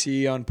 I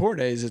see on poor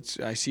days.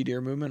 I see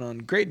deer movement. On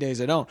great days,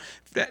 I don't.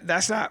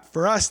 That's not,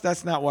 for us,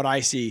 that's not what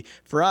I see.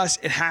 For us,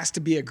 it has to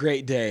be a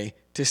great day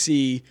to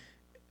see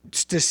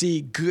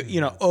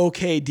good,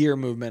 okay deer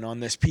movement on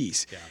this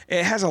piece. Yeah.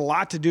 It has a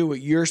lot to do with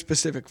your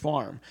specific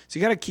farm. So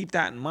you got to keep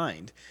that in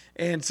mind.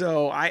 And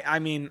so,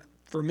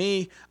 for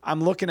me,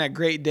 I'm looking at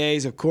great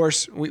days. Of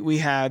course, we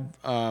had,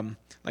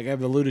 like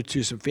I've alluded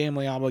to, some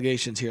family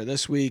obligations here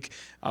this week,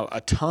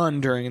 a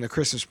ton during the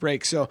Christmas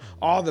break. So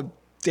all the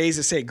days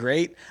that say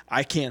great,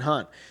 I can't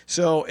hunt.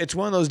 So it's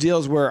one of those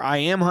deals where I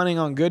am hunting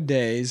on good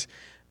days,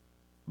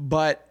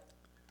 but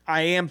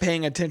I am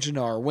paying attention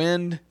to our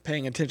wind,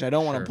 paying attention. I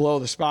don't want to blow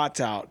the spots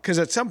out, because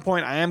at some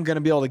point I am going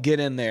to be able to get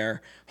in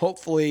there.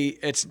 Hopefully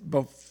it's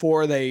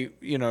before they,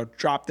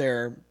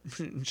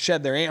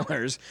 shed their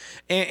antlers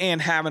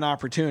and have an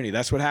opportunity.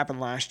 That's what happened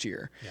last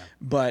year. Yeah.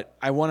 But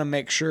I want to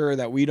make sure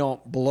that we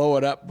don't blow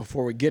it up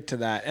before we get to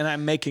that. And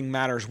I'm making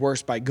matters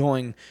worse by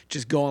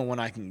just going when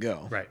I can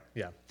go. Right.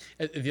 Yeah.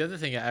 The other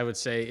thing I would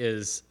say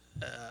is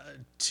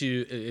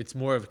it's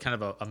more of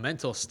kind of a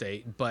mental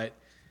state, but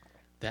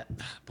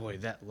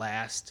that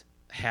last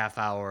half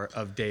hour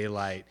of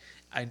daylight,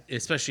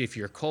 especially if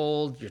you're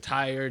cold, you're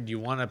tired, you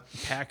want to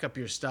pack up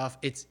your stuff.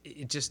 It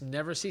just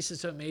never ceases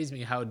to amaze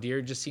me how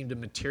deer just seem to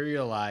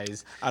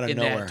materialize out of in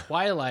nowhere. That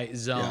twilight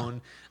zone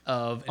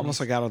of almost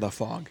like out of the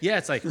fog. Yeah,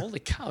 it's like,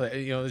 holy cow,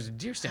 there's a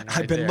deer standing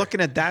right I've been there.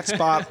 looking at that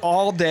spot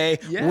all day.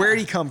 Yeah. Where'd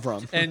he come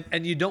from?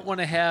 And you don't want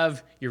to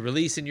have your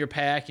release in your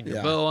pack and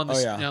your bow on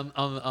the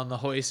Oh, on the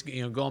hoist,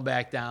 going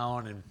back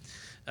down, and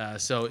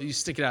so you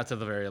stick it out to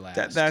the very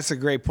last. That's a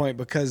great point,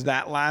 because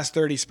that last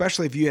 30,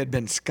 especially if you had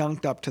been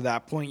skunked up to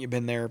that point, you've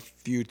been there a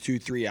few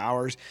 2-3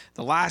 hours.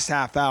 The last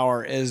half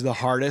hour is the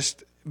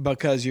hardest,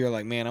 because you're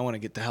like, man, I want to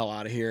get the hell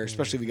out of here,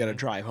 especially if you got to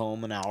drive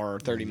home an hour or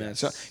 30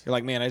 minutes. So you're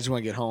like, man, I just want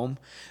to get home.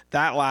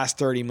 That last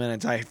 30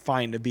 minutes I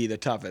find to be the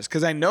toughest,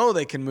 because I know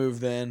they can move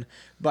then,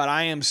 but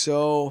I am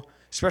so,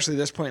 especially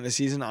this point in the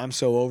season, I'm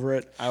so over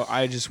it.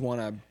 I just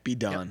want to be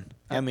done.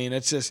 Yep.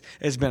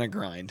 It's been a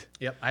grind.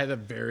 Yep. I had the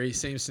very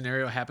same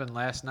scenario happen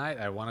last night.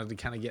 I wanted to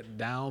kind of get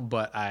down,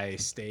 but I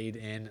stayed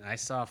in, and I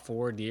saw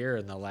 4 deer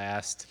in the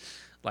last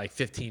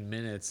 15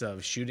 minutes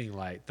of shooting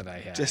light that I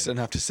had. Just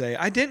enough to say,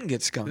 I didn't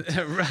get skunked.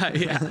 Right.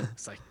 Yeah.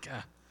 It's like,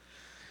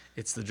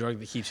 it's the drug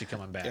that keeps you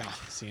coming back.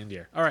 Seeing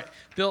deer. All right,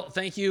 Bill,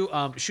 thank you.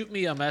 Shoot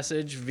me a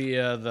message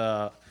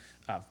via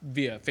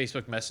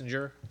Facebook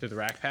Messenger through the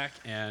Rack Pack,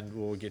 and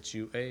we'll get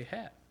you a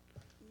hat.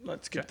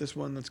 Let's get this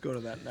one. Let's go to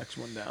that next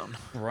one down.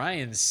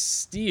 Brian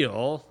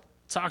Steele,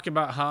 talk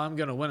about how I'm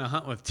going to win a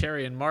hunt with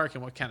Terry and Mark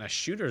and what kind of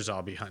shooters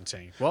I'll be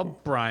hunting. Well,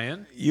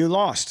 Brian, you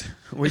lost.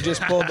 We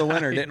just pulled the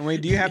winner, didn't we?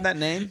 Do you have that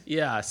name?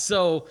 Yeah.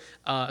 So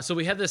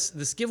we had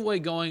this giveaway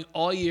going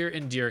all year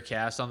in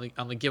DeerCast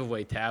on the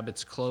giveaway tab.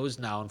 It's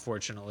closed now,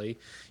 unfortunately.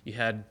 You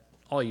had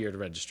all year to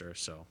register.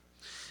 So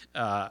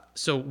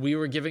we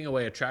were giving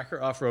away a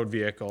Tracker off-road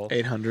vehicle.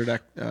 800,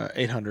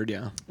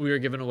 yeah. We were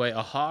giving away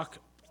a Hawk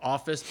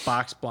office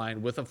box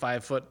blind with a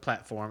 5-foot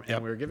platform,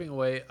 and we were giving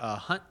away a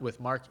hunt with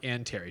Mark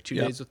and Terry. 2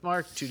 days with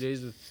Mark, 2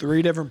 days with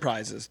 3 different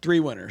prizes, 3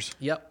 winners.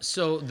 Yep.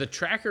 So the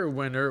Tracker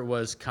winner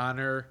was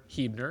Connor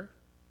Hebner.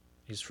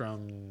 He's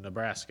from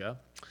Nebraska.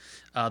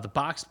 The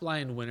box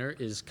blind winner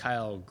is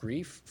Kyle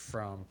Grief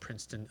from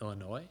Princeton,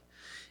 Illinois.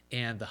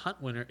 And the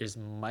hunt winner is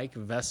Mike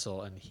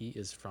Vessel, and he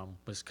is from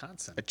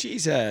Wisconsin. A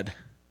cheesehead.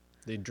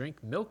 They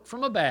drink milk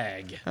from a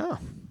bag. Oh,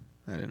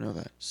 I didn't know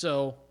that.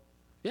 So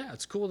yeah,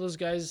 it's cool. Those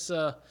guys.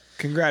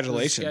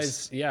 Congratulations. Those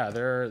guys, yeah,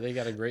 they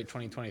got a great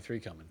 2023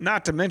 coming.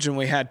 Not to mention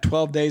we had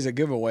 12 days of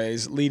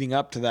giveaways leading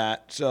up to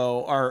that,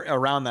 or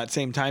around that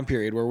same time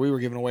period where we were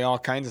giving away all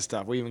kinds of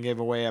stuff. We even gave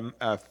away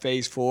a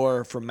Phase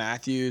 4 from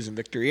Matthews and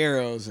Victory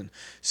Arrows and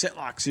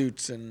Scentlock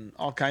suits and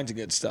all kinds of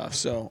good stuff.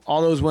 So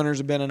all those winners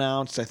have been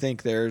announced. I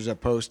think there's a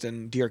post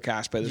in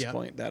Deercast by this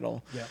point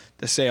that'll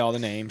to say all the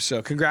names.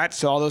 So congrats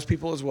to all those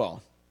people as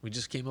well. We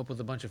just came up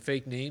with a bunch of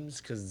fake names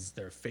because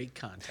they're fake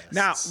contests.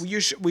 Now,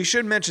 we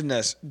should mention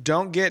this.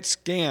 Don't get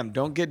scammed.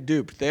 Don't get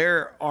duped.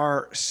 There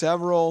are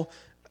several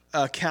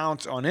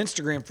accounts on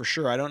Instagram for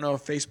sure. I don't know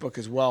if Facebook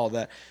as well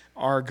that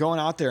are going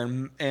out there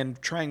and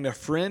trying to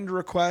friend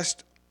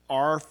request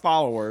our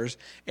followers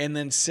and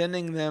then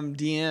sending them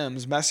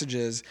DMs,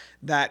 messages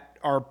that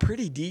are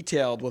pretty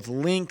detailed with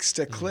links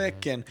to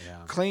click and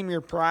claim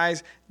your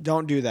prize.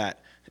 Don't do that.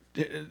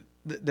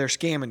 They're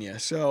scamming you.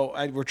 So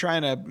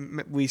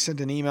we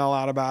sent an email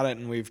out about it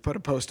and we've put a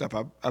post up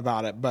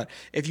about it. But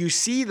if you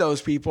see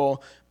those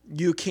people,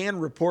 you can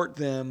report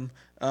them.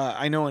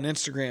 I know on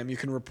Instagram you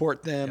can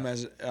report them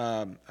as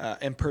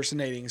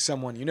impersonating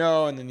someone you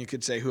know, and then you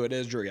could say who it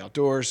is, Drury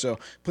Outdoors. So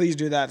please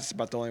do that. It's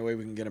about the only way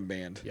we can get them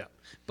banned. Yeah.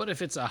 But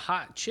if it's a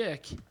hot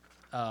chick,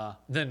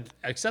 then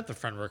accept the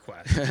friend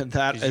request.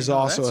 That is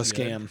also a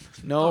scam.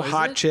 Good. No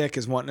hot chick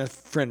is wanting to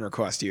friend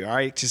request you. All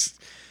right,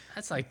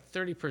 that's like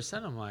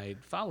 30% of my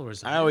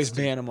followers. I always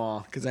ban them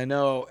all because I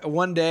know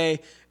one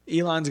day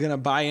Elon's going to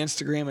buy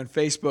Instagram and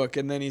Facebook,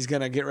 and then he's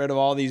going to get rid of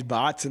all these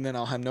bots, and then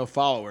I'll have no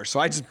followers. So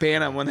I just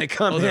ban them when they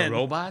come in. They're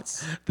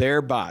robots?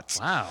 They're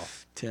bots. Wow.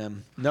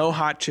 Tim, no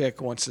hot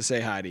chick wants to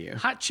say hi to you.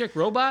 Hot chick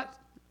robot?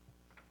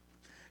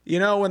 You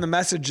know, when the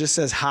message just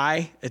says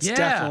hi, it's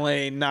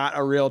definitely not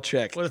a real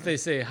chick. What if they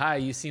say, hi,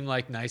 you seem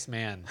like nice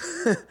man?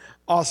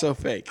 Also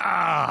fake.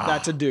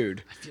 That's a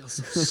dude. I feel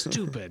so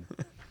stupid.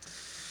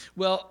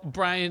 Well,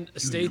 Brian,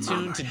 stay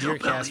tuned to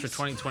Deercast for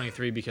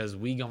 2023 because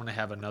we're going to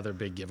have another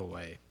big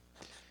giveaway.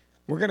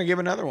 We're going to give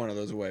another one of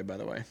those away, by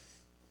the way.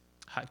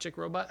 Hot chick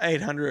robot?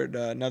 800,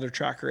 another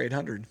Tracker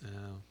 800.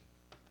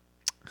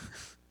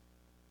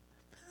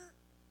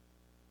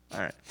 Oh.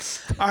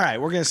 All right.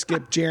 We're going to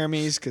skip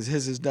Jeremy's because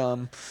his is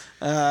dumb.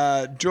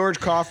 George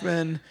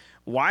Kaufman,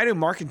 why do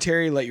Mark and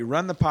Terry let you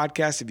run the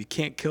podcast if you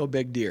can't kill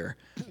big deer?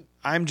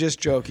 I'm just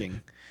joking.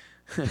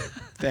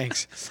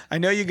 Thanks. I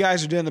know you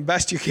guys are doing the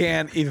best you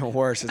can. Even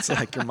worse, it's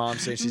like your mom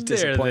saying she's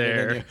disappointed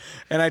in you.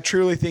 And I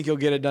truly think you'll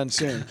get it done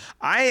soon.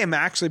 I am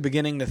actually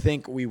beginning to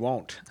think we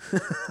won't.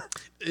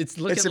 It's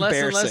looking less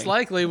and less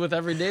likely with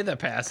every day that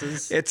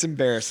passes. It's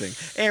embarrassing.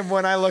 And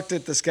when I looked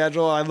at the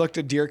schedule, I looked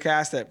at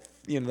Deercast at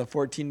the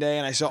 14-day,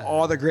 and I saw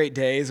all the great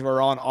days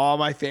were on all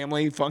my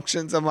family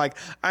functions. I'm like,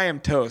 I am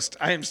toast.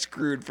 I am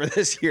screwed for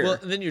this year. Well,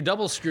 then you're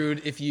double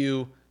screwed if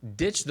you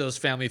ditch those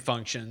family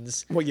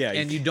functions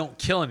and you don't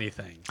kill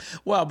anything.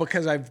 Well,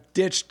 because I've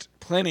ditched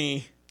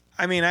plenty.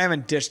 I mean, I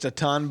haven't ditched a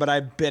ton, but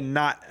I've been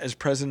not as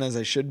present as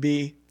I should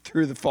be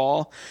through the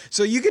fall.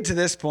 So you get to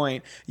this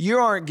point, you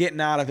aren't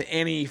getting out of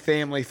any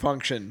family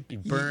function. You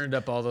burned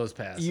up all those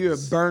passes. You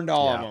have burned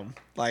all of them.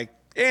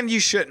 And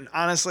you shouldn't.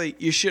 Honestly,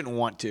 you shouldn't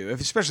want to,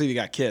 especially if you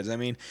got kids. I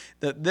mean,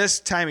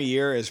 this time of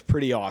year is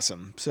pretty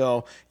awesome.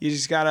 So you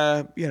just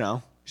gotta,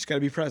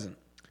 be present.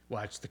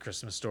 Watched The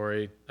Christmas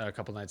Story a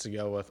couple nights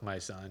ago with my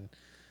son.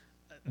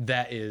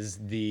 That is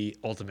the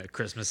ultimate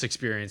Christmas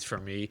experience for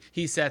me.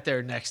 He sat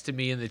there next to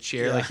me in the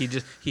chair, like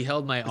he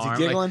held my arm.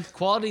 He giggling? Like,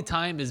 quality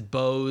time is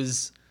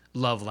Bo's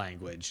love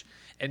language,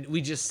 and we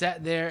just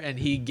sat there, and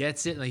he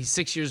gets it. Like, he's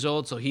 6 years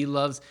old, so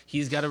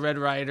he's got a Red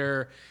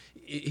Ryder.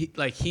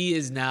 He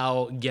is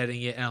now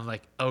getting it, and I'm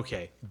like,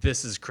 okay,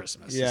 this is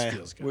Christmas. Yeah. This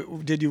feels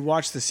good. Did you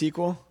watch the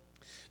sequel?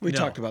 We No,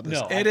 talked about this.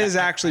 no, It is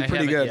actually I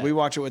pretty haven't good. yet. We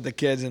watch it with the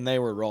kids, and they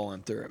were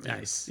rolling through it. Man.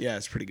 Nice. Yeah,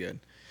 it's pretty good.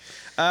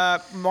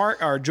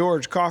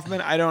 George Kaufman,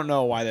 I don't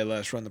know why they let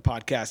us run the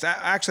podcast.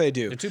 Actually, I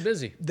do. They're too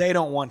busy. They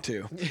don't want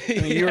to. I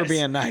mean, you were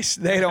being nice.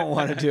 They don't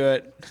want to do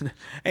it.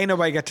 Ain't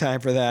nobody got time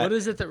for that. What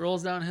is it that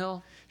rolls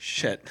downhill?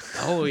 Shit.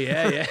 Oh,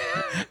 yeah.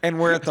 And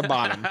we're at the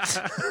bottom.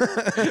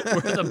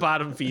 We're the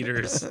bottom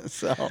feeders.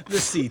 So The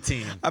C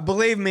team.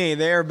 believe me,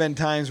 there have been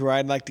times where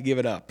I'd like to give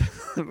it up.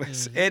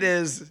 It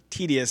is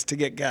tedious to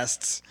get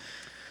guests.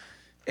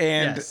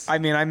 And Yes. I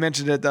mean, I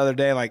mentioned it the other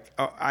day. Like,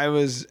 I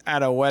was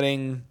at a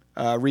wedding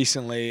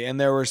recently, and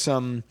there were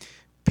some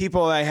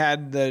people I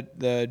had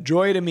the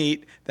joy to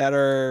meet that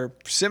are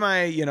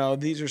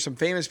these are some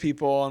famous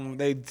people, and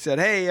they said,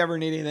 hey, ever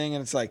need anything?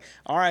 And it's like,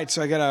 all right,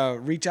 so I got to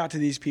reach out to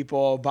these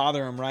people,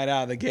 bother them right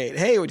out of the gate.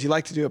 Hey, would you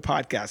like to do a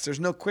podcast? There's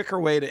no quicker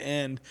way to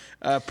end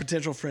a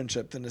potential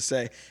friendship than to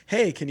say,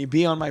 hey, can you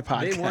be on my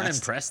podcast? They weren't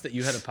impressed that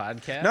you had a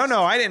podcast?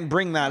 No, I didn't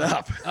bring that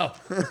up. Oh,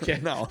 okay.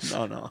 No.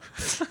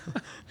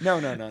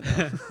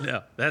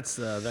 No, that's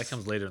that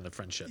comes later in the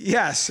friendship.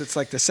 Yes, it's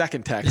like the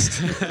second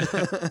text.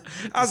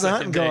 I was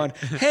hunting day. going,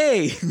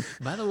 hey.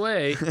 By the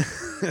way,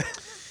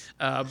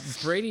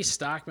 Brady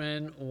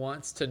Stockman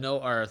wants to know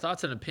our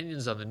thoughts and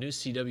opinions on the new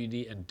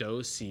CWD and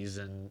doe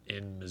season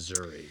in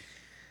Missouri.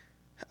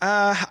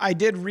 I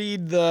did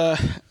read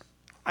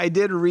I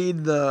did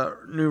read the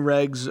new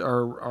regs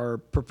or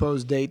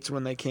proposed dates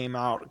when they came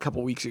out a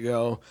couple weeks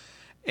ago,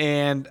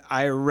 and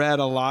I read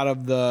a lot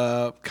of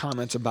the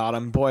comments about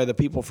them. Boy, the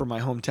people from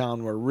my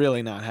hometown were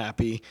really not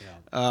happy.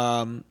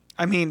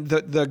 I mean,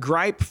 the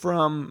gripe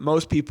from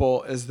most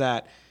people is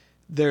that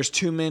there's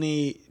too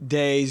many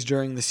days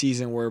during the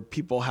season where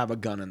people have a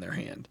gun in their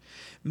hand.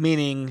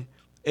 Meaning,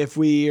 if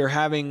we are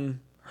having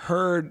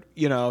herd,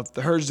 if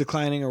the herd's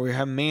declining or we're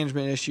having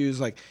management issues,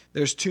 like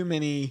there's too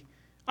many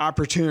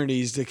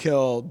opportunities to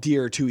kill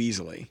deer too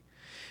easily.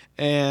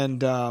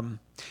 And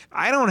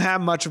I don't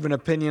have much of an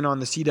opinion on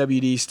the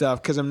CWD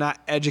stuff because I'm not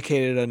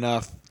educated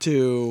enough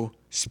to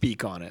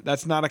speak on it.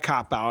 That's not a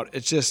cop out.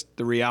 It's just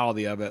the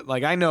reality of it.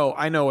 Like I know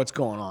what's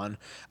going on.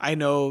 I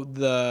know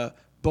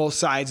both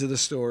sides of the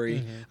story.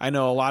 Mm-hmm. I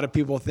know a lot of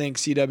people think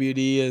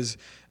CWD is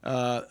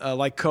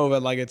like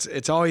COVID, like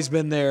it's always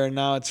been there and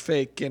now it's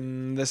fake,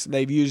 and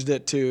they've used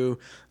it to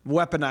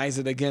weaponize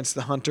it against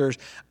the hunters.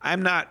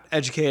 I'm not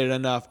educated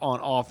enough on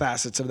all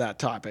facets of that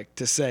topic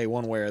to say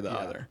one way or the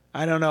other.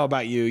 I don't know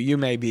about you. You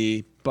may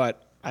be,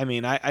 but I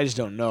mean, I just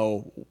don't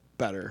know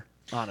better,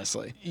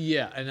 honestly.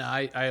 Yeah, and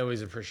I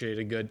always appreciate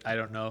a good, I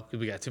don't know,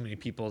 because we got too many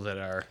people that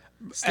are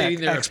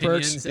stating their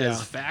experts, opinions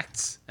as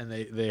facts, and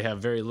they have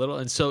very little.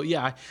 And so,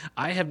 yeah,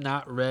 I have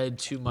not read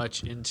too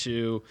much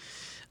into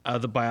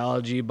the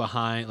biology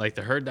behind, like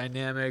the herd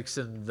dynamics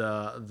and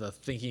the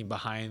thinking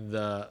behind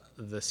the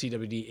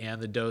CWD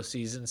and the doe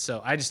season.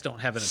 So I just don't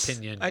have an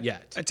opinion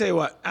yet. I tell you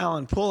what,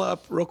 Alan, pull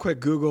up real quick,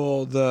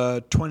 Google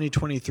the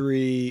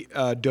 2023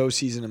 doe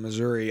season in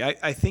Missouri.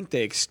 I think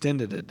they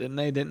extended it, didn't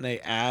they? Didn't they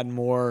add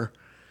more,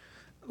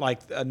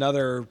 like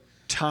another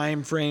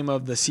time frame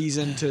of the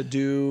season to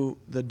do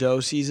the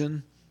doe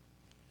season?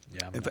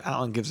 Yeah. If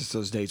Alan gives us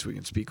those dates, we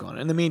can speak on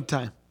it. In the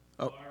meantime.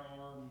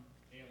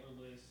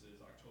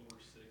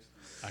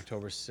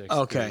 October 6th.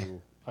 Okay.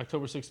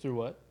 October 6th through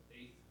what?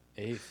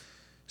 8th.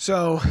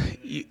 So,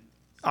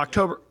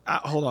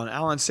 hold on.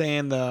 Alan's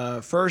saying the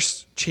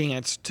first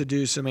chance to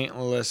do some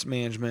antlerless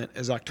management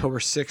is October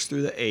 6th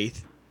through the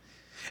 8th.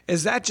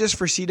 Is that just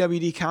for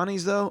CWD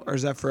counties, though, or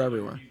is that for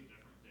everyone?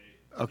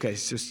 Okay,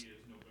 so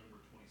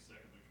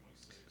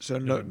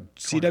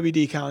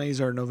CWD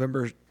counties are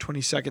November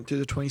 22nd through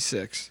the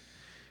 26th.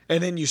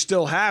 And then you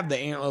still have the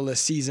antlerless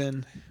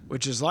season,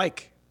 which is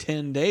like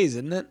 10 days,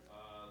 isn't it?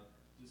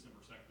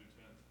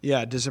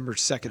 Yeah, December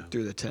 2nd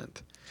through the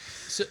 10th.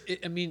 So,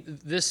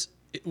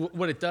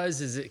 what it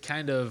does is it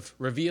kind of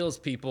reveals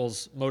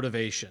people's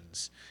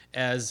motivations.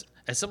 As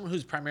someone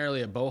who's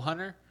primarily a bow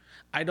hunter,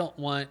 I don't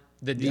want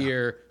the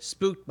deer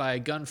spooked by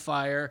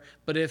gunfire.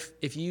 But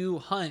if you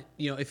hunt,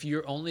 if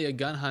you're only a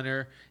gun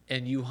hunter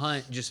and you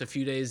hunt just a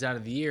few days out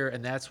of the year,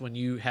 and that's when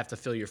you have to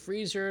fill your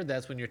freezer,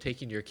 that's when you're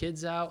taking your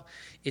kids out,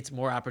 it's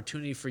more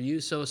opportunity for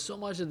you. So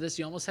much of this,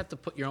 you almost have to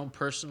put your own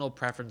personal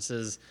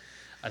preferences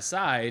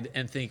aside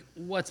and think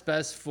what's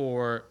best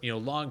for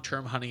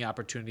long-term hunting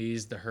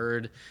opportunities, the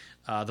herd,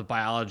 the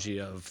biology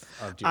of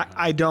deer hunting.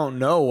 I don't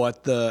know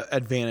what the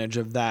advantage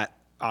of that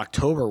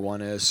October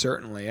one is.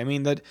 Certainly, I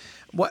mean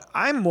what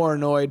I'm more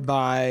annoyed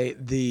by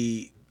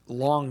the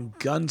long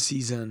gun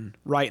season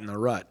right in the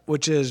rut,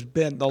 which has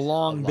been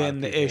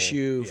the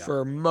issue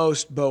for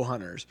most bow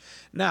hunters.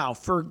 Now,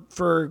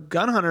 for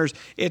gun hunters,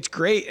 it's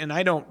great, and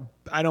I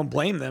don't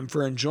blame them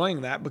for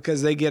enjoying that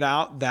because they get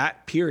out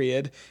that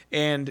period,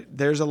 and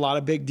there's a lot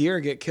of big deer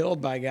get killed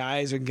by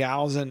guys and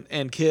gals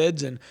and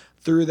kids and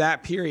through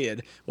that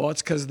period. Well,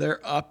 it's because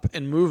they're up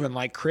and moving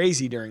like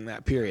crazy during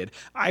that period.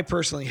 I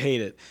personally hate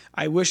it.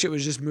 I wish it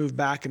was just moved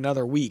back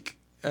another week.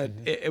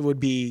 It would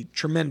be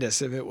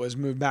tremendous if it was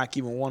moved back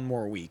even one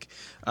more week.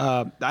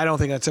 I don't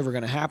think that's ever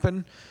going to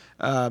happen.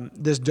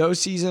 This doe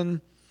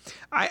season,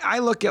 I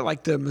look at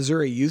like the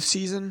Missouri youth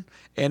season,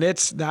 and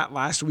it's that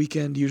last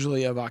weekend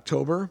usually of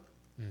October.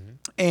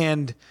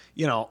 And,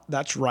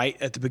 that's right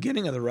at the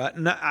beginning of the rut.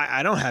 And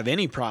I don't have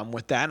any problem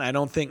with that. And I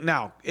don't think,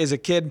 now, is a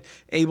kid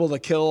able to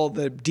kill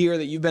the deer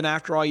that you've been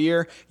after all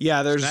year?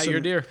 Yeah, there's not your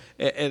deer.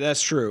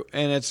 That's true.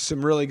 And it's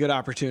some really good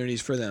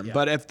opportunities for them. Yeah.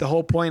 But if the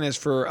whole point is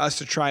for us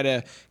to try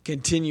to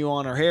continue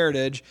on our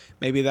heritage,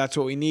 maybe that's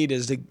what we need,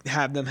 is to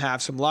have them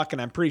have some luck.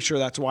 And I'm pretty sure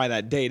that's why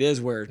that date is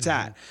where it's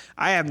at.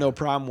 I have no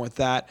problem with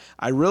that.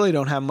 I really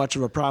don't have much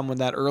of a problem with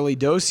that early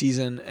doe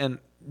season and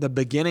the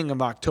beginning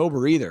of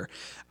October either.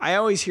 I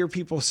always hear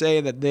people say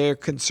that they're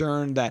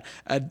concerned that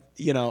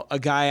a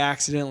guy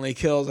accidentally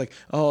kills, like,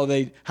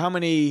 how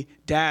many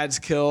dads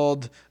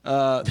killed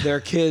their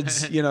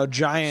kids,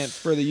 giant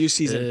for the youth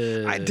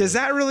season. Does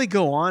that really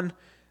go on?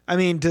 I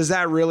mean, does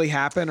that really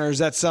happen, or is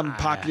that some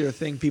popular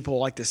thing people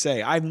like to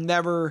say? I've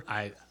never.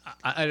 I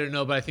don't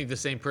know, but I think the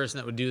same person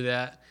that would do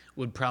that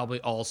would probably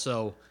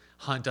also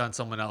hunt on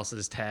someone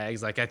else's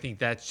tags. Like, I think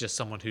that's just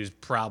someone who's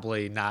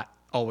probably not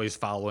always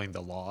following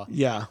the law.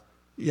 Yeah.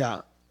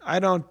 I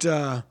don't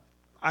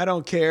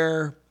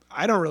care.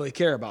 I don't really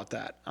care about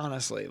that,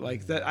 honestly.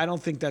 Like that, I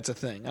don't think that's a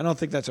thing. I don't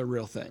think that's a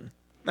real thing.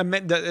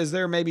 Is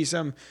there maybe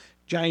some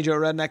Johnny Joe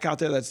Redneck out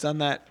there that's done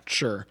that?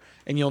 Sure.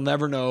 And you'll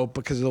never know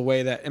because of the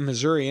way that, in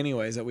Missouri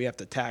anyways, that we have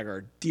to tag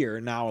our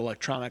deer now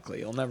electronically.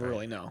 You'll never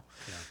really know.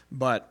 Yeah.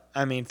 But,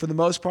 I mean, for the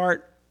most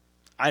part,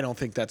 I don't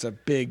think that's a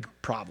big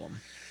problem.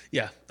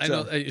 Yeah, I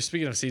know.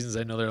 Speaking of seasons,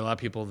 I know there are a lot of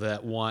people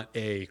that want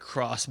a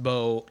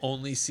crossbow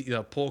only,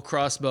 pull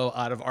crossbow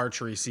out of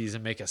archery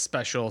season, make a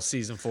special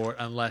season for it,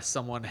 unless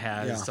someone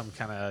has some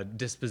kind of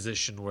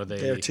disposition where they.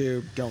 There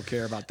too, don't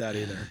care about that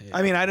either. Yeah.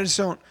 I mean, I just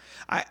don't.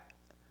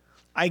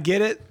 I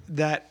get it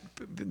that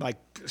like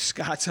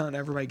Scott's hunt,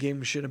 everybody gave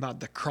him shit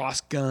about the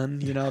cross gun.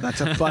 You know,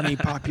 that's a funny,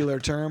 popular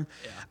term.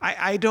 Yeah.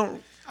 I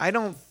don't.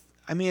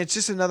 I mean, it's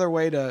just another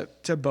way to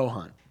bow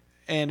hunt.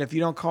 And if you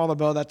don't call the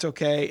bow, that's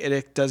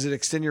okay. Does it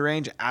extend your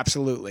range?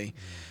 Absolutely.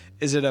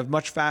 Is it a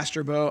much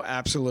faster bow?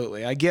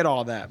 Absolutely. I get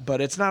all that, but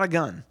it's not a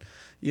gun,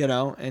 you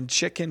know, and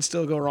shit can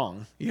still go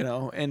wrong, you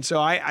know. And so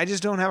I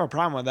just don't have a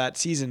problem with that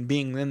season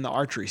being in the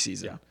archery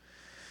season. Yeah.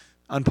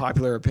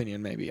 Unpopular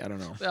opinion, maybe. I don't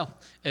know. Well,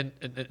 and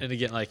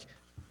again,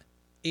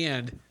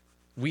 and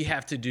we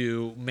have to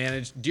do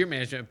deer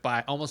management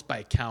almost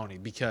by county,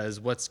 because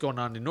what's going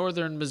on in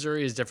northern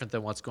Missouri is different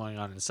than what's going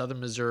on in southern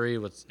Missouri.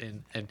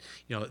 And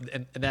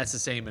that's the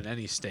same in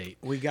any state.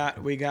 We're at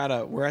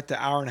the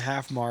hour and a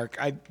half mark.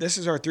 This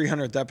is our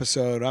 300th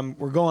episode.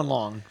 We're going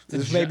long.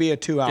 This may be a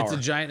 2 hour. It's a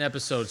giant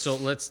episode. So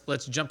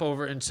let's jump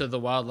over into the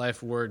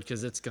wildlife word,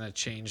 because it's going to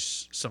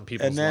change some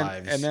people's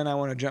lives. And then I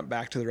want to jump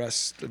back to the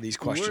rest of these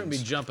questions. We're going to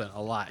be jumping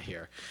a lot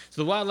here.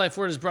 So the wildlife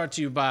word is brought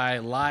to you by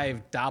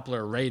Live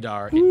Doppler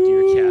Radar and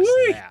DeerCast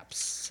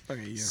maps.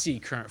 See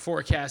current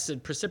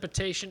forecasted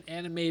precipitation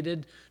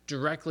animated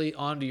directly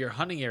onto your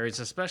hunting areas,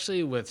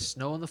 especially with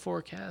snow in the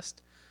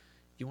forecast.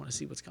 You want to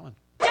see what's coming.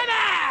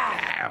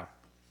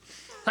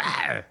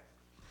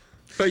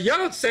 But you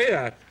don't say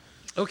that.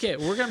 Okay,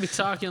 we're going to be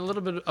talking a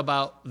little bit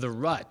about the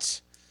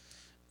rut.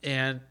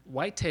 And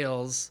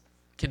whitetails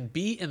can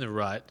be in the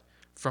rut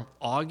from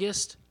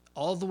August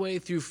all the way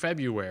through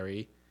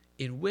February.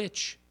 In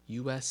which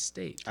U.S.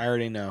 state? I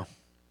already know.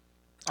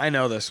 I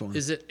know this one.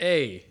 Is it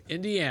A,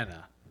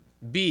 Indiana,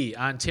 B,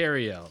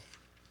 Ontario,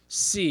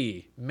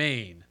 C,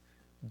 Maine,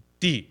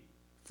 D,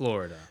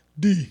 Florida?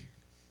 D.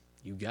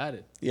 You got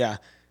it. Yeah.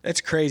 That's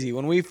crazy.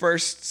 When we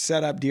first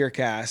set up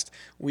DeerCast,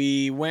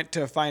 we went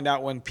to find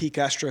out when peak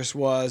estrus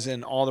was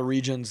in all the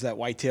regions that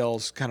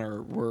whitetails kind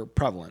of were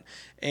prevalent.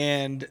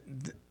 And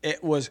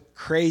it was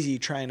crazy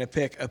trying to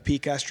pick a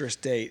peak estrus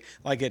date.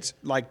 Like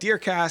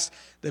DeerCast,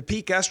 the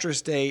peak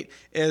estrus date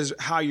is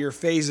how your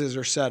phases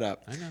are set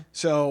up. I know.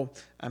 So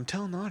I'm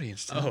telling the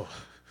audience. Oh.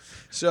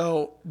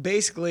 So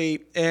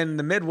basically in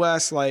the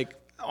Midwest, like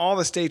all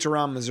the states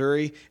around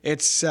Missouri,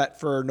 it's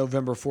set for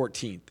November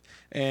 14th.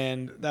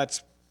 And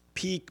that's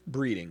peak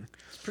breeding.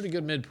 It's a pretty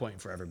good midpoint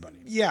for everybody.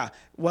 Yeah.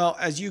 Well,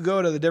 as you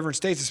go to the different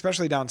states,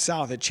 especially down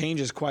south, it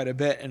changes quite a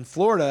bit. In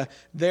Florida,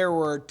 there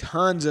were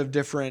tons of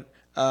different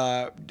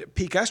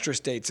peak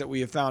estrus dates that we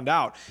have found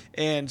out.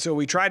 And so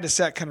we tried to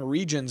set kind of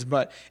regions,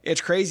 but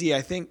it's crazy.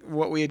 I think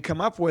what we had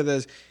come up with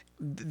is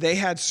they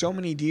had so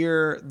many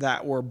deer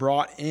that were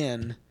brought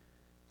in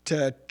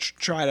to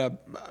try to,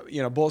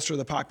 bolster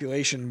the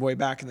population way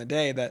back in the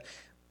day that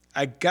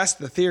I guess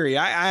the theory,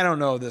 I don't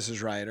know if this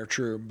is right or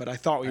true, but I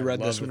thought we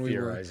read this when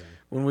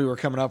we were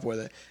coming up with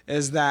it,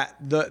 is that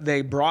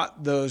they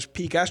brought those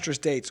peak estrus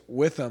dates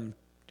with them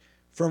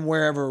from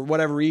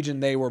whatever region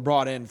they were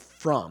brought in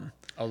from.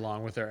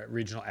 Along with their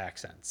regional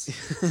accents.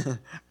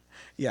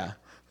 Yeah.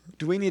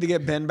 Do we need to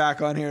get Ben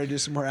back on here to do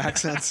some more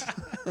accents?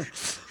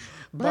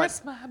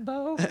 Bless my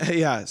bow.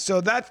 Yeah. So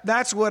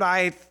that's what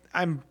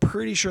I'm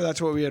pretty sure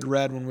that's what we had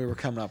read when we were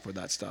coming up with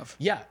that stuff.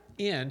 Yeah.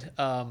 And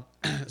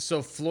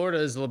so Florida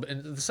is a little bit,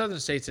 and the southern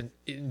states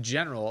in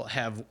general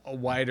have a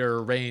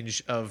wider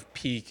range of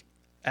peak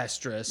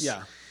estrus.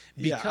 Yeah.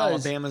 Because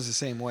Alabama's the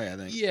same way, I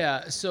think.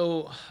 Yeah.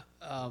 So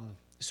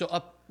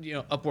up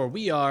where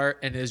we are,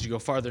 and as you go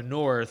farther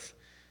north,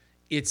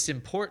 it's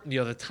important,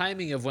 the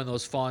timing of when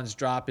those fawns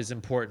drop is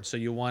important. So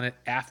you want it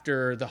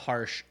after the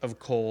harsh of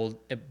cold,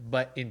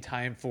 but in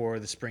time for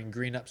the spring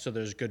green up, so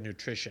there's good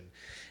nutrition.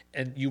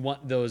 And you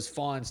want those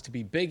fawns to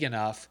be big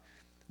enough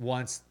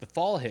once the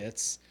fall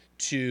hits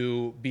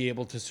to be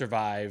able to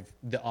survive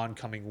the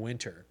oncoming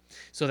winter.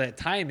 So that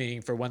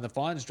timing for when the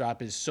fawns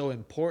drop is so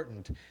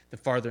important the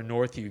farther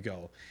north you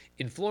go.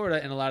 In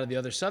Florida and a lot of the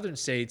other southern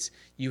states,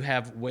 you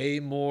have way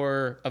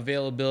more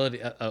availability,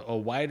 a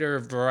wider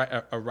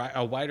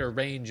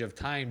range of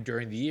time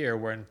during the year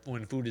when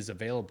food is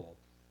available.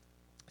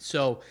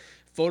 So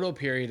photo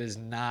period it's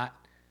not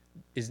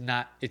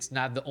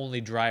the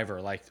only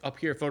driver. Like up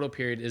here, photo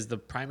period is the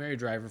primary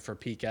driver for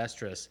peak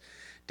estrus.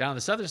 Down in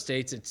the southern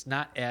states, it's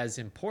not as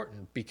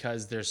important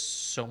because there's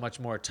so much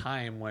more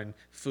time when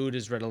food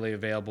is readily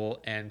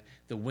available and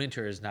the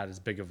winter is not as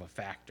big of a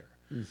factor.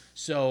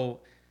 So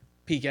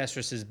peak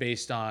estrus is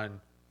based on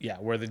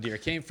where the deer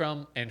came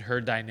from and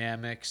her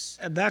dynamics.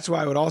 And that's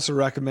why I would also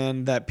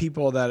recommend that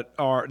people that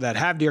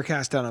have deer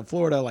cast down in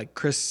Florida, like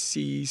Chris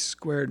C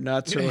Squared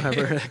Nuts or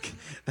whatever,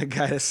 the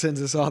guy that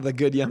sends us all the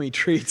good yummy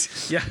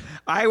treats. Yeah.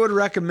 I would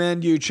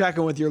recommend you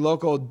checking with your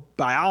local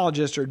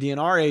biologist or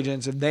DNR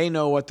agents if they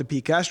know what the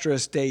peak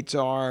estrus dates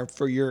are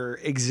for your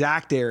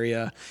exact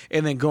area,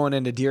 and then going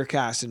into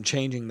DeerCast and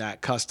changing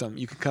that custom.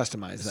 You can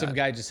customize that. Some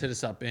guy just hit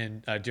us up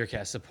in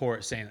DeerCast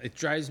support saying, it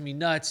drives me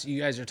nuts. You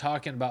guys are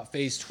talking about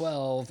phase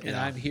 12 and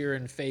I'm here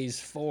in phase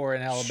 4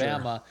 in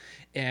Alabama.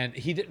 And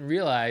he didn't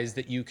realize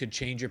that you could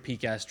change your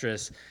peak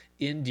estrus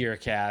in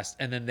DeerCast,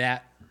 and then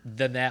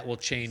that will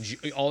change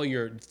all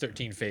your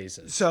 13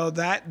 phases. So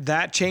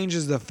that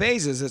changes the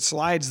phases. It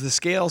slides the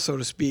scale, so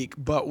to speak.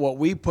 But what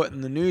we put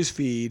in the news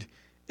feed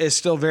is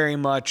still very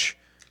much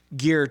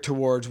geared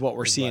towards what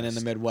we're seeing in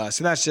the Midwest.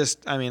 And that's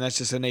just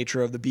the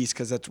nature of the beast,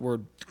 because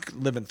we're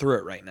living through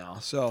it right now.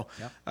 So,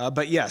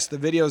 but yes, the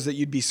videos that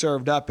you'd be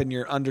served up in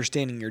your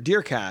understanding your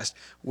DeerCast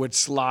would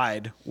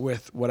slide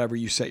with whatever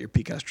you set your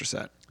peak estrus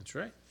at. That's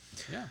right.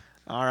 Yeah.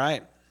 All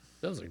right.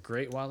 That was a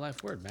great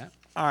wildlife word, Matt.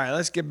 All right,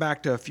 let's get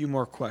back to a few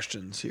more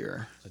questions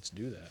here. Let's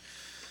do that.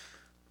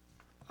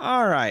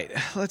 All right,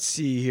 let's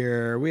see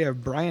here. We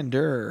have Brian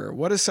Durr.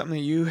 What is something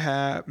that you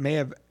may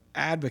have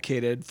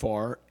advocated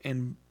for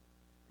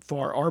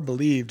or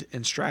believed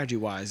in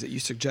strategy-wise that you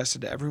suggested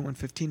to everyone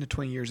 15 to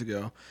 20 years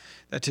ago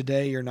that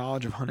today your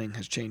knowledge of hunting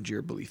has changed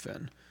your belief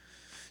in?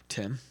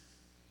 Tim?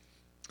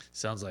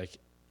 Sounds like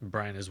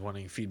Brian is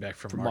wanting feedback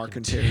from Mark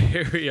and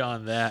Terry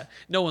on that.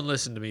 No one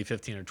listened to me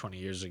 15 or 20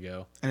 years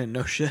ago. I didn't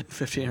know shit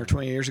 15 or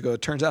 20 years ago.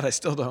 It turns out I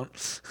still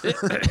don't.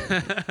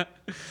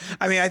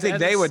 I mean, I think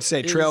they would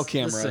say trail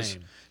cameras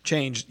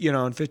changed,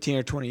 in 15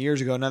 or 20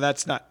 years ago. Now,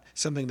 that's not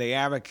something they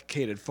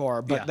advocated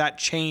for, but that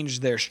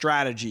changed their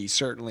strategy,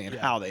 certainly, in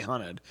how they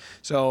hunted.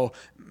 So,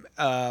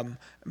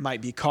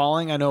 might be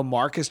calling. I know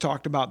Mark has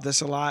talked about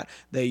this a lot.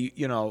 They,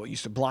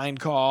 used to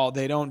blind call.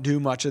 They don't do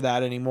much of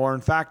that anymore.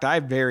 In fact, I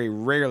very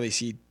rarely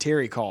see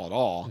Terry call at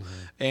all.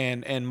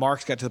 Mm-hmm. And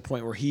Mark's got to the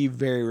point where he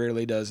very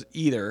rarely does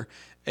either.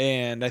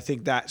 And I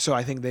think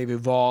they've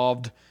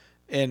evolved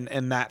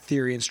in that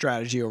theory and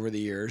strategy over the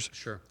years.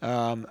 Sure.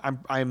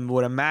 I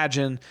would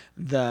imagine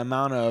the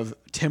amount of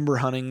timber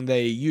hunting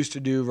they used to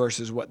do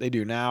versus what they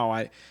do now.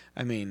 I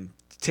mean,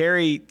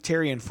 Terry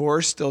and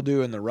Forrest still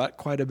do in the rut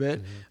quite a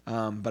bit,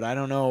 but I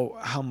don't know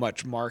how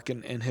much Mark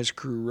and his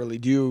crew really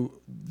do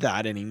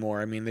that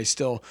anymore. I mean, they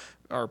still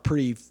are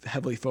pretty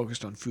heavily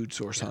focused on food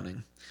source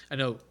hunting. I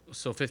know.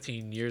 So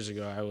 15 years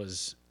ago, I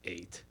was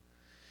 8,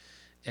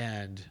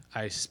 and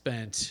I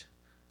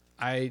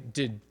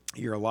did.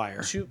 You're a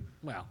liar.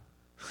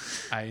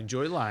 I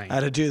enjoy lying. I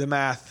had to do the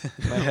math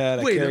in my head.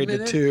 I Wait carried a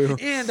minute. the 2.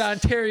 And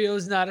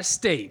Ontario's not a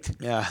state.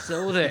 Yeah.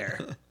 So there.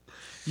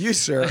 You,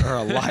 sir, are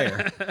a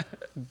liar.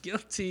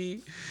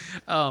 Guilty.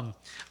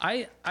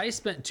 I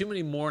spent too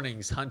many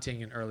mornings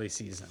hunting in early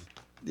season.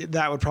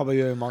 That would probably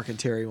be a Mark and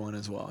Terry one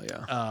as well,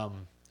 yeah.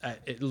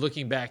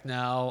 Looking back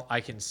now, I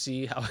can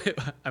see how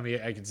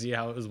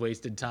it was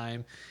wasted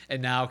time,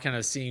 and now kind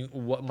of seeing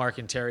what Mark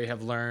and Terry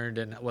have learned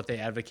and what they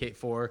advocate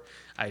for,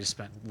 I just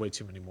spent way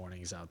too many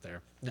mornings out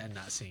there and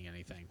not seeing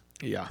anything.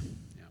 Yeah.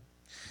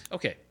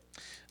 Okay.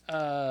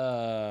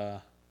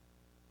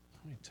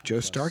 Joe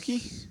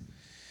Starkey?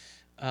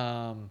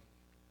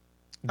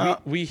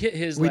 We hit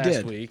his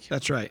last week.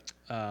 That's right.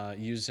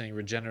 Using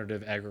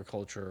regenerative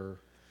agriculture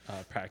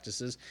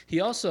practices.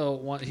 He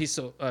also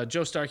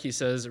Joe Starkey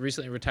says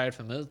recently retired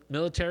from the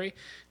military.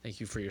 Thank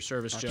you for your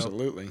service, Joe.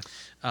 Absolutely.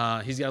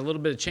 He's got a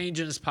little bit of change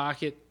in his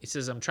pocket. He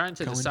says, I'm trying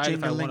to decide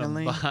if I want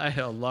to buy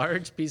a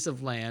large piece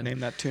of land. Name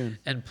that tune.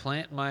 And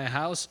plant my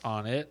house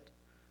on it,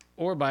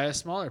 or buy a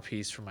smaller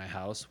piece for my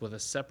house with a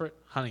separate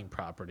hunting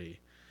property.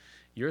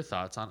 Your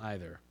thoughts on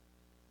either?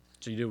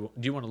 So do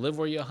you want to live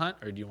where you hunt,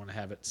 or do you want to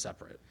have it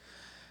separate?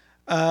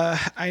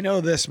 I know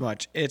this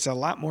much. It's a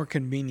lot more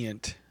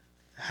convenient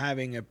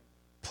having a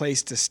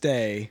place to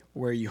stay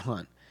where you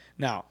hunt.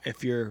 Now,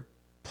 if your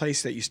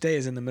place that you stay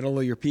is in the middle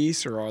of your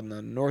piece or on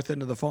the north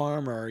end of the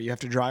farm, or you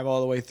have to drive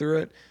all the way through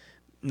it,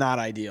 not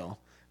ideal.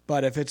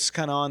 But if it's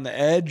kind of on the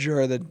edge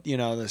or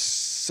the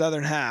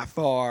southern half,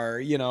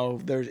 or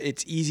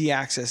it's easy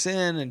access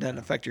in and doesn't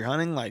affect your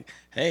hunting, like,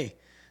 hey,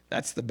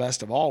 that's the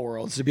best of all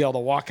worlds, to be able to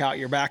walk out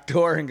your back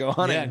door and go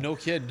hunting. Yeah, no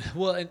kidding.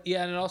 Well, and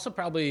it also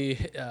probably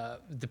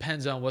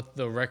depends on what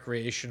the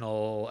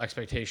recreational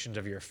expectations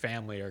of your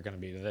family are going to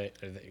be. Are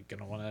they going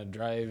to want to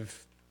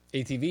drive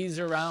ATVs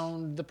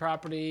around the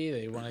property?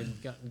 They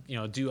want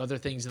to do other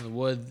things in the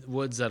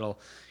woods that'll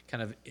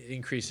kind of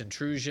increase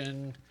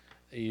intrusion.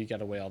 You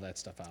got to weigh all that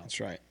stuff out. That's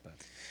right.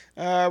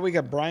 We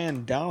got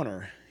Brian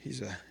Downer.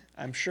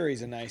 I'm sure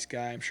he's a nice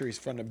guy. I'm sure he's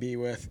fun to be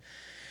with.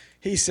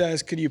 He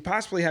says, could you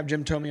possibly have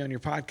Jim Thome on your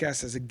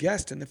podcast as a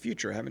guest in the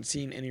future? I haven't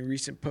seen any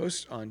recent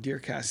posts on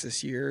DeerCast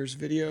this year's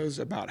videos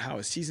about how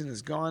his season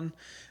has gone.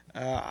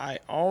 I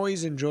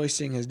always enjoy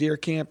seeing his deer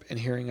camp and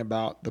hearing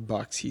about the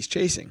bucks he's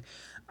chasing.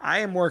 I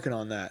am working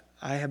on that.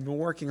 I have been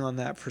working on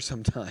that for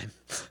some time.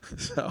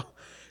 So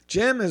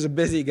Jim is a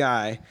busy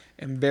guy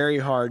and very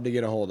hard to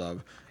get a hold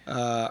of,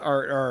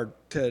 or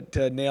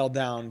to nail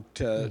down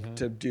to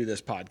do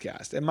this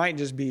podcast. It might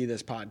just be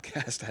this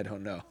podcast. I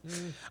don't know.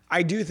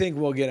 I do think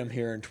we'll get him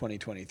here in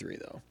 2023,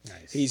 though.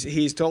 Nice.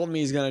 He's told me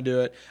he's going to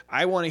do it.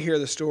 I want to hear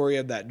the story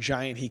of that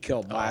giant he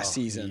killed last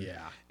season. Yeah.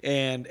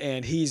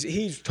 And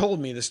he's told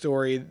me the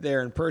story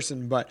there in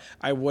person, but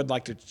I would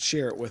like to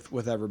share it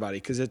with everybody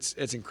because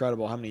it's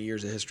incredible how many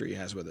years of history he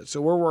has with it. So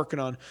we're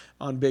working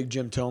on Big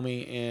Jim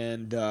Thome,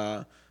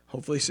 and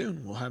hopefully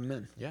soon we'll have him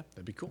in. Yeah,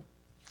 that'd be cool.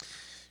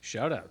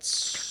 Shout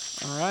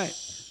outs. All right.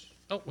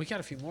 Oh, we got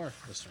a few more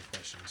listener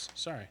questions.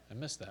 Sorry, I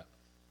missed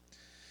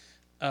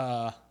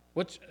that.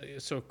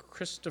 So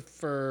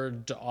Christopher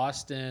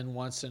DeAustin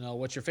wants to know,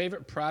 what's your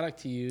favorite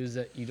product to use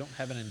that you don't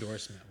have an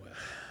endorsement with?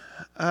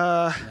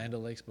 Land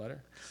O'Lakes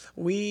butter.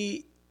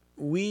 We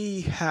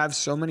have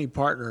so many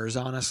partners,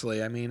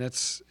 honestly. I mean,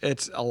 it's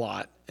a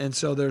lot. And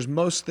so there's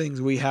most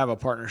things we have a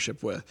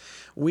partnership with.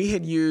 We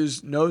had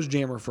used Nose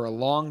Jammer for a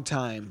long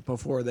time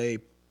before they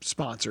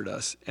sponsored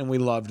us, and we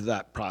loved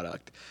that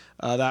product.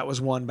 That was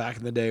one back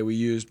in the day we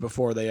used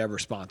before they ever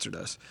sponsored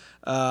us.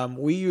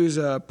 We use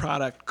a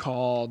product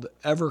called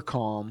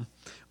Evercalm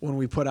when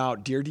we put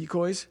out deer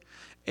decoys,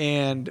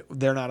 and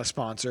they're not a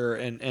sponsor,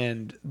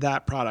 and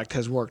that product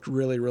has worked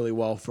really, really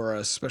well for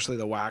us, especially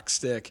the wax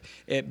stick.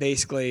 It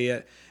basically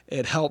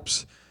it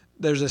helps.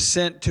 There's a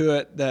scent to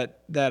it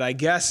that I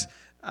guess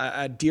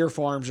at deer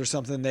farms or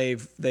something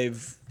they've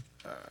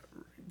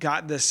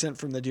got this scent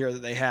from the deer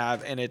that they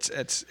have, and it's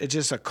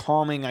just a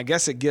calming. I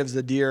guess it gives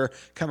the deer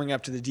coming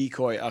up to the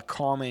decoy a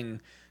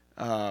calming.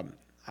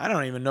 I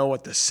don't even know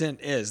what the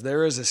scent is.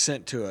 There is a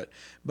scent to it,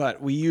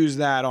 but we use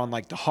that on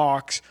like the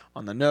hawks,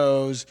 on the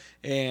nose,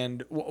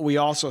 and we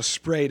also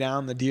spray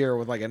down the deer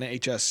with like an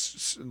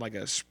HS, like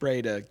a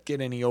spray to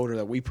get any odor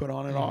that we put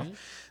on it off.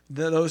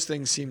 Those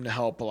things seem to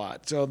help a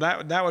lot. So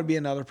that would be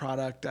another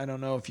product. I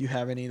don't know if you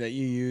have any that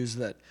you use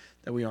that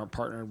we aren't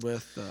partnered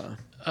with. So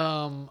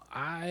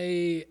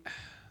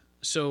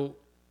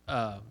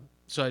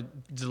I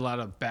did a lot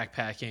of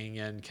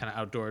backpacking and kind of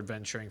outdoor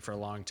adventuring for a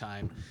long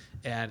time,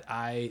 and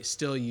I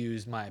still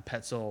use my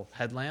Petzl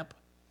headlamp.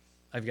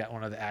 I've got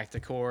one of the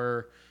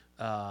Acticore.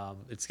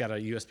 It's got a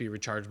USB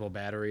rechargeable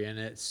battery in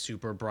it.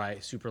 Super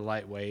bright, super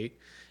lightweight,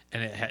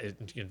 and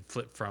it can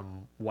flip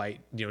from white,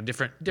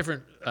 different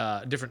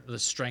the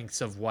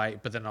strengths of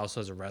white, but then also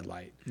has a red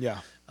light.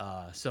 Yeah.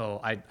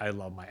 So I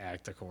love my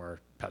Acticore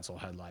Petzl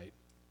headlamp.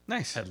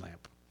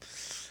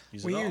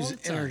 We use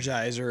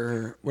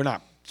Energizer. We're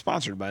not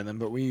sponsored by them,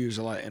 but we use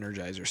a lot of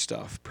Energizer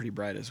stuff. Pretty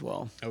bright as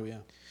well. Oh, yeah.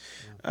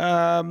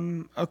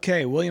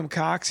 Okay, William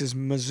Cox, is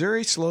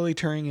Missouri slowly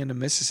turning into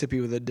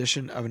Mississippi with the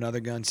addition of another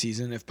gun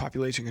season? If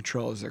population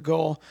control is their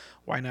goal,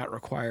 why not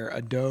require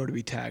a doe to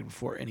be tagged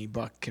before any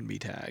buck can be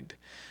tagged,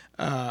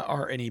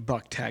 or any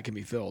buck tag can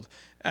be filled?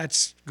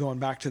 That's going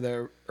back to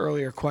the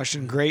earlier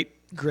question. Great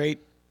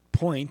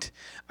point.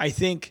 I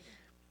think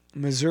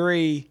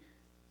Missouri,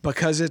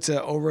 because it's an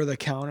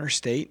over-the-counter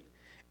state,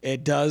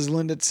 it does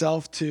lend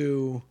itself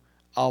to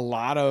a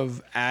lot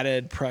of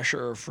added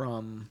pressure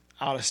from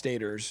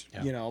out-of-staters.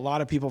 Yeah. A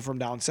lot of people from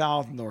down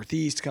south,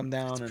 northeast come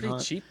down It's and pretty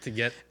hunt. cheap to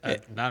get a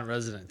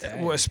non-resident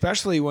tag. Well,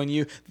 especially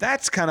when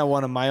that's kind of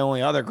one of my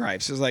only other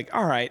gripes is like,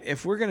 all right,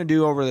 if we're going to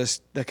do over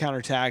the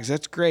counter tags,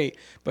 that's great,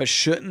 but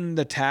shouldn't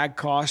the tag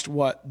cost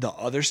what the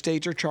other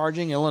states are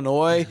charging?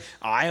 Illinois,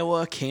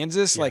 Iowa,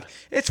 Kansas, like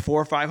it's $400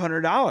 or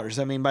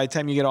 $500. I mean, by the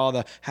time you get all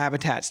the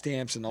habitat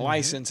stamps and the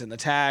license and the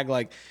tag,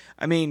 like,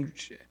 I mean,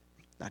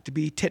 not to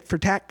be tit for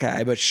tat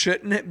guy, but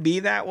shouldn't it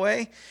be that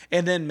way?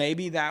 And then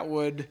maybe that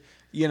would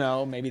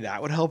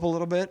help a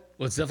little bit.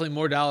 Well, it's definitely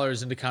more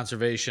dollars into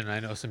conservation. I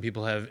know some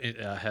people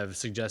have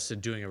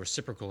suggested doing a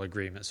reciprocal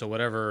agreement. So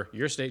whatever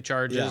your state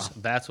charges,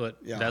 that's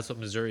what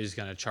Missouri is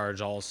going to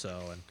charge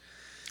also. And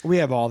we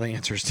have all the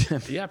answers,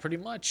 Tim. yeah, pretty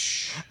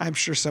much. I'm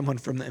sure someone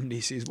from the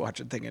MDC is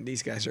watching thinking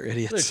these guys are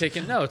idiots. They're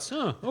taking notes.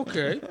 Huh,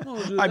 okay.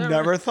 I've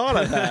never thought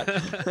of that.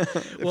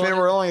 If it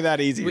were only that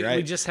easy, right?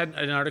 We just had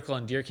an article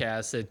on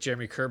Deercast that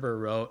Jeremy Kerber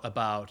wrote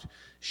about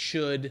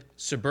should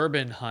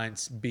suburban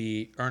hunts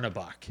be earn a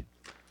buck?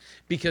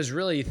 Because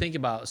really, you think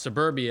about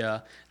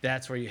suburbia,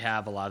 that's where you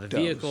have a lot of the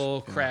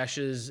vehicle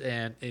crashes,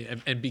 and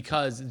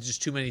because it's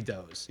just too many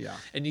does. Yeah.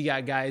 And you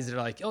got guys that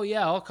are like, oh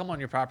yeah, I'll come on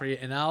your property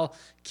and I'll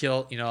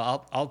kill,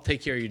 I'll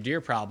take care of your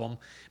deer problem,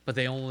 but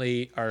they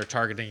only are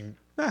targeting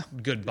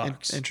good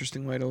bucks.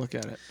 Interesting way to look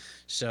at it.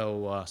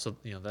 So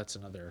that's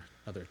another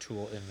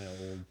tool in the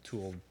old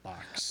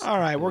toolbox. All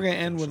right, we're going to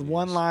end with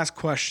one last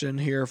question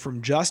here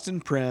from Justin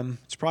Prim.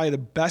 It's probably the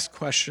best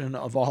question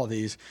of all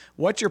these.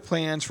 What's your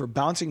plans for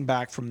bouncing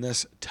back from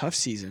this tough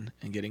season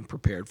and getting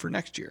prepared for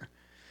next year?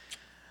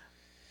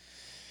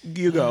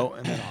 You go,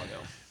 and then I'll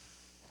go.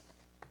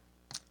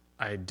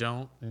 I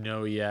don't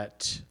know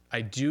yet.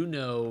 I do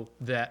know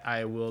that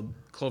I will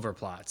clover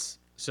plots.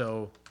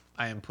 So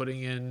I'm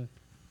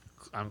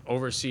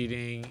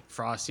overseeding,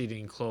 frost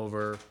seeding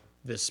clover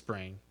this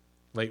spring,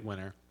 late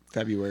winter.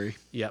 February.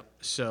 Yep.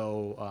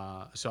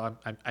 So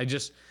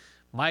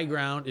My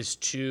ground is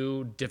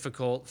too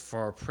difficult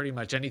for pretty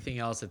much anything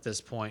else at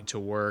this point to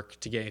work,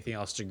 to get anything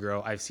else to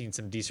grow. I've seen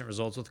some decent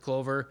results with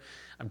clover.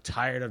 I'm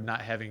tired of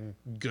not having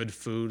good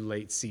food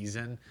late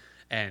season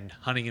and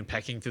hunting and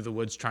pecking through the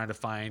woods trying to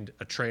find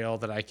a trail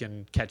that I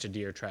can catch a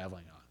deer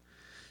traveling on.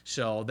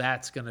 So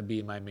that's going to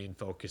be my main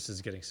focus,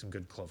 is getting some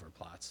good clover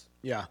plots.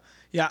 Yeah.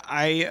 Yeah,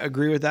 I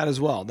agree with that as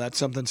well. That's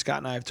something Scott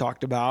and I have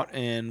talked about,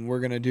 and we're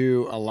going to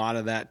do a lot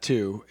of that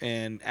too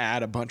and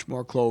add a bunch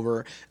more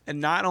clover. And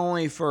not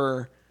only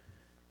for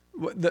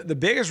the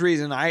biggest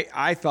reason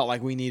I felt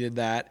like we needed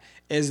that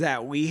is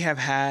that we have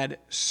had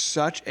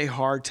such a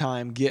hard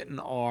time getting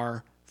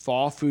our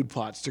fall food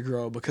plots to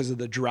grow because of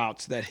the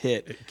droughts that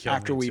hit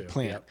after we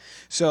plant. Yep.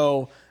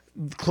 So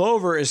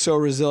clover is so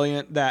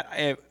resilient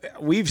that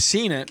we've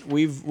seen it.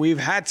 We've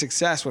had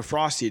success with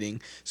frost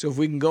seeding. So if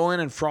we can go in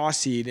and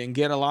frost seed and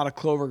get a lot of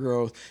clover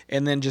growth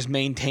and then just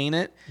maintain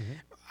it,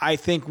 I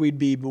think we'd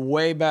be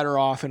way better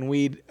off, and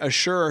we'd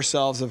assure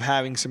ourselves of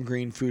having some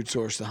green food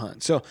source to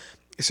hunt.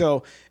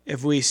 So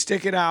if we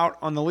stick it out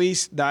on the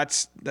lease,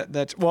 that's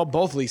well,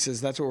 both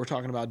leases, that's what we're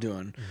talking about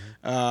doing.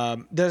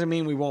 Doesn't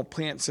mean we won't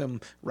plant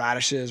some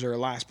radishes or a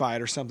last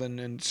bite or something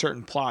in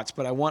certain plots,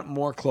 but I want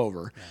more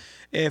clover. Yeah.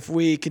 If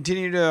we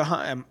continue to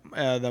hunt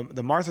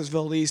the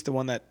Marthasville lease, the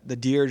one that the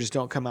deer just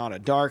don't come out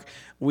at dark,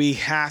 we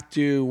have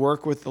to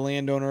work with the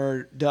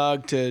landowner,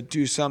 Doug, to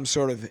do some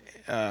sort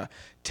of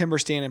timber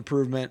stand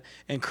improvement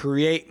and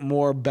create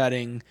more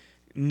bedding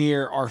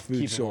near our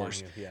food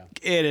source.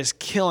 It is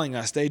killing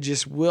us. They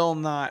just will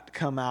not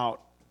come out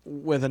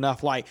with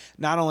enough light.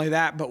 Not only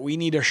that, but we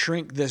need to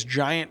shrink this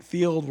giant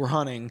field we're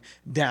hunting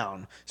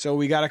down. So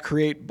we got to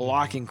create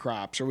blocking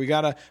crops, or we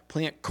got to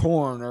plant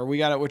corn, or we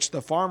got to, which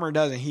the farmer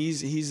doesn't.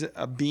 He's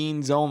a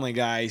beans only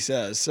guy, he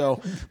says.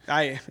 So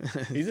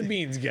he's a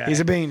beans guy. He's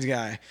a beans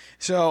guy.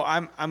 So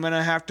I'm going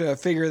to have to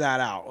figure that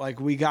out.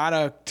 Like, we got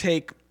to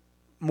take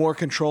more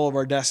control of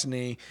our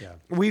destiny. Yeah.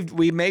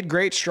 We've made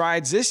great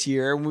strides this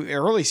year,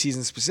 early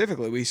season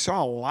specifically. We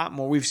saw a lot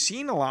more. We've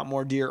seen a lot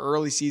more deer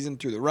early season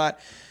through the rut,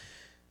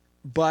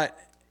 but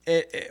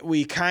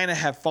we kind of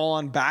have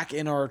fallen back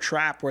in our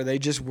trap where they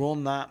just will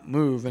not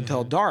move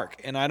until dark.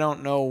 And I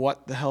don't know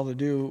what the hell to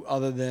do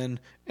other than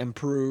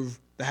improve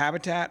the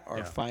habitat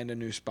or find a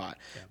new spot.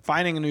 Yeah.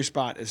 Finding a new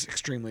spot is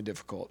extremely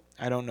difficult.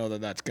 I don't know that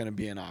that's going to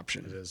be an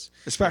option. It is,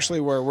 especially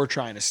where we're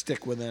trying to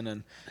stick within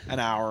an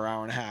hour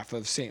and a half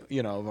of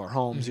of our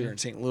homes here in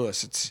St.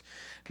 Louis. It's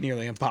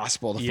nearly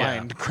impossible to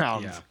find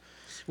ground. Yeah.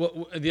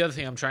 Well, the other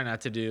thing I'm trying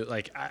not to do,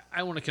 like,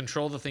 I want to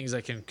control the things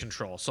I can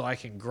control, so I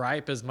can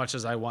gripe as much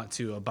as I want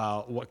to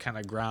about what kind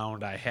of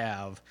ground I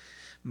have.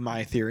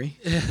 My theory.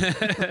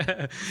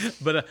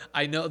 But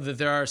I know that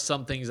there are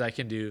some things I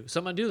can do. So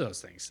I'm going to do those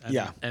things.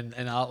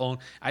 And I'll own.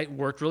 I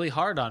worked really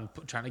hard on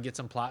trying to get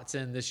some plots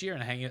in this year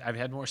and hang it. I've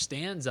had more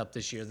stands up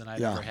this year than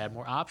I've ever had,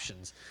 more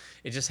options.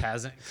 It just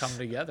hasn't come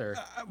together.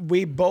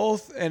 We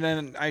both, and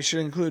then I should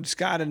include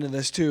Scott into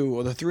this too.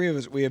 Well, the three of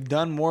us, we have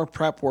done more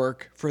prep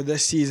work for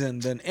this season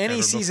than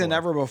any season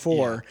ever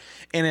before.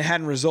 And it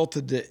hadn't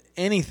resulted to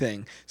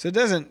anything. So it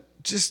doesn't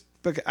just...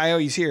 But I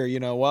always hear, you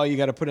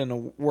got to put in the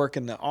work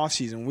in the off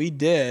season. We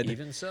did.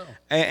 Even so.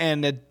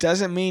 And it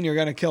doesn't mean you're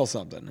going to kill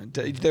something.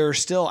 There are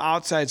still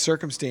outside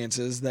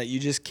circumstances that you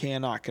just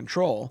cannot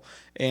control.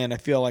 And I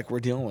feel like we're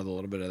dealing with a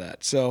little bit of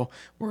that. So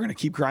we're going to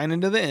keep grinding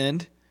to the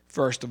end,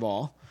 first of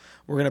all.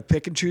 We're going to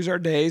pick and choose our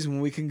days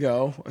when we can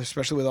go,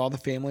 especially with all the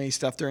family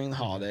stuff during the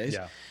holidays.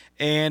 Yeah.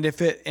 And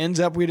if it ends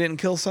up we didn't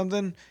kill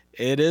something,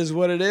 it is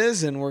what it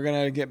is, and we're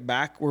going to get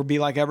back. We'll be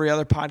like every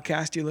other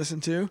podcast you listen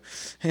to,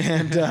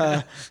 and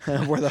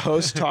where the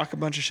hosts talk a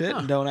bunch of shit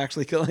and don't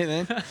actually kill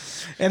anything.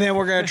 And then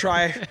we're going to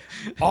try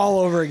all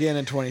over again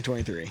in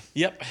 2023.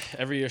 Yep.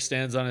 Every year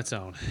stands on its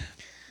own.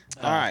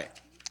 All right.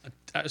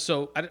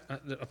 So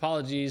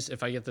apologies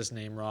if I get this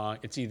name wrong.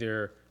 It's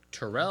either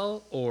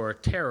Terrell or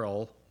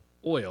Terrell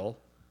Oil.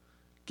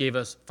 Gave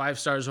us 5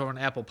 stars over on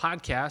Apple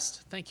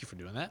Podcast. Thank you for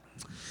doing that.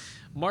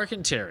 Mark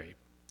and Terry.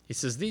 He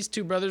says, these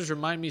two brothers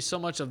remind me so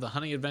much of the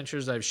hunting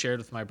adventures I've shared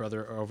with my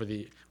brother over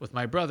the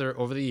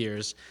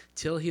years,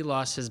 till he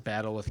lost his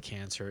battle with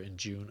cancer in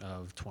June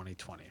of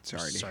 2020.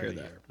 Sorry to hear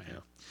that, man.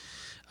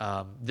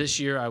 Yeah. This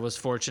year, I was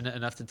fortunate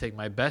enough to take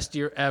my best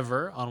year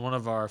ever on one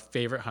of our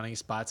favorite hunting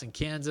spots in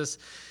Kansas,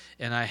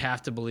 and I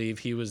have to believe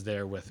he was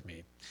there with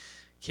me.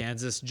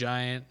 Kansas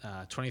Giant,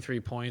 23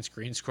 points.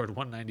 Green scored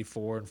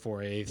 194 and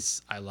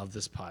 4/8. I love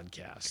this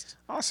podcast.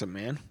 Awesome,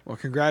 man. Well,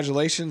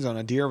 congratulations on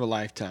a deer of a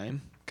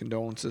lifetime.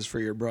 Condolences for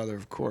your brother,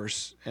 of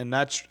course. And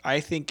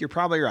I think you're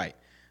probably right.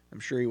 I'm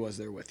sure he was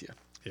there with you.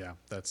 Yeah,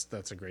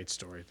 that's a great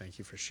story. Thank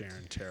you for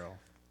sharing, Terrell.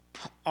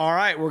 All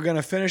right, we're going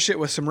to finish it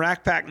with some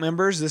Rack Pack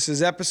members. This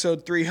is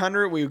episode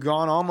 300. We've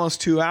gone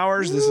almost 2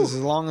 hours. Woo! This is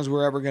as long as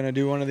we're ever going to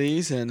do one of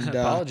these. And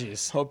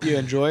apologies. Hope you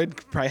enjoyed.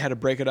 Probably had to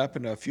break it up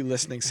into a few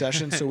listening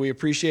sessions, so we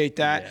appreciate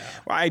that. Yeah.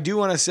 I do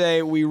want to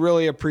say we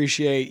really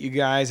appreciate you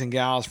guys and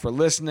gals for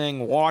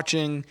listening,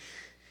 watching.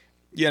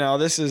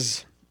 This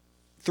is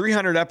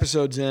 300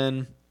 episodes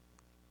in.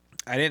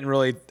 I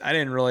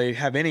didn't really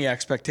have any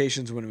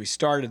expectations when we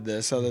started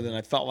this, other than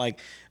I felt like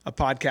a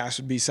podcast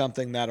would be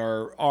something that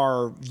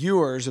our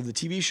viewers of the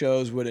TV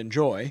shows would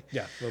enjoy.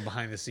 Yeah, a little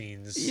behind the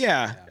scenes.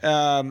 Yeah.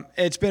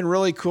 It's been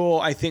really cool.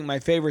 I think my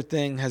favorite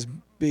thing has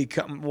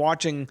become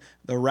watching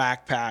the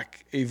Rack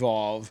Pack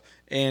evolve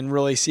and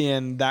really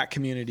seeing that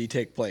community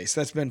take place.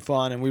 That's been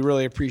fun, and we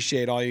really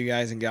appreciate all you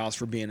guys and gals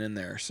for being in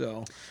there.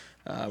 So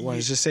I want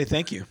to just say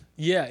thank you.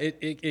 Yeah,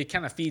 it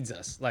kind of feeds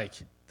us. Like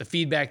the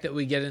feedback that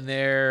we get in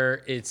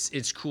there,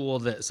 it's cool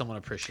that someone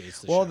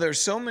appreciates the show. There's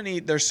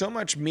so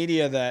much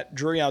media that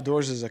Drury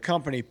Outdoors as a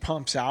company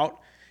pumps out.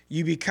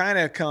 You kind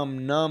of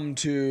come numb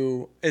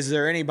to, is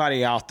there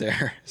anybody out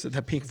there? Is it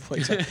the Pink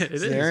Floyd song?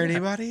 Is there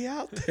anybody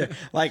out there?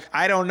 Like,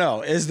 I don't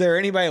know. Is there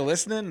anybody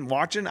listening,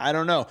 watching? I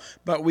don't know.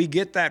 But we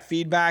get that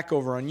feedback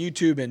over on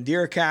YouTube and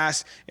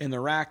DeerCast in the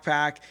Rack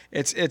Pack.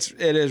 It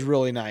is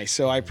really nice.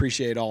 So I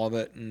appreciate all of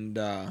it.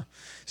 And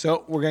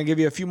so we're going to give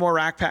you a few more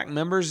Rack Pack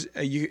members.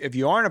 If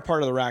you aren't a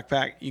part of the Rack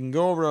Pack, you can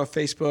go over to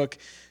Facebook,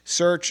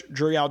 search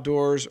Drury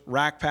Outdoors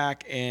Rack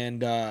Pack,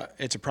 and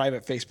it's a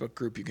private Facebook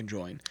group you can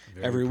join.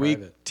 Every week,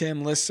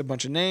 Tim lists a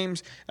bunch of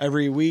names.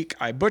 Every week,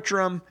 I butcher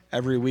them.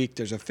 Every week,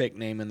 there's a fake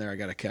name in there I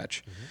got to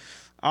catch.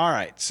 All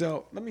right,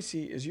 so let me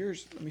see.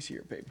 Let me see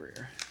your paper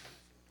here.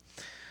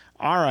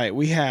 All right,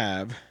 we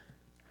have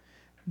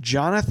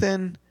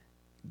Jonathan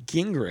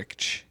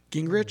Gingrich.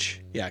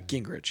 Yeah,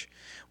 Gingrich.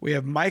 We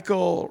have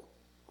Michael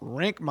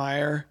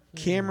Rinkmeyer,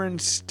 Cameron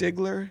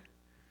Stigler,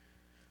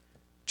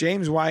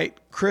 James White,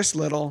 Chris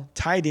Little,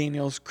 Ty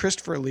Daniels,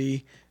 Christopher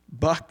Lee,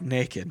 Buck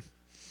Naked.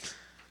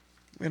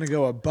 I'm going to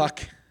go a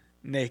Buck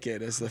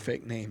Naked as the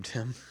fake name,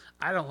 Tim.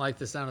 I don't like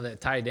the sound of that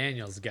Ty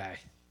Daniels guy.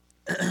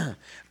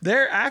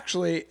 There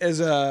actually is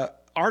a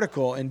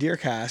article in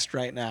DeerCast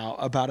right now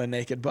about a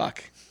naked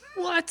buck.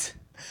 What?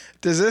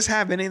 Does this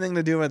have anything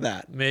to do with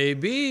that?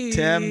 Maybe.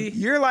 Tim,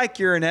 you're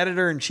an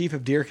editor-in-chief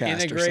of DeerCast or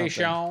something.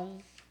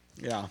 Integration.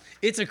 Yeah.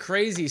 It's a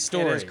crazy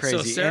story. It is crazy.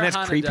 So Sarah And it's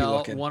creepy Honadell,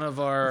 looking. one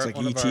of our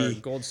E.T.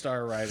 Gold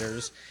Star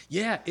writers.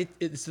 Yeah,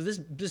 so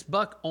this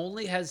buck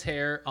only has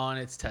hair on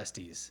its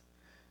testes.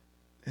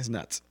 His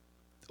nuts.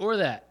 Or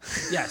that.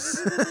 Yes.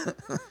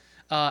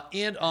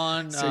 And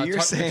on So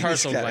you're saying the he's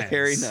tarsal got glands.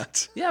 hairy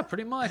nuts. Yeah,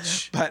 pretty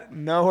much. But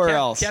nowhere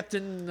else.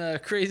 Captain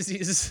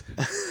Crazy's.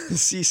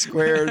 C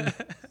squared.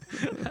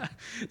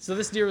 So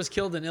this deer was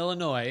killed in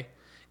Illinois,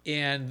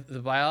 and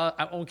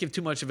I won't give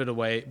too much of it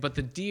away, but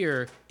the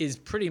deer is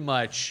pretty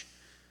much,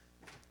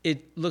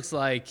 it looks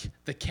like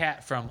the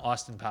cat from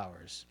Austin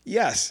Powers.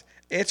 Yes,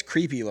 it's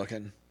creepy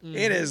looking.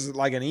 It is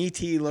like an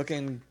E.T.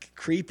 looking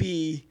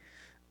creepy.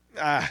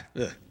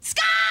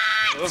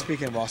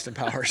 Speaking of Austin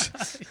Powers.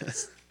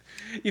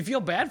 You feel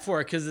bad for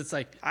it because it's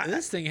like,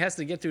 this thing has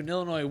to get through an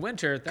Illinois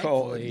winter, Cold, a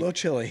thankfully. little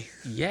chilly.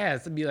 Yeah,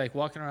 it's to be like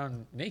walking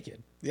around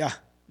naked. Yeah,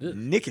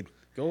 naked.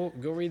 Go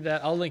read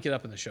that. I'll link it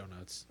up in the show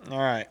notes. All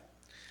right.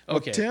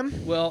 Okay.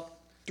 Tim? Well,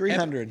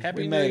 300.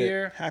 Happy we New made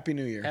Year. It. Happy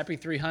New Year. Happy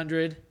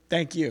 300.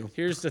 Thank you.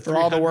 Here's the for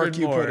all the work 300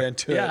 you more. put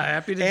into it. Yeah,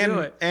 happy to do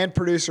it. And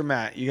producer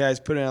Matt, you guys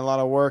put in a lot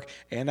of work,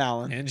 and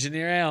Alan.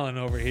 Engineer Alan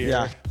over here.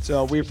 Yeah.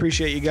 So we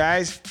appreciate you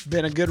guys.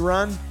 Been a good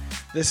run.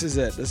 This is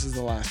it. This is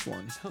the last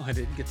one Oh, I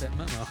didn't get that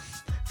memo.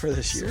 for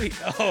this year. Sweet.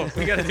 Oh,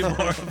 we got to do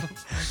more of them.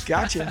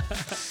 Gotcha.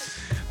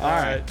 All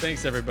right.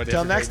 Thanks, everybody. Till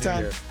Have a next great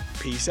New time. Year.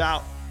 Peace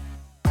out.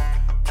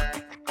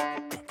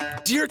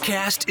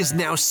 DeerCast is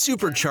now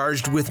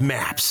supercharged with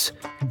maps.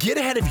 Get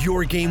ahead of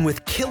your game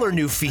with killer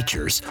new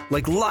features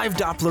like live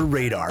Doppler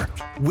radar,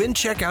 wind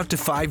check out to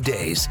 5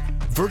 days,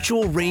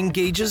 virtual rain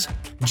gauges,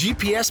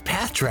 GPS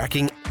path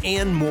tracking,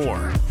 and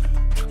more.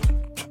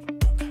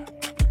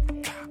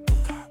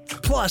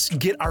 Plus,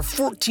 get our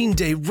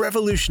 14-day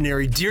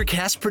revolutionary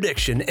DeerCast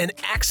prediction and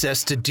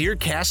access to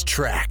DeerCast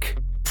Track.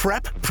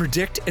 Prep,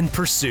 predict, and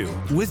pursue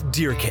with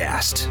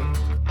DeerCast.